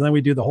those things, and then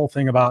we do the whole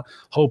thing about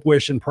hope,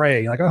 wish, and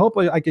pray. Like, I hope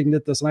I can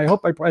get this, and I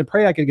hope I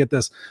pray I can get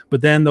this.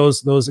 But then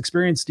those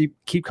experiences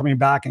keep coming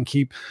back and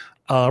keep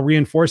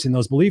reinforcing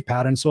those belief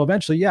patterns. So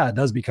eventually, yeah, it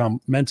does become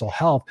mental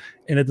health.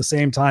 And at the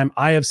same time,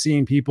 I have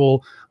seen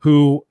people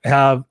who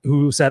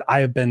said, I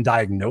have been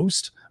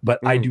diagnosed, but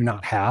I do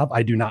not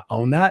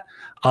own that.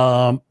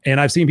 And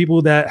I've seen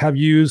people that have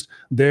used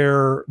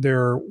their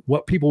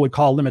what people would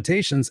call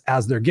limitations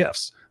as their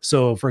gifts.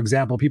 So, for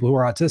example, people who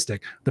are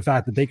autistic, the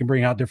fact that they can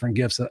bring out different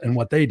gifts in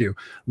what they do.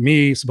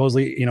 Me,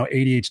 supposedly,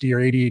 ADHD or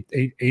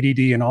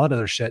ADD and all that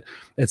other shit.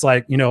 It's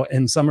like,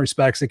 in some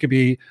respects, it could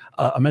be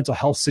a mental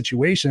health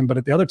situation, but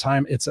at the other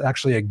time, it's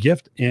actually a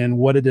gift in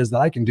what it is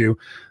that I can do.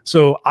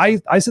 So I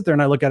sit there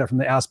and I look at it from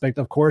the aspect,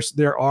 of course,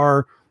 there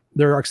are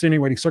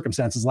extenuating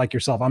circumstances like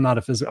yourself. I'm not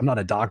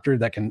a doctor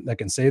that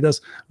can say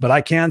this, but I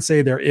can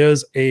say there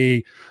is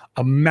a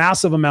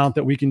massive amount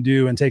that we can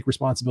do and take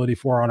responsibility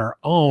for on our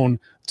own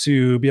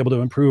to be able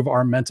to improve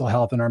our mental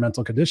health and our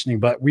mental conditioning.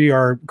 But we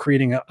are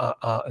creating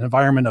an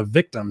environment of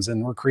victims,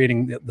 and we're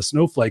creating the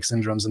snowflake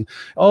syndromes and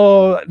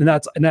all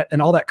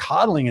that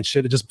coddling and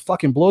shit. It just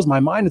fucking blows my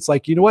mind. It's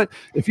like, you know what?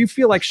 If you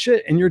feel like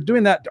shit and you're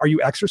doing that, are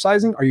you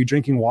exercising? Are you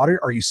drinking water?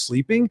 Are you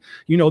sleeping?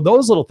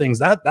 Those little things,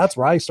 that's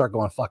where I start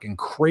going fucking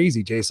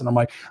crazy, Jason. I'm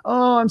like,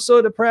 oh, I'm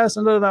so depressed.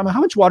 And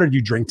how much water did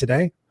you drink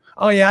today?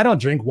 Oh yeah, I don't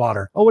drink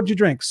water. Oh, what'd you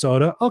drink?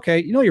 Soda. Okay.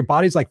 Your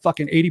body's like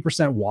fucking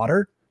 80%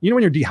 water.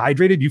 When you're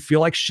dehydrated, you feel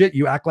like shit,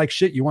 you act like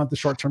shit, you want the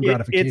short-term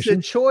gratification.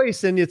 It's a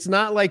choice, and it's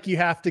not like you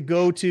have to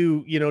go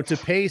to, to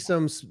pay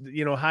some,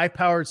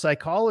 high-powered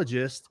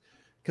psychologist,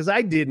 because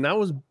I didn't. I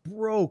was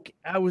broke.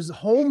 I was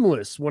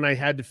homeless when I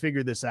had to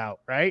figure this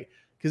out, right?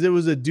 Because it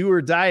was a do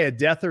or die, a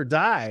death or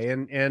die.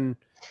 And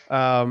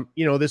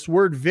this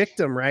word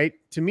victim, right?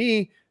 To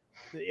me,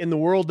 in the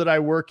world that I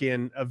work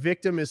in, a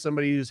victim is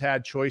somebody who's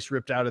had choice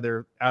ripped out of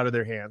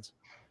their hands.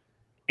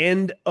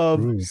 End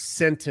of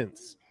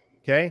sentence.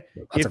 Okay.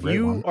 If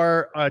you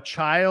are a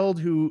child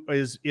who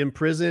is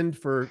imprisoned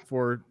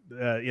for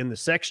in the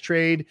sex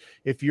trade,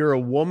 if you're a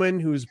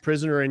woman who's a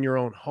prisoner in your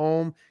own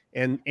home,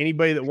 and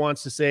anybody that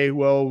wants to say,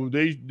 well,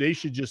 they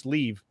should just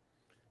leave,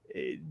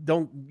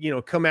 don't,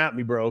 come at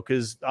me, bro,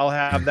 because I'll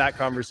have that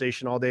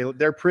conversation all day.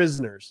 They're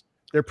prisoners.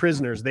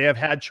 They have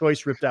had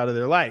choice ripped out of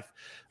their life.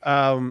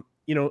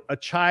 A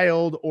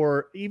child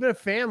or even a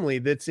family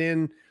that's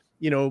in,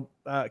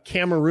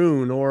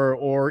 Cameroon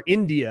or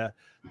India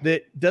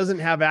that doesn't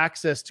have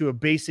access to a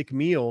basic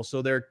meal.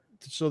 So they're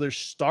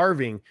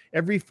starving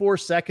every 4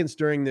 seconds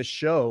during this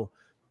show,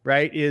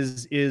 right?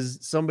 Is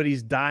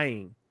somebody's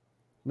dying,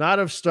 not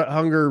of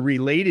hunger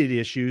related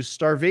issues,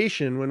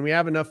 starvation. When we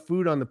have enough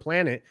food on the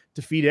planet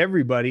to feed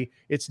everybody,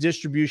 it's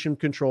distribution,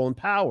 control, and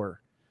power,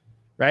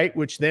 right?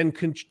 Which then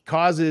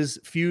causes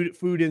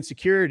food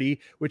insecurity,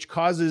 which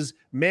causes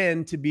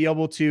men to be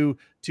able to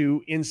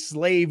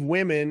enslave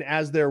women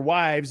as their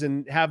wives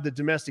and have the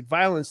domestic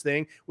violence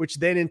thing, which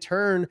then in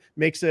turn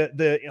makes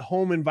the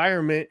home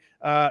environment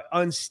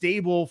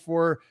unstable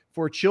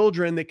for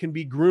children that can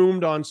be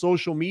groomed on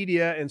social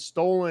media and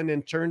stolen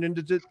and turned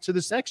into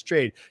the sex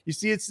trade. You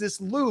see, it's this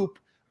loop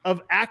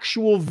of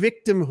actual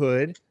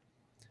victimhood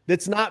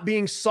that's not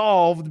being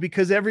solved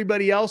because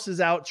everybody else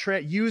is out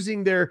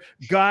using their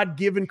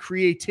God-given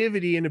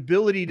creativity and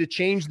ability to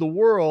change the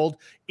world.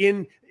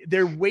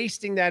 They're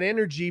wasting that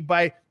energy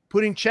by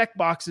putting check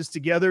boxes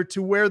together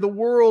to where the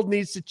world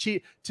needs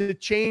to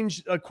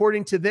change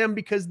according to them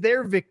because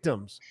they're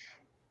victims.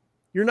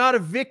 You're not a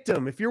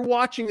victim. If you're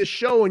watching the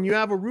show and you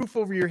have a roof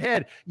over your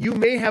head, you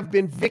may have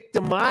been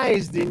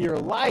victimized in your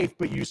life,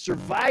 but you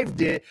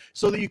survived it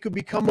so that you could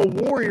become a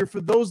warrior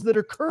for those that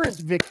are current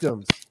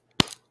victims.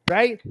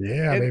 Right.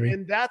 Yeah, baby.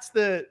 And that's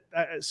the,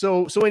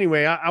 so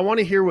anyway, I want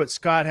to hear what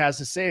Scott has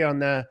to say on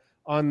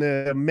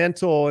the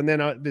mental, and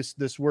then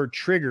this word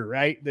trigger,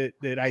 right.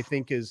 That I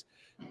think is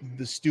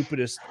the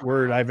stupidest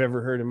word I've ever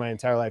heard in my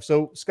entire life.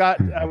 So Scott,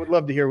 I would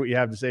love to hear what you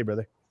have to say,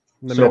 brother.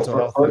 The mental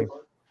health thing.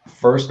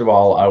 First of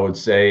all, I would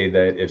say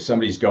that if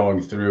somebody's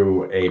going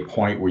through a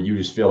point where you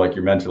just feel like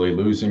you're mentally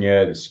losing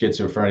it,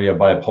 schizophrenia,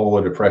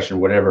 bipolar, depression,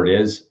 whatever it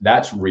is,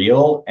 that's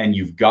real. And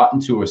you've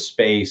gotten to a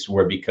space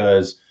where,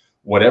 because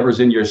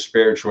whatever's in your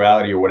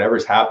spirituality or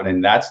whatever's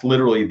happening, that's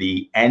literally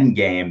the end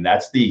game.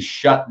 That's the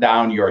shut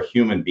down your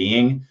human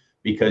being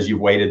because you've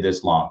waited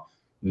this long.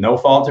 No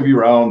fault of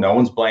your own. No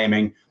one's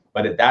blaming.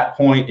 But at that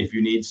point, if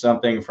you need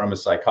something from a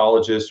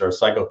psychologist or a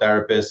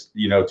psychotherapist,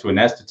 to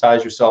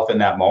anesthetize yourself in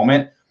that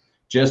moment,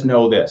 just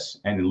know this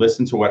and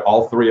listen to what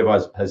all three of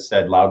us has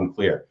said loud and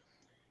clear.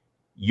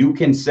 You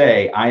can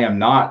say, I am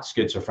not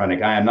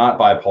schizophrenic. I am not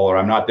bipolar.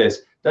 I'm not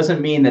this. Doesn't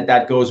mean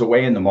that goes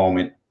away in the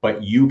moment,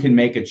 but you can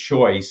make a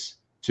choice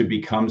to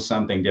become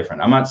something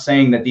different. I'm not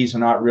saying that these are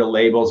not real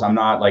labels. I'm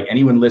not like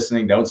anyone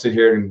listening. Don't sit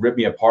here and rip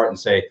me apart and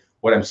say,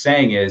 what I'm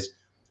saying is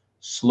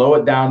slow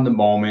it down in the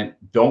moment.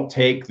 Don't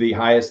take the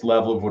highest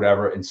level of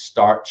whatever and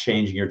start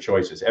changing your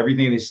choices.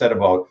 Everything they said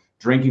about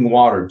drinking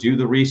water, do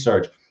the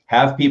research,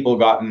 have people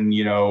gotten,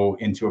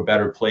 into a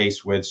better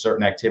place with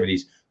certain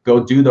activities,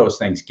 go do those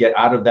things, get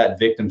out of that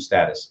victim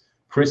status.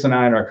 Chris and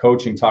I in our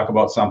coaching talk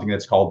about something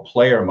that's called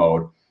player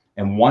mode.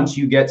 And once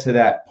you get to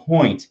that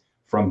point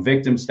from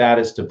victim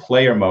status to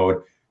player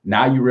mode,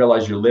 now you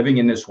realize you're living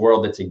in this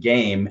world that's a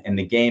game, and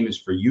the game is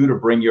for you to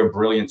bring your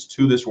brilliance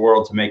to this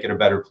world to make it a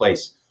better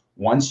place.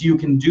 Once you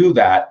can do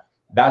that,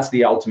 that's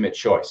the ultimate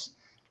choice.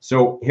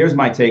 So here's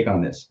my take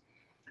on this.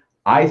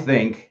 I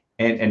think,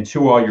 and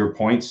to all your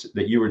points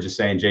that you were just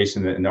saying,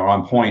 Jason, and they're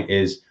on point,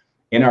 is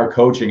in our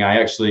coaching,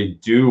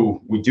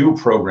 we do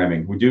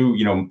programming. We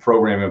do,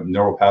 programming of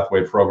neural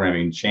pathway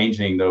programming,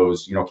 changing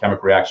those,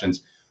 chemical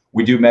reactions.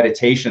 We do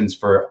meditations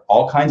for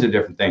all kinds of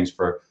different things,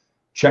 for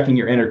checking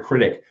your inner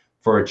critic,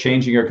 for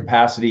changing your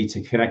capacity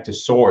to connect to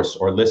source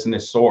or listen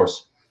to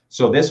source.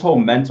 So this whole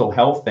mental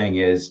health thing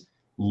is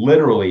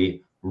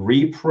literally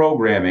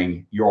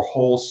reprogramming your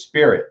whole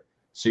spirit.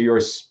 So your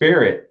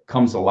spirit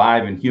comes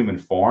alive in human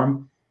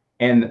form.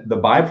 And the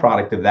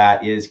byproduct of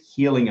that is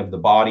healing of the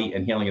body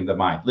and healing of the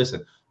mind.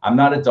 Listen, I'm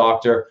not a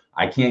doctor.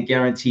 I can't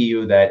guarantee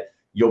you that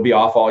you'll be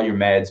off all your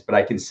meds, but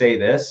I can say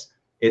this.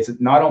 It's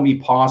not only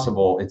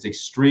possible, it's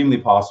extremely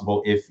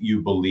possible if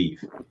you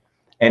believe.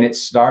 And it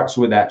starts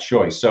with that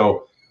choice.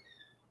 So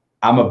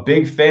I'm a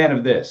big fan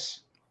of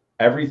this.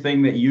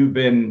 Everything that you've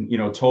been,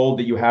 told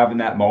that you have in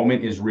that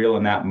moment is real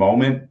in that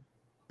moment,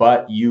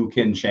 but you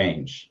can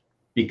change.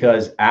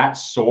 Because at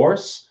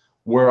source,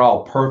 we're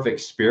all perfect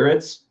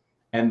spirits,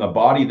 and the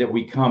body that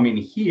we come in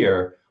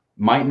here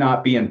might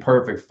not be in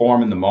perfect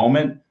form in the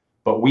moment,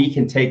 but we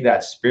can take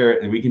that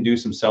spirit and we can do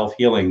some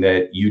self-healing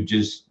that you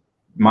just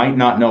might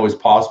not know is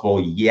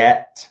possible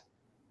yet,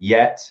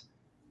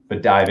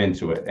 but dive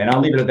into it. And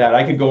I'll leave it at that.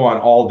 I could go on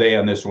all day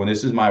on this one.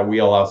 This is my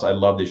wheelhouse. I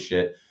love this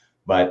shit,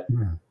 but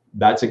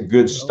that's a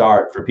good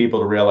start for people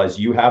to realize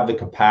you have the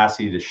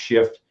capacity to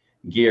shift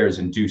gears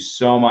and do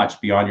so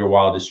much beyond your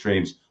wildest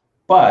dreams.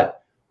 But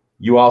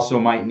you also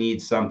might need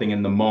something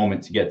in the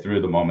moment to get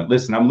through the moment.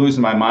 Listen, I'm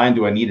losing my mind.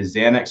 Do I need a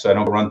Xanax so I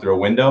don't run through a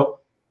window?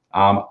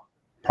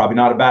 Probably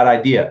not a bad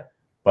idea.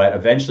 But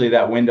eventually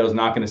that window is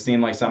not going to seem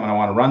like something I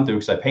want to run through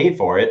because I paid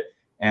for it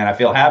and I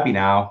feel happy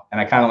now. And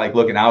I kind of like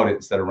looking out it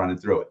instead of running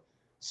through it.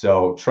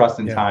 So trust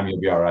in time,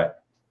 you'll be all right.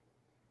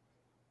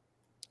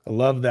 I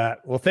love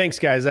that. Well, thanks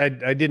guys. I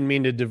didn't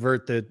mean to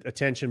divert the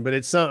attention, but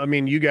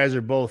you guys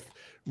are both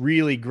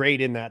really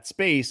great in that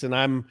space.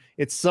 And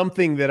it's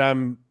something that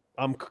I'm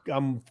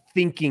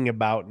thinking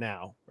about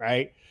now.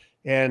 Right.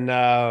 And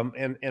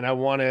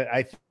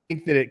I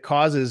think that it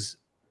causes,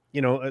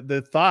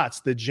 the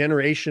thoughts, the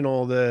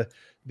generational,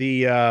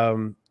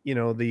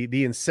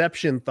 the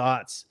inception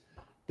thoughts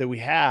that we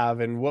have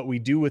and what we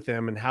do with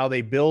them and how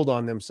they build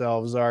on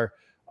themselves are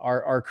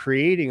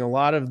creating a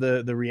lot of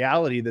the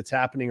reality that's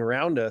happening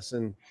around us.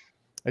 And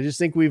I just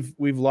think we've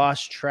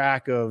lost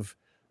track of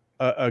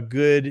a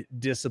good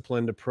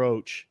disciplined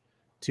approach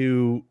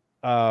to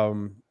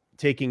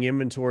taking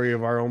inventory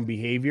of our own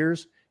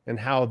behaviors and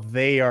how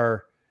they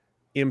are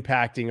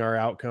impacting our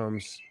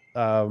outcomes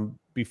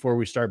before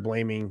we start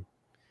blaming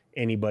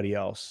anybody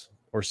else,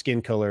 or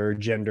skin color, or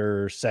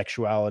gender, or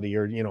sexuality,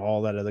 or, you know,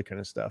 all that other kind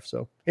of stuff.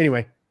 So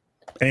anyway.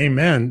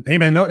 Amen.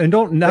 No, and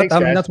Thanks, I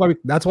mean, that's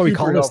why we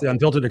call this the helpful.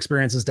 Unfiltered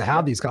Experiences, to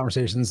have these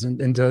conversations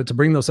and to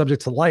bring those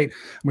subjects to light.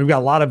 We've got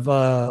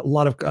a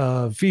lot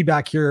of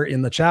feedback here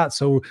in the chat.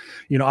 So,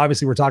 you know,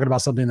 obviously we're talking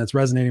about something that's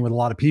resonating with a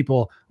lot of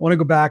people. I want to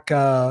go back.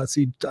 Let's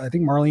see. I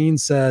think Marlene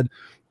said,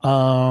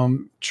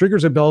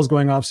 triggers or bells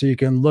going off so you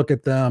can look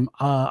at them.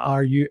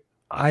 Are you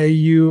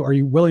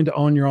willing to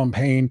own your own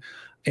pain,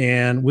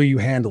 and will you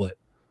handle it?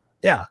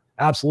 Yeah,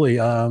 absolutely.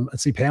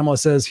 Let's see. Pamela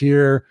says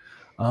here,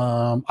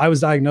 I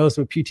was diagnosed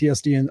with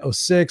PTSD in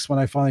 2006 when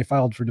I finally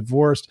filed for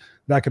divorce.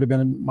 That could have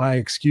been my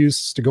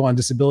excuse to go on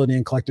disability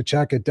and collect a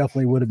check. It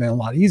definitely would have been a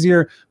lot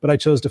easier, but I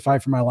chose to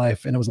fight for my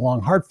life, and it was a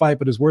long, hard fight,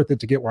 but it was worth it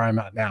to get where I'm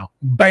at now.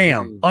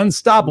 Bam.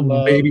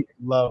 Unstoppable, baby.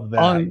 Love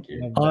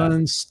that.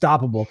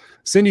 Unstoppable.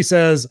 Cindy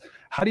says,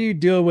 how do you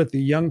deal with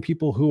the young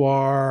people who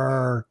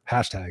are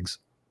hashtags?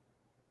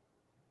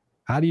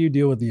 How do you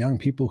deal with the young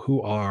people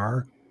who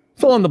are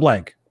fill in the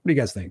blank? What do you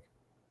guys think?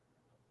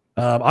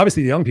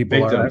 Obviously the young people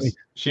victims. are. I mean,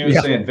 she was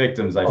saying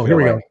victims. I feel here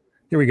we like. go.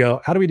 Here we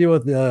go. How do we deal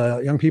with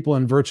the young people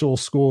in virtual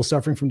school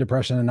suffering from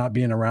depression and not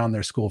being around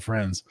their school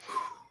friends?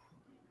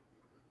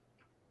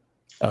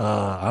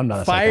 I'm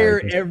not.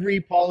 Fire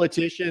every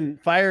politician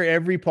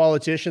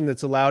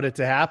that's allowed it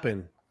to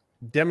happen.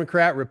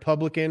 Democrat,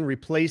 Republican,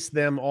 replace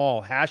them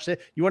all. Hashtag.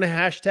 You want a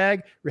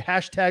hashtag?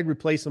 Hashtag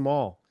replace them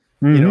all.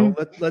 Mm-hmm. You know,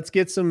 let's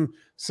get some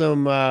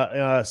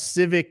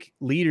civic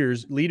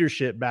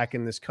leadership back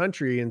in this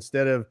country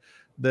instead of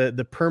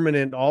the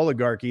permanent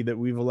oligarchy that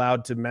we've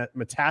allowed to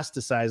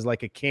metastasize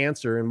like a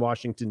cancer in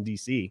Washington,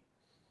 D.C.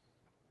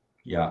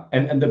 Yeah.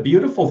 And the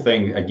beautiful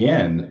thing,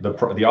 again,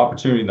 the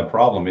opportunity and the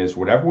problem is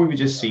whatever we've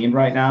just seen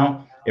right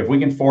now, if we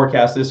can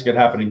forecast this could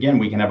happen again,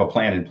 we can have a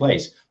plan in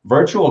place.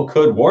 Virtual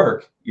could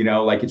work, you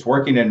know, like it's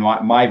working in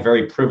my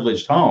very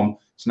privileged home.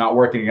 It's not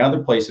working in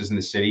other places in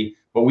the city,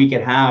 but we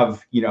could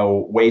have, you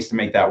know, ways to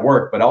make that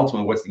work. But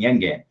ultimately, what's the end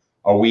game?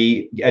 Are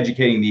we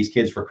educating these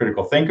kids for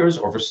critical thinkers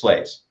or for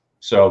slaves?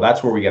 So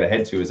that's where we got to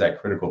head to, is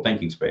that critical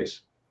thinking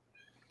space.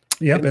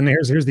 Yep. And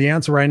here's the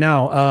answer right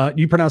now.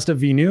 You pronounced it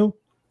Venu.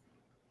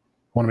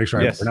 Want to make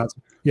sure I pronounce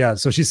it. Yeah.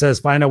 So she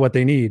says, find out what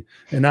they need.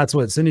 And that's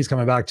what Cindy's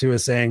coming back to,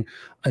 is saying,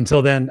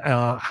 until then,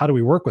 how do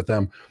we work with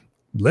them?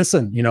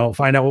 Listen, you know,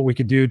 find out what we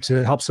could do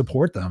to help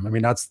support them. I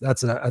mean, that's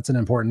an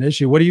important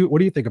issue. What do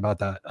you think about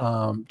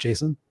that,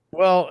 Jason?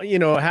 Well, you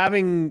know,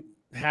 having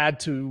had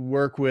to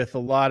work with a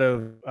lot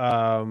of,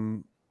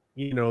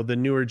 you know, the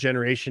newer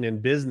generation in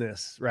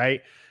business,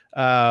 right?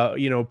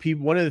 You know,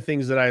 one of the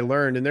things that I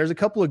learned, and there's a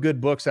couple of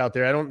good books out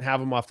there. I don't have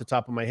them off the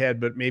top of my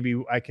head, but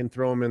maybe I can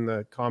throw them in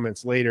the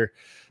comments later.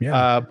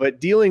 Yeah. But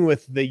dealing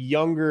with the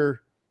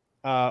younger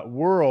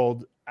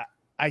world,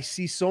 I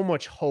see so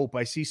much hope.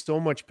 I see so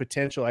much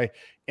potential.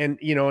 And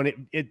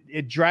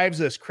it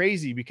drives us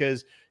crazy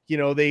because, you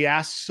know, they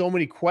ask so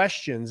many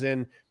questions,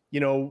 and,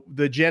 you know,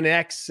 the Gen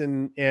X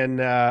and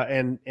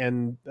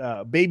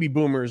baby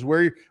boomers,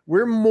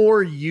 we're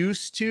more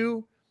used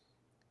to.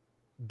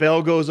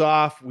 Bell goes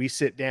off, we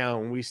sit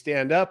down, we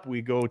stand up,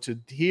 we go to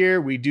here,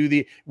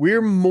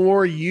 we're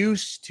more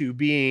used to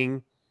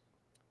being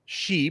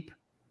sheep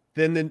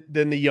than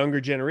the younger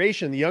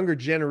generation. The younger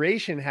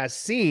generation has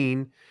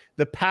seen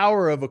the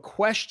power of a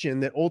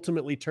question that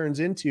ultimately turns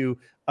into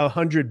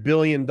 $100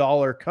 billion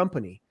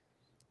company,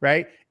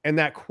 right? And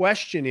that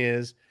question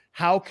is,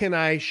 how can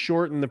I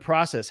shorten the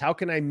process? How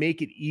can I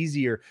make it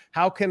easier?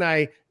 How can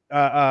I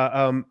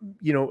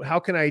you know, how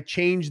can I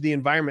change the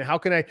environment? How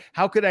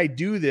could I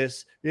do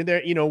this in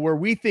there? You know, where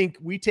we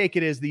take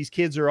it as these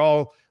kids are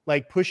all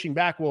like pushing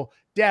back. Well,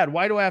 Dad,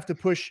 why do I have to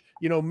push,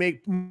 you know,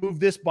 move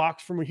this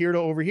box from here to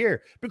over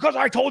here? Because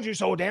I told you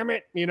so, damn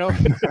it. You know,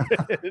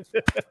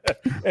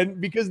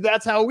 and because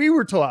that's how we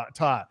were taught.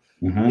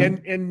 Mm-hmm.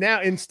 And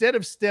now, instead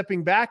of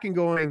stepping back and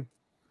going,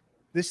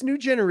 this new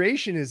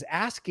generation is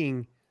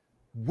asking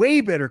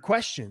way better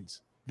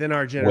questions than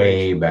our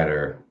generation.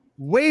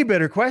 Way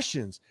better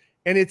questions.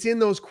 And it's in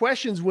those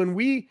questions when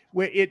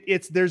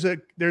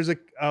there's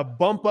a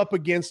bump up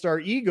against our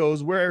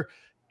egos, where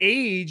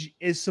age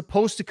is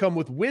supposed to come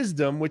with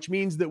wisdom, which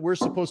means that we're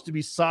supposed to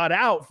be sought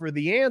out for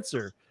the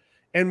answer.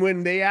 And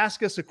when they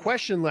ask us a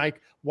question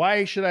like,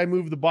 why should I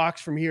move the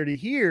box from here to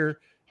here?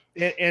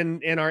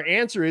 And our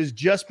answer is,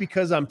 just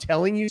because I'm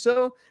telling you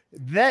so,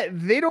 that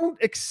they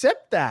don't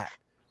accept that.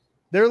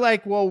 They're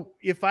like, well,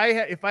 if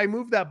I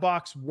move that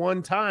box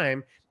one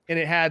time and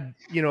it had,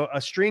 you know,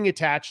 a string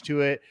attached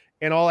to it,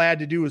 and all I had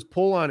to do was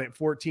pull on it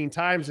 14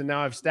 times, and now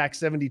I've stacked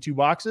 72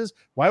 boxes,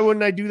 why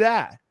wouldn't I do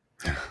that?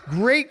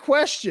 Great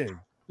question,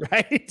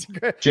 right?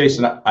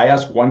 Jason, I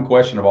ask one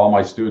question of all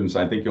my students.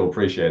 I think you'll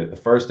appreciate it. The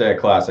first day of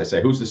class, I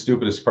say, who's the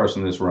stupidest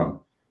person in this room?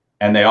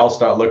 And they all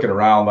start looking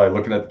around, like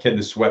looking at the kid in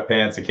the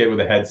sweatpants, the kid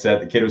with a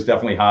headset, the kid who's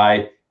definitely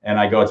high. And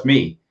I go, it's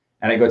me.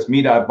 And I go, it's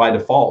me by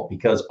default,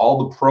 because all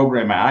the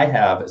programming I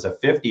have as a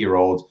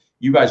 50-year-old,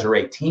 you guys are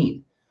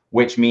 18,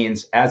 which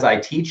means as I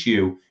teach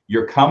you,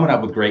 you're coming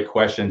up with great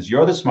questions.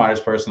 You're the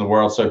smartest person in the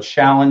world. So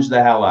challenge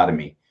the hell out of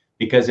me,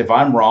 because if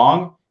I'm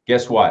wrong,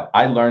 guess what?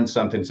 I learned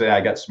something today.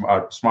 I got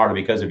smarter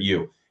because of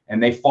you.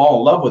 And they fall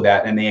in love with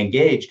that, and they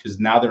engage because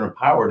now they're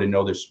empowered and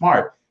know they're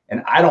smart.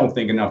 And I don't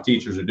think enough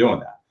teachers are doing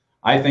that.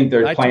 I think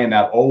they're playing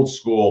that old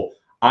school,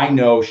 I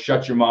know,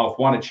 shut your mouth,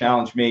 want to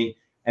challenge me.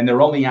 And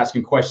they're only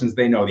asking questions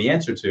they know the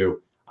answer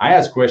to. I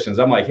ask questions.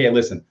 I'm like, hey,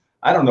 listen,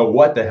 I don't know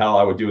what the hell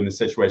I would do in this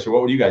situation.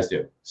 What would you guys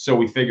do? So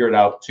we figure it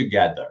out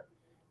together.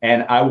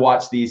 And I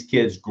watch these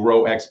kids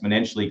grow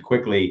exponentially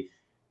quickly.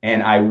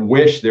 And I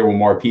wish there were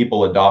more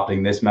people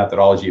adopting this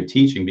methodology of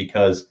teaching,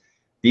 because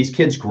these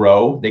kids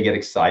grow, they get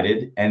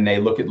excited, and they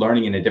look at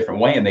learning in a different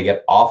way, and they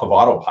get off of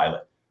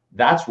autopilot.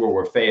 That's where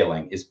we're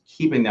failing, is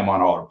keeping them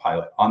on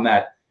autopilot, on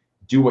that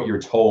do what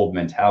you're told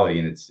mentality.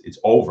 And it's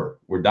over.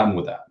 We're done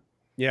with that.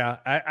 Yeah,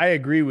 I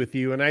agree with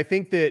you. And I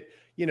think that,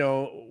 you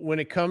know, when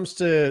it comes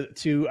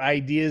to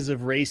ideas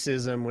of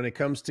racism, when it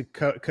comes to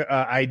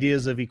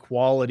ideas of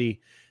equality,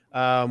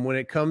 when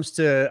it comes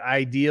to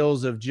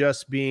ideals of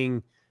just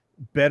being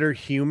better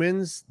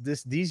humans,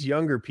 these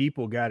younger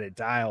people got it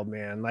dialed,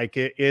 man. Like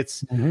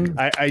it's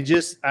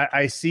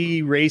I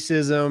see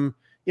racism,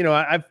 you know,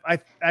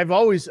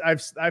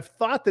 I've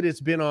thought that it's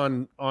been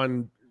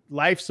on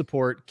life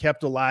support,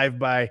 kept alive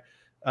by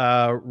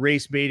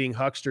race baiting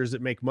hucksters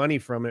that make money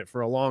from it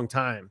for a long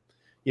time,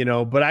 you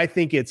know, but I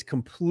think it's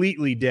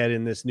completely dead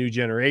in this new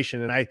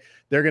generation. And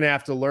they're going to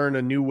have to learn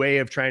a new way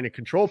of trying to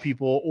control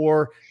people,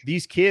 or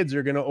these kids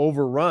are going to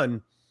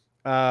overrun,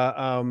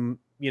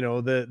 you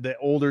know, the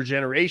older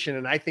generation.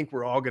 And I think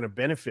we're all going to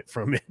benefit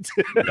from it.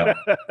 Yeah.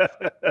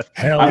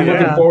 I'm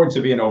looking forward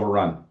to being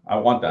overrun. I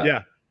want that.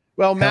 Yeah.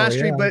 Well,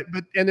 mastery, but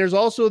and there's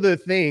also the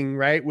thing,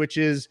 right, which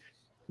is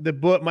the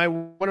book,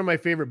 one of my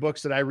favorite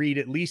books that I read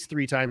at least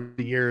 3 times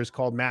a year is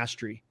called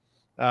Mastery,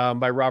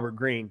 by Robert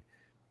Greene.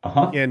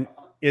 And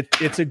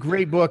it's a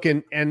great book.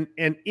 And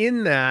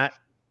in that,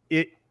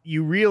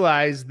 you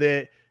realize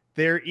that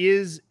there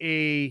is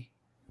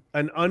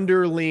an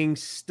underling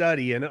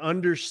study, an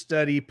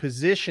understudy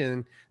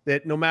position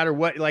that no matter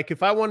what, like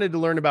if I wanted to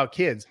learn about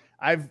kids,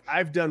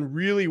 I've done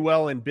really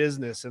well in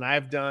business, and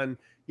I've done,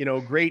 you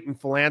know, great in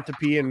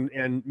philanthropy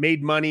and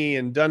made money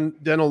and done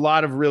a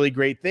lot of really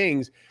great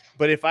things.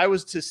 But if I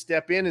was to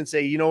step in and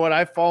say, you know what,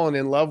 I've fallen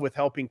in love with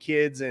helping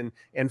kids and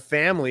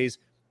families,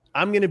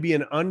 I'm going to be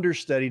an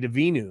understudy to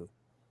Vinu,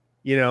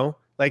 you know,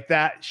 like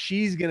that.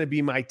 She's going to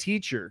be my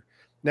teacher.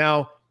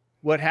 Now,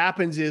 what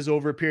happens is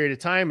over a period of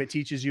time, it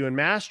teaches you in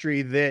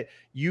mastery that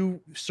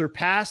you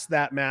surpass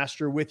that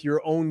master with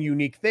your own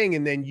unique thing.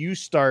 And then you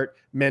start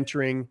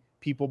mentoring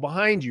people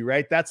behind you,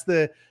 right? That's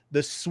the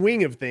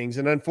swing of things.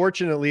 And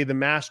unfortunately, the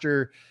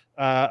master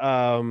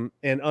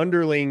and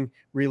underling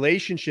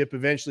relationship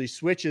eventually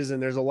switches,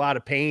 and there's a lot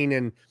of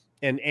pain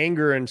and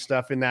anger and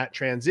stuff in that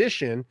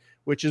transition,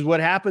 which is what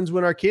happens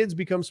when our kids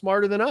become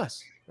smarter than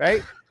us,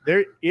 right?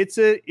 It's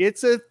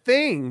a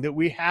thing that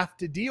we have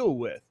to deal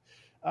with.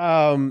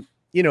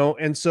 You know,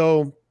 and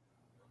so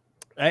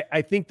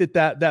I think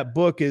that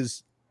book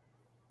is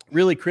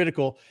really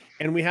critical,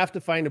 and we have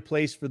to find a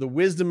place for the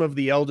wisdom of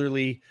the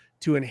elderly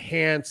to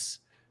enhance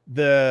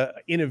the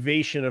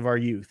innovation of our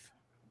youth.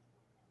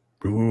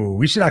 Ooh,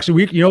 we should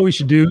actually, what we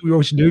should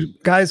do,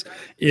 guys,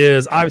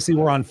 is obviously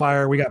we're on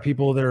fire. We got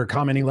people that are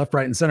commenting left,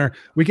 right, and center.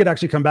 We could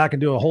actually come back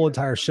and do a whole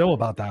entire show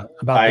about that,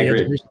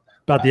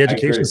 about the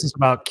education system,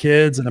 about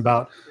kids, and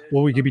about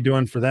what we could be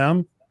doing for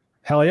them.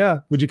 Hell yeah.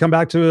 Would you come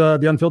back to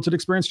the Unfiltered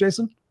experience,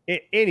 Jason?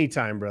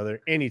 Anytime,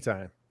 brother.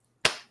 Anytime.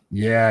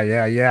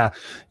 Yeah.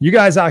 You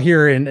guys out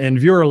here in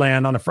viewer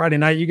land on a Friday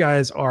night, you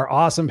guys are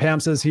awesome.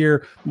 Pam says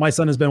here, my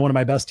son has been one of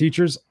my best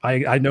teachers.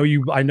 I know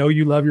you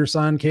love your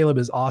son. Caleb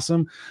is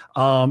awesome.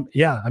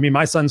 Yeah. I mean,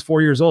 my son's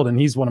 4 years old, and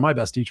he's one of my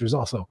best teachers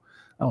also.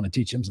 I want to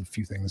teach him a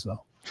few things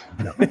though.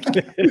 No.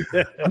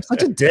 I'm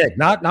such a dick.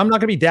 I'm not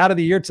going to be dad of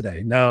the year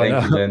today. No.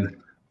 Thank you, Lynn.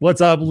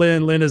 What's up,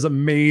 Lynn? Lynn is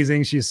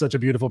amazing. She's such a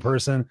beautiful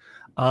person.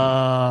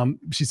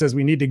 She says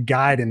we need to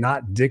guide and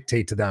not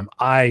dictate to them.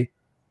 I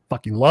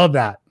fucking love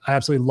that. I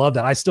absolutely love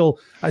that. I still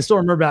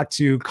remember back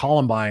to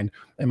Columbine,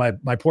 and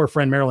my poor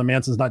friend Marilyn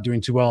Manson's not doing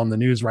too well in the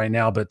news right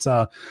now, but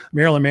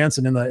Marilyn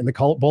Manson in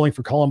the Bowling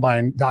for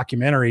Columbine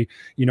documentary,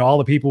 you know, all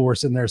the people were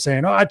sitting there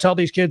saying, "Oh, I'd tell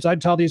these kids,"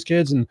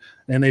 and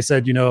they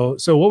said, you know,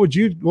 so what would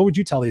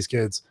you tell these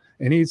kids?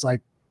 And he's like,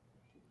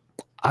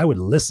 I would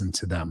listen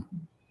to them.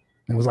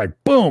 And it was like,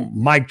 boom,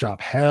 mic drop.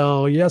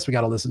 Hell yes, we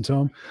got to listen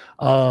to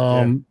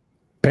them.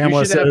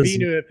 Pamela says,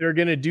 Vinu, if they're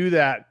going to do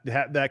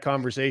that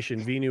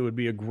conversation, Vinu would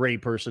be a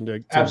great person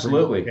to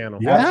absolutely. Panel.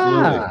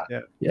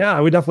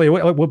 Yeah, we definitely.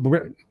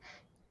 We'll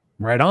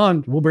right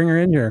on. We'll bring her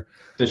in here.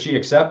 Does she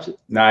accept?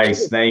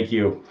 Nice, thank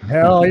you.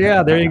 Hell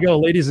yeah, there you go,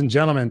 ladies and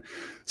gentlemen.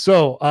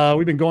 So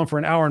we've been going for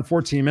an hour and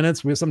 14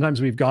 minutes.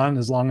 Sometimes we've gone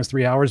as long as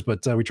 3 hours,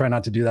 but we try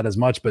not to do that as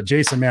much. But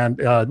Jason, man,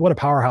 what a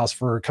powerhouse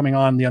for coming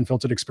on the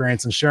Unfiltered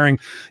Experience and sharing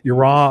your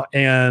raw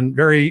and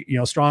very,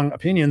 strong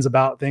opinions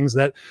about things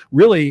that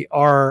really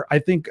are, I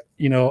think,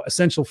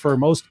 essential for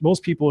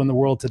most people in the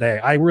world today.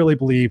 I really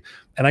believe,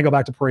 and I go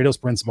back to Pareto's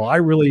principle. I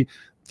really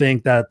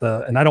think that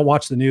and I don't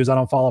watch the news. I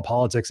don't follow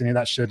politics. Any of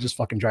that shit just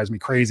fucking drives me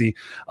crazy.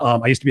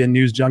 I used to be a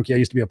news junkie. I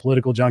used to be a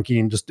political junkie,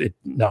 and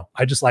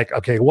I just like,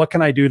 okay, what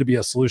can I do to be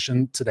a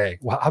solution today?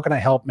 How can I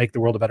help make the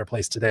world a better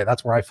place today?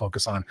 That's where I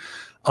focus on.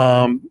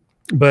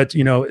 But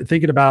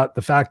thinking about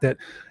the fact that,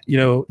 the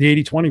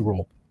 80-20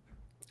 rule,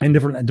 and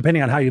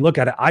depending on how you look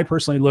at it, I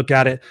personally look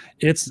at it,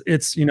 it's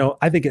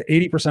I think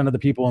 80% of the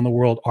people in the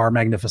world are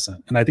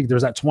magnificent. And I think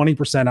there's that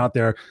 20% out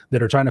there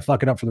that are trying to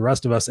fuck it up for the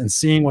rest of us. And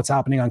seeing what's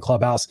happening on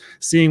Clubhouse,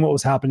 seeing what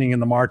was happening in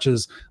the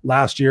marches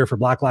last year for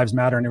Black Lives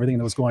Matter and everything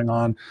that was going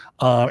on,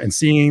 and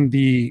seeing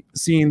the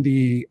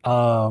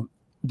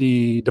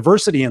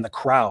diversity in the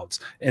crowds,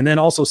 and then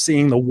also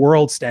seeing the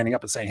world standing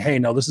up and saying, hey,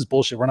 no, this is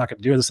bullshit. We're not going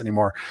to do this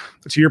anymore.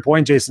 To your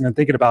point, Jason, and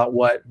thinking about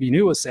what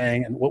Vinu was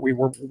saying and what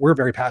we're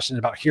very passionate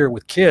about here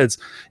with kids,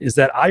 is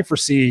that I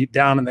foresee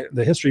down in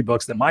the history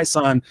books that my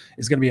son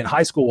is going to be in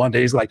high school one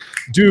day. He's like,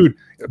 dude,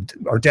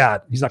 or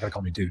dad. He's not going to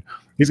call me dude.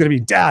 He's going to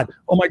be dad.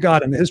 Oh my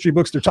God. In the history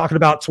books, they're talking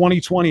about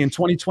 2020 and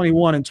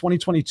 2021 and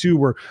 2022,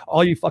 where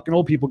all you fucking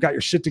old people got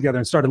your shit together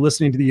and started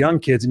listening to the young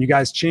kids, and you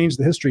guys changed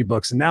the history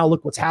books. And now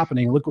look what's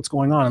happening. Look what's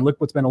going on. And look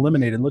what's been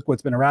eliminated. And look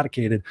what's been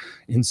eradicated.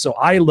 And so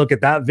I look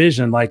at that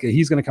vision like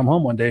he's going to come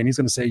home one day and he's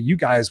going to say, you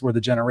guys were the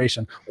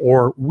generation,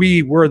 or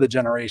we were the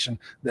generation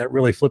that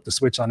really flipped the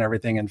switch on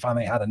everything and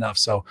finally had enough.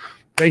 So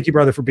thank you,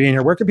 brother, for being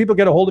here. Where can people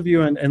get a hold of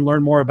you and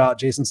learn more about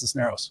Jason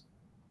Sisneros?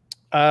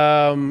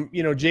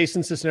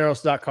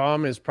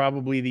 JasonSisneros.com is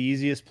probably the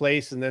easiest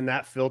place. And then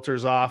that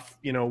filters off,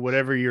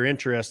 whatever you're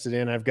interested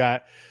in. I've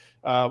got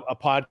a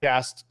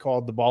podcast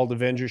called The Bald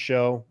Avenger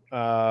Show.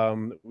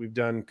 We've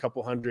done a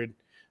couple hundred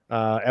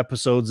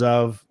episodes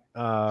of,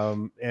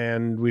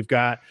 and we've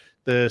got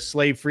the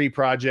Slave Free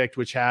Project,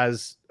 which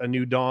has a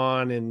new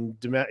dawn and,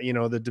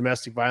 the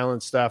domestic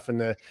violence stuff,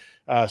 and the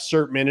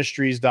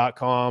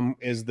SERTministries.com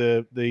is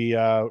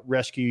the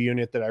rescue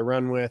unit that I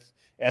run with.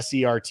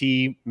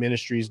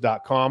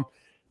 SERTministries.com.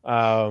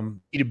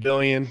 Eat a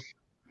Billion,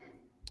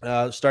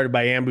 started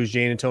by Ambush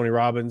Jane and Tony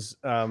Robbins.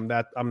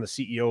 That I'm the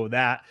CEO of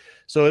that.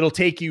 So it'll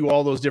take you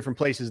all those different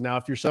places. Now,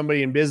 if you're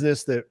somebody in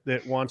business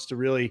that wants to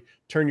really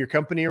turn your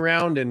company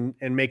around and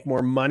make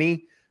more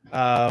money,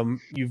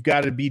 you've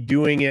got to be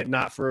doing it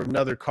not for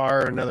another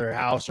car or another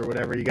house or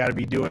whatever. You got to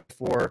be doing it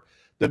for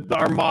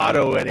our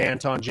motto at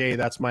Anton J,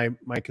 that's my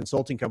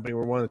consulting company.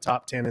 We're one of the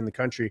top 10 in the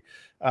country,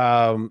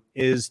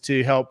 is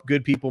to help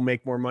good people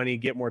make more money,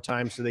 get more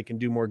time so they can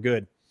do more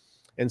good.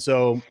 And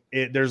so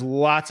there's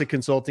lots of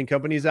consulting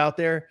companies out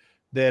there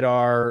that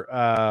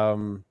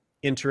are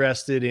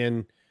interested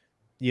in,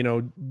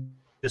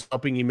 just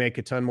helping you make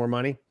a ton more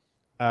money.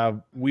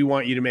 We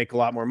want you to make a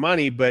lot more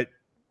money, but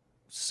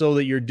so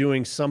that you're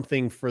doing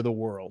something for the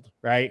world,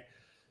 right?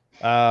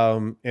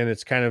 And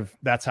it's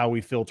that's how we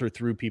filter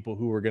through people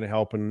who are going to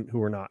help and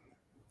who are not.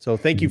 So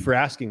thank you for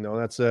asking, though.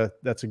 You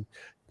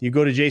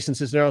go to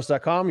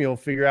JasonSisneros.com, you'll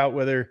figure out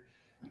whether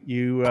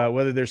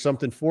there's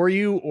something for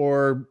you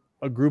or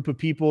a group of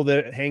people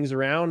that hangs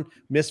around.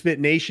 Misfit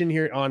Nation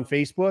here on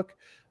Facebook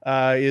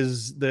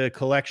is the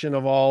collection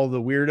of all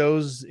the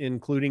weirdos,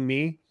 including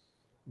me,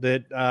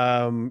 that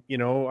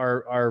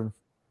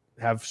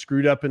have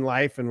screwed up in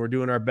life, and we're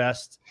doing our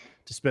best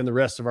to spend the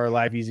rest of our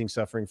life easing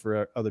suffering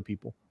for other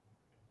people.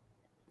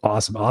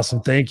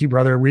 Awesome. Thank you,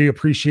 brother. We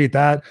appreciate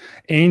that.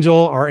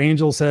 Our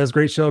angel says,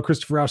 great show.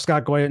 Christopher Rausch,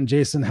 Scott Goyette, and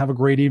Jason, have a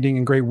great evening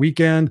and great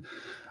weekend.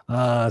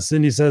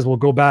 Cindy says, we'll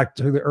go back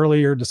to the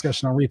earlier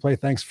discussion on replay.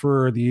 Thanks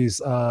for these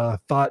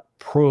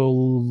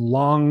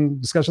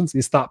thought-provoking discussions.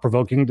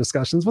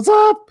 What's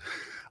up?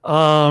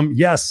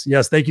 Yes.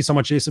 Thank you so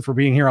much, Jason, for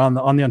being here on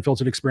the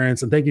Unfiltered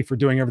Experience. And thank you for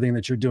doing everything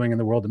that you're doing in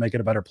the world to make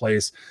it a better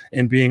place,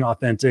 and being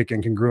authentic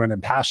and congruent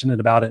and passionate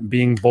about it and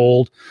being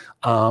bold.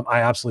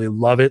 I absolutely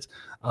love it.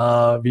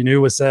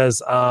 Vinu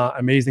says,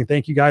 amazing.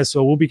 Thank you, guys.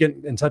 So we'll be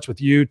getting in touch with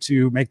you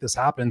to make this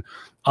happen.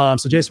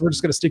 So Jason, we're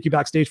just going to stick you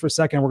backstage for a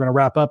second. We're going to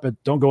wrap up, but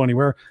don't go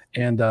anywhere.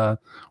 And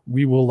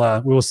we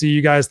will see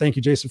you guys. Thank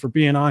you, Jason, for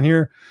being on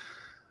here.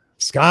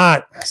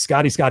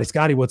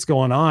 Scotty, what's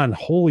going on?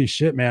 Holy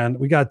shit, man.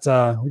 We got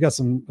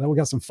some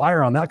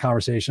fire on that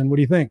conversation. What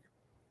do you think?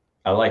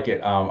 I like it.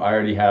 I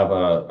already have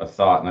a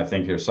thought, and I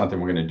think there's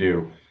something we're going to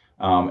do.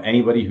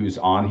 Anybody who's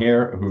on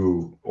here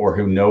who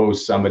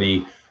knows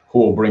somebody who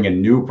will bring a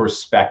new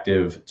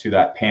perspective to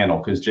that panel,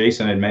 because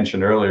Jason had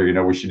mentioned earlier,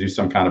 we should do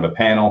some kind of a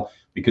panel,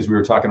 because we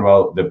were talking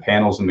about the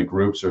panels and the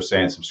groups are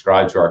saying,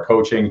 subscribe to our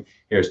coaching.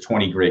 Here's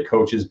 20 great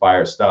coaches, buy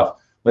our stuff.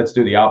 Let's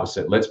do the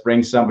opposite. Let's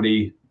bring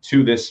somebody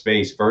to this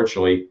space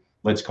virtually.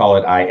 Let's call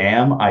it I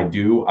am, I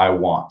do, I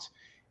want.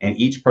 And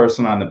each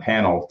person on the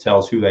panel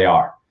tells who they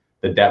are,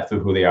 the depth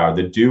of who they are.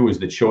 The do is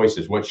the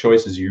choices. What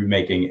choices are you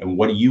making, and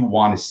what do you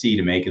want to see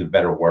to make it a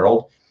better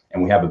world?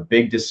 And we have a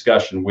big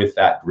discussion with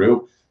that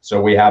group.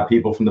 So we have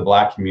people from the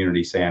Black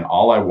community saying,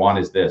 all I want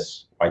is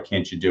this. Why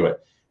can't you do it?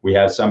 We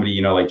have somebody,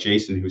 like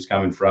Jason, who's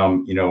coming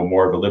from,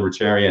 more of a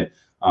libertarian,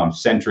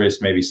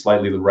 centrist, maybe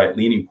slightly the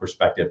right-leaning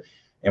perspective.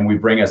 And we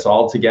bring us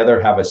all together,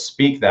 have us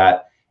speak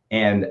that.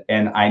 And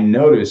I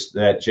noticed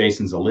that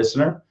Jason's a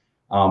listener,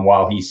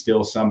 while he's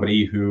still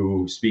somebody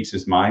who speaks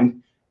his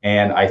mind.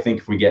 And I think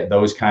if we get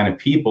those kind of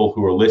people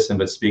who are listening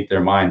but speak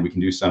their mind, we can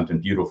do something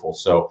beautiful.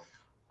 So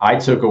I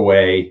took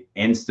away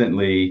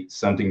instantly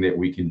something that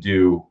we can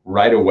do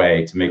right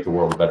away to make the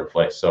world a better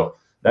place. So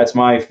that's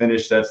my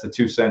finish. That's the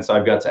 2 cents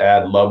I've got to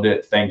add. Loved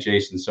it. Thank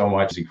Jason so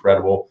much. It's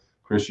incredible.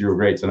 Chris, you were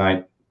great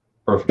tonight.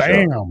 Perfect.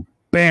 Bam, show.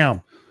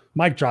 Bam.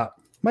 Mic drop.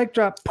 Mic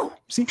drop.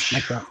 See,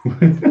 mic drop.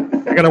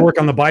 I got to work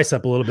on the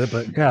bicep a little bit,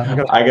 but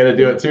yeah. I got to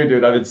do it too,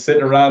 dude. I've been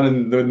sitting around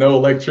and with no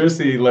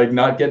electricity, like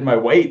not getting my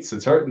weights.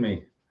 It's hurting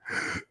me.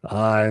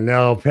 I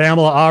know.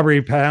 Pamela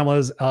Aubrey,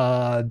 Pamela's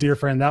dear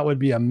friend. That would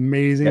be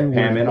amazing. Get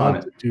Pam in on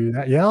it. To do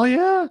that. Yeah,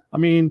 yeah. I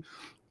mean,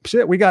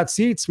 shit, we got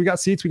seats. We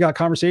got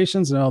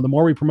conversations. The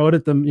more we promote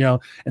it, and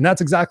that's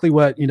exactly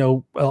what,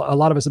 a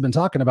lot of us have been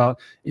talking about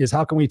is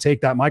how can we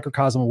take that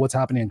microcosm of what's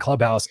happening in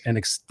Clubhouse and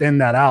extend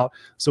that out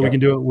so we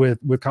can do it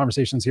with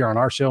conversations here on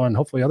our show. And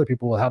hopefully other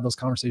people will have those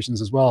conversations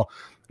as well.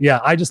 Yeah.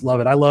 I just love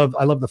it. I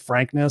love the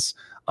frankness.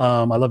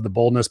 I love the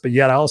boldness, but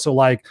yet I also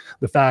like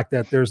the fact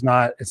that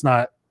it's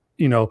not,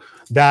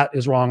 that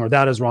is wrong or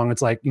that is wrong.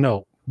 It's like,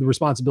 the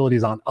responsibility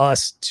is on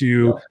us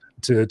to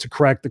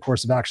correct the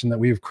course of action that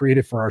we've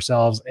created for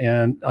ourselves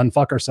and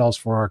unfuck ourselves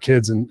for our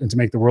kids and to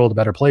make the world a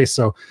better place.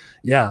 So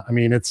yeah, I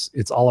mean,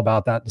 it's all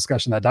about that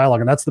discussion, that dialogue.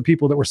 And that's the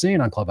people that we're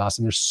seeing on Clubhouse.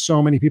 And there's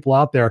so many people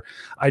out there.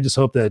 I just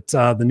hope that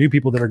the new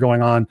people that are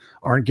going on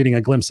aren't getting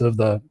a glimpse of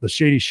the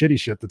shady, shitty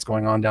shit that's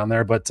going on down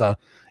there. But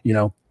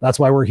that's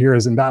why we're here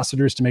as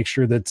ambassadors, to make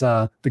sure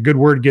that the good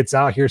word gets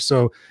out here.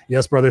 So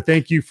yes, brother,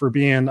 thank you for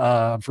being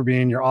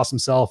your awesome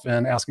self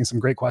and asking some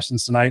great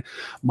questions tonight.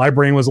 My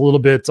brain was a little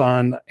bit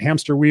on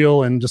hamster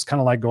wheel and just kind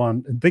of like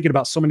going and thinking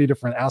about so many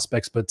different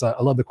aspects, but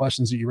I love the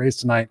questions that you raised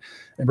tonight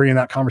and bringing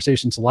that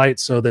conversation to light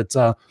so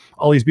that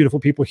all these beautiful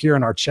people here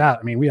in our chat.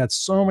 I mean, we had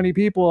so many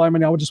people. I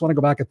mean, I would just want to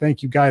go back and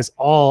thank you guys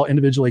all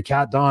individually.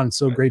 Kat, Don,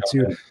 so great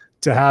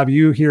to have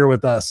you here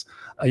with us.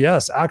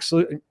 Yes,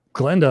 actually,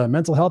 Glenda,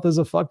 mental health is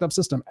a fucked up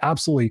system.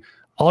 Absolutely.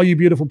 All you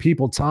beautiful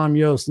people, Tom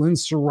Yost, Lynn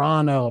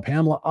Serrano,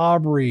 Pamela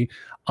Aubrey,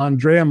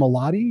 Andrea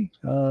Malati.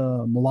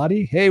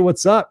 Hey,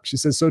 what's up? She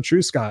says, so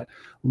true, Scott.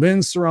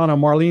 Lynn Serrano,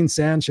 Marlene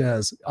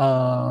Sanchez,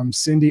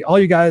 Cindy, all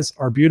you guys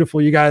are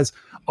beautiful. You guys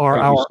are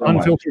our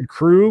Unfiltered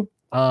crew.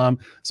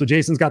 So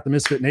Jason's got the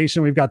Misfit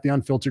Nation. We've got the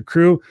Unfiltered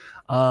crew.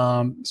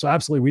 So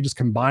absolutely, we just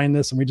combine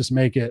this and we just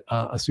make it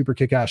a super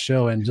kick-ass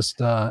show and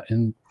just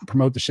and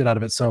promote the shit out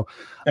of it. So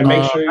and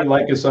make sure you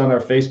like us on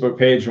our Facebook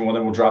page, and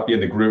then we'll drop you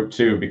in the group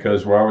too,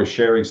 because we're always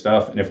sharing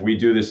stuff. And if we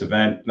do this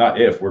event,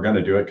 we're going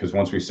to do it, because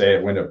once we say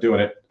it, we end up doing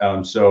it.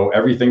 So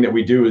everything that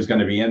we do is going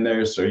to be in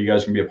there, so you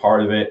guys can be a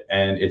part of it.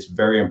 And it's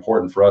very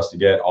important for us to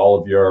get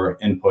all of your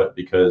input,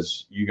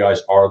 because you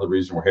guys are the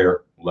reason we're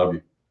here. Love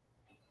you.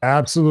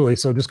 Absolutely.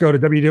 So just go to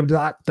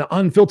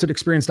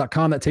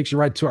www.theunfilteredexperience.com. That takes you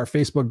right to our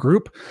Facebook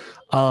group.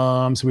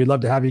 So we'd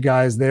love to have you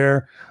guys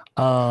there.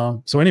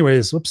 So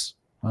anyways, whoops,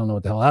 I don't know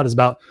what the hell that is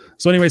about.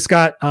 So anyway,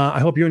 Scott, I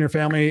hope you and your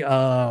family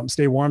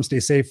stay warm, stay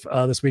safe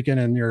this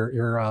weekend, and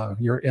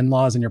your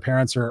in-laws and your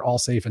parents are all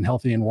safe and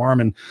healthy and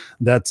warm, and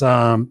that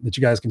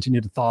you guys continue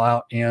to thaw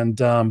out. And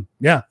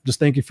just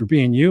thank you for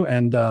being you.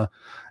 And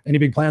any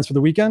big plans for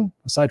the weekend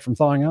aside from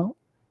thawing out?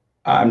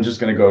 I'm just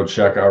going to go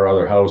check our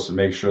other house and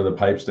make sure the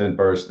pipes didn't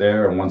burst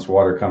there. And once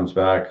water comes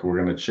back, we're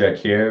going to check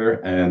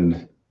here.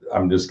 And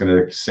I'm just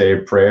going to say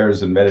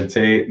prayers and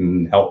meditate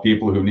and help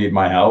people who need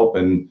my help.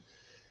 And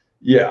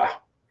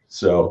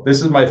so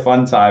this is my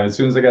fun time. As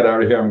soon as I get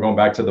out of here, I'm going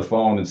back to the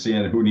phone and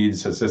seeing who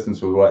needs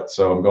assistance with what.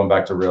 So I'm going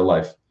back to real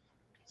life.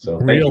 So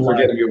thank you for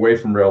getting me away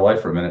from real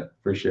life for a minute.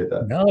 Appreciate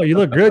that. No, you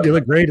look good. You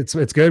look great. It's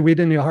good. We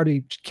didn't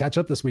hardly catch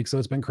up this week, so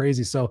it's been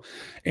crazy. So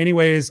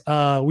anyways,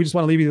 we just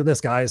want to leave you with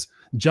this, guys.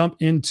 Jump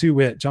into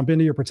it. Jump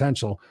into your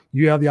potential.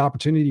 You have the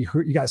opportunity.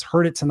 You guys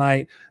heard it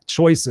tonight.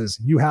 Choices.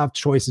 You have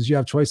choices. You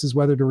have choices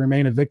whether to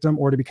remain a victim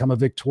or to become a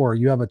victor.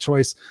 You have a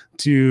choice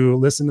to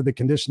listen to the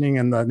conditioning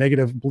and the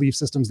negative belief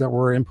systems that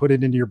were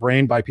inputted into your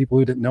brain by people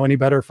who didn't know any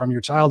better from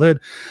your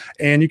childhood.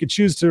 And you could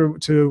choose to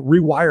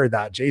rewire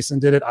that. Jason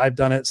did it. I've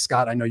done it.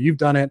 Scott, I know you've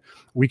done it.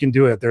 We can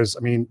do it. There's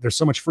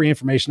so much free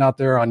information out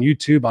there on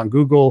YouTube, on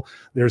Google.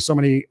 There's so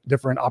many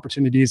different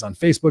opportunities on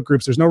Facebook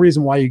groups. There's no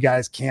reason why you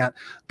guys can't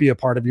be a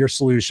part of your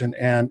solution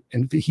and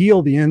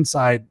heal the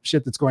inside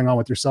shit that's going on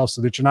with yourself,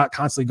 so that you're not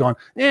constantly going,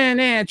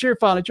 it's your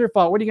fault. It's your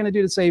fault. What are you going to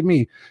do to save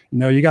me?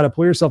 You got to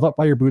pull yourself up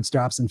by your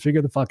bootstraps and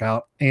figure the fuck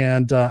out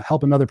and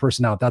help another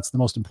person out. That's the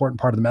most important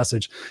part of the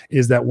message,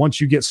 is that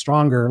once you get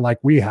stronger, like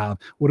we have,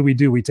 what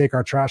do? We take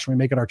our trash and we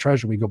make it our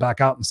treasure. We go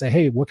back out and say,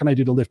 hey, what can I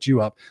do to lift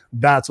you up?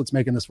 That's what's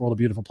making this world a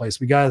beautiful place.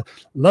 We guys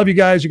love you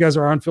guys. You guys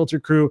are our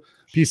Unfiltered crew.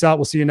 Peace out.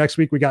 We'll see you next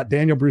week. We got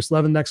Daniel Bruce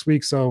Levin next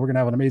week, so we're gonna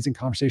have an amazing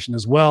conversation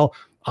as well.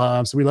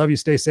 So we love you.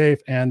 Stay safe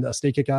and stay kick out.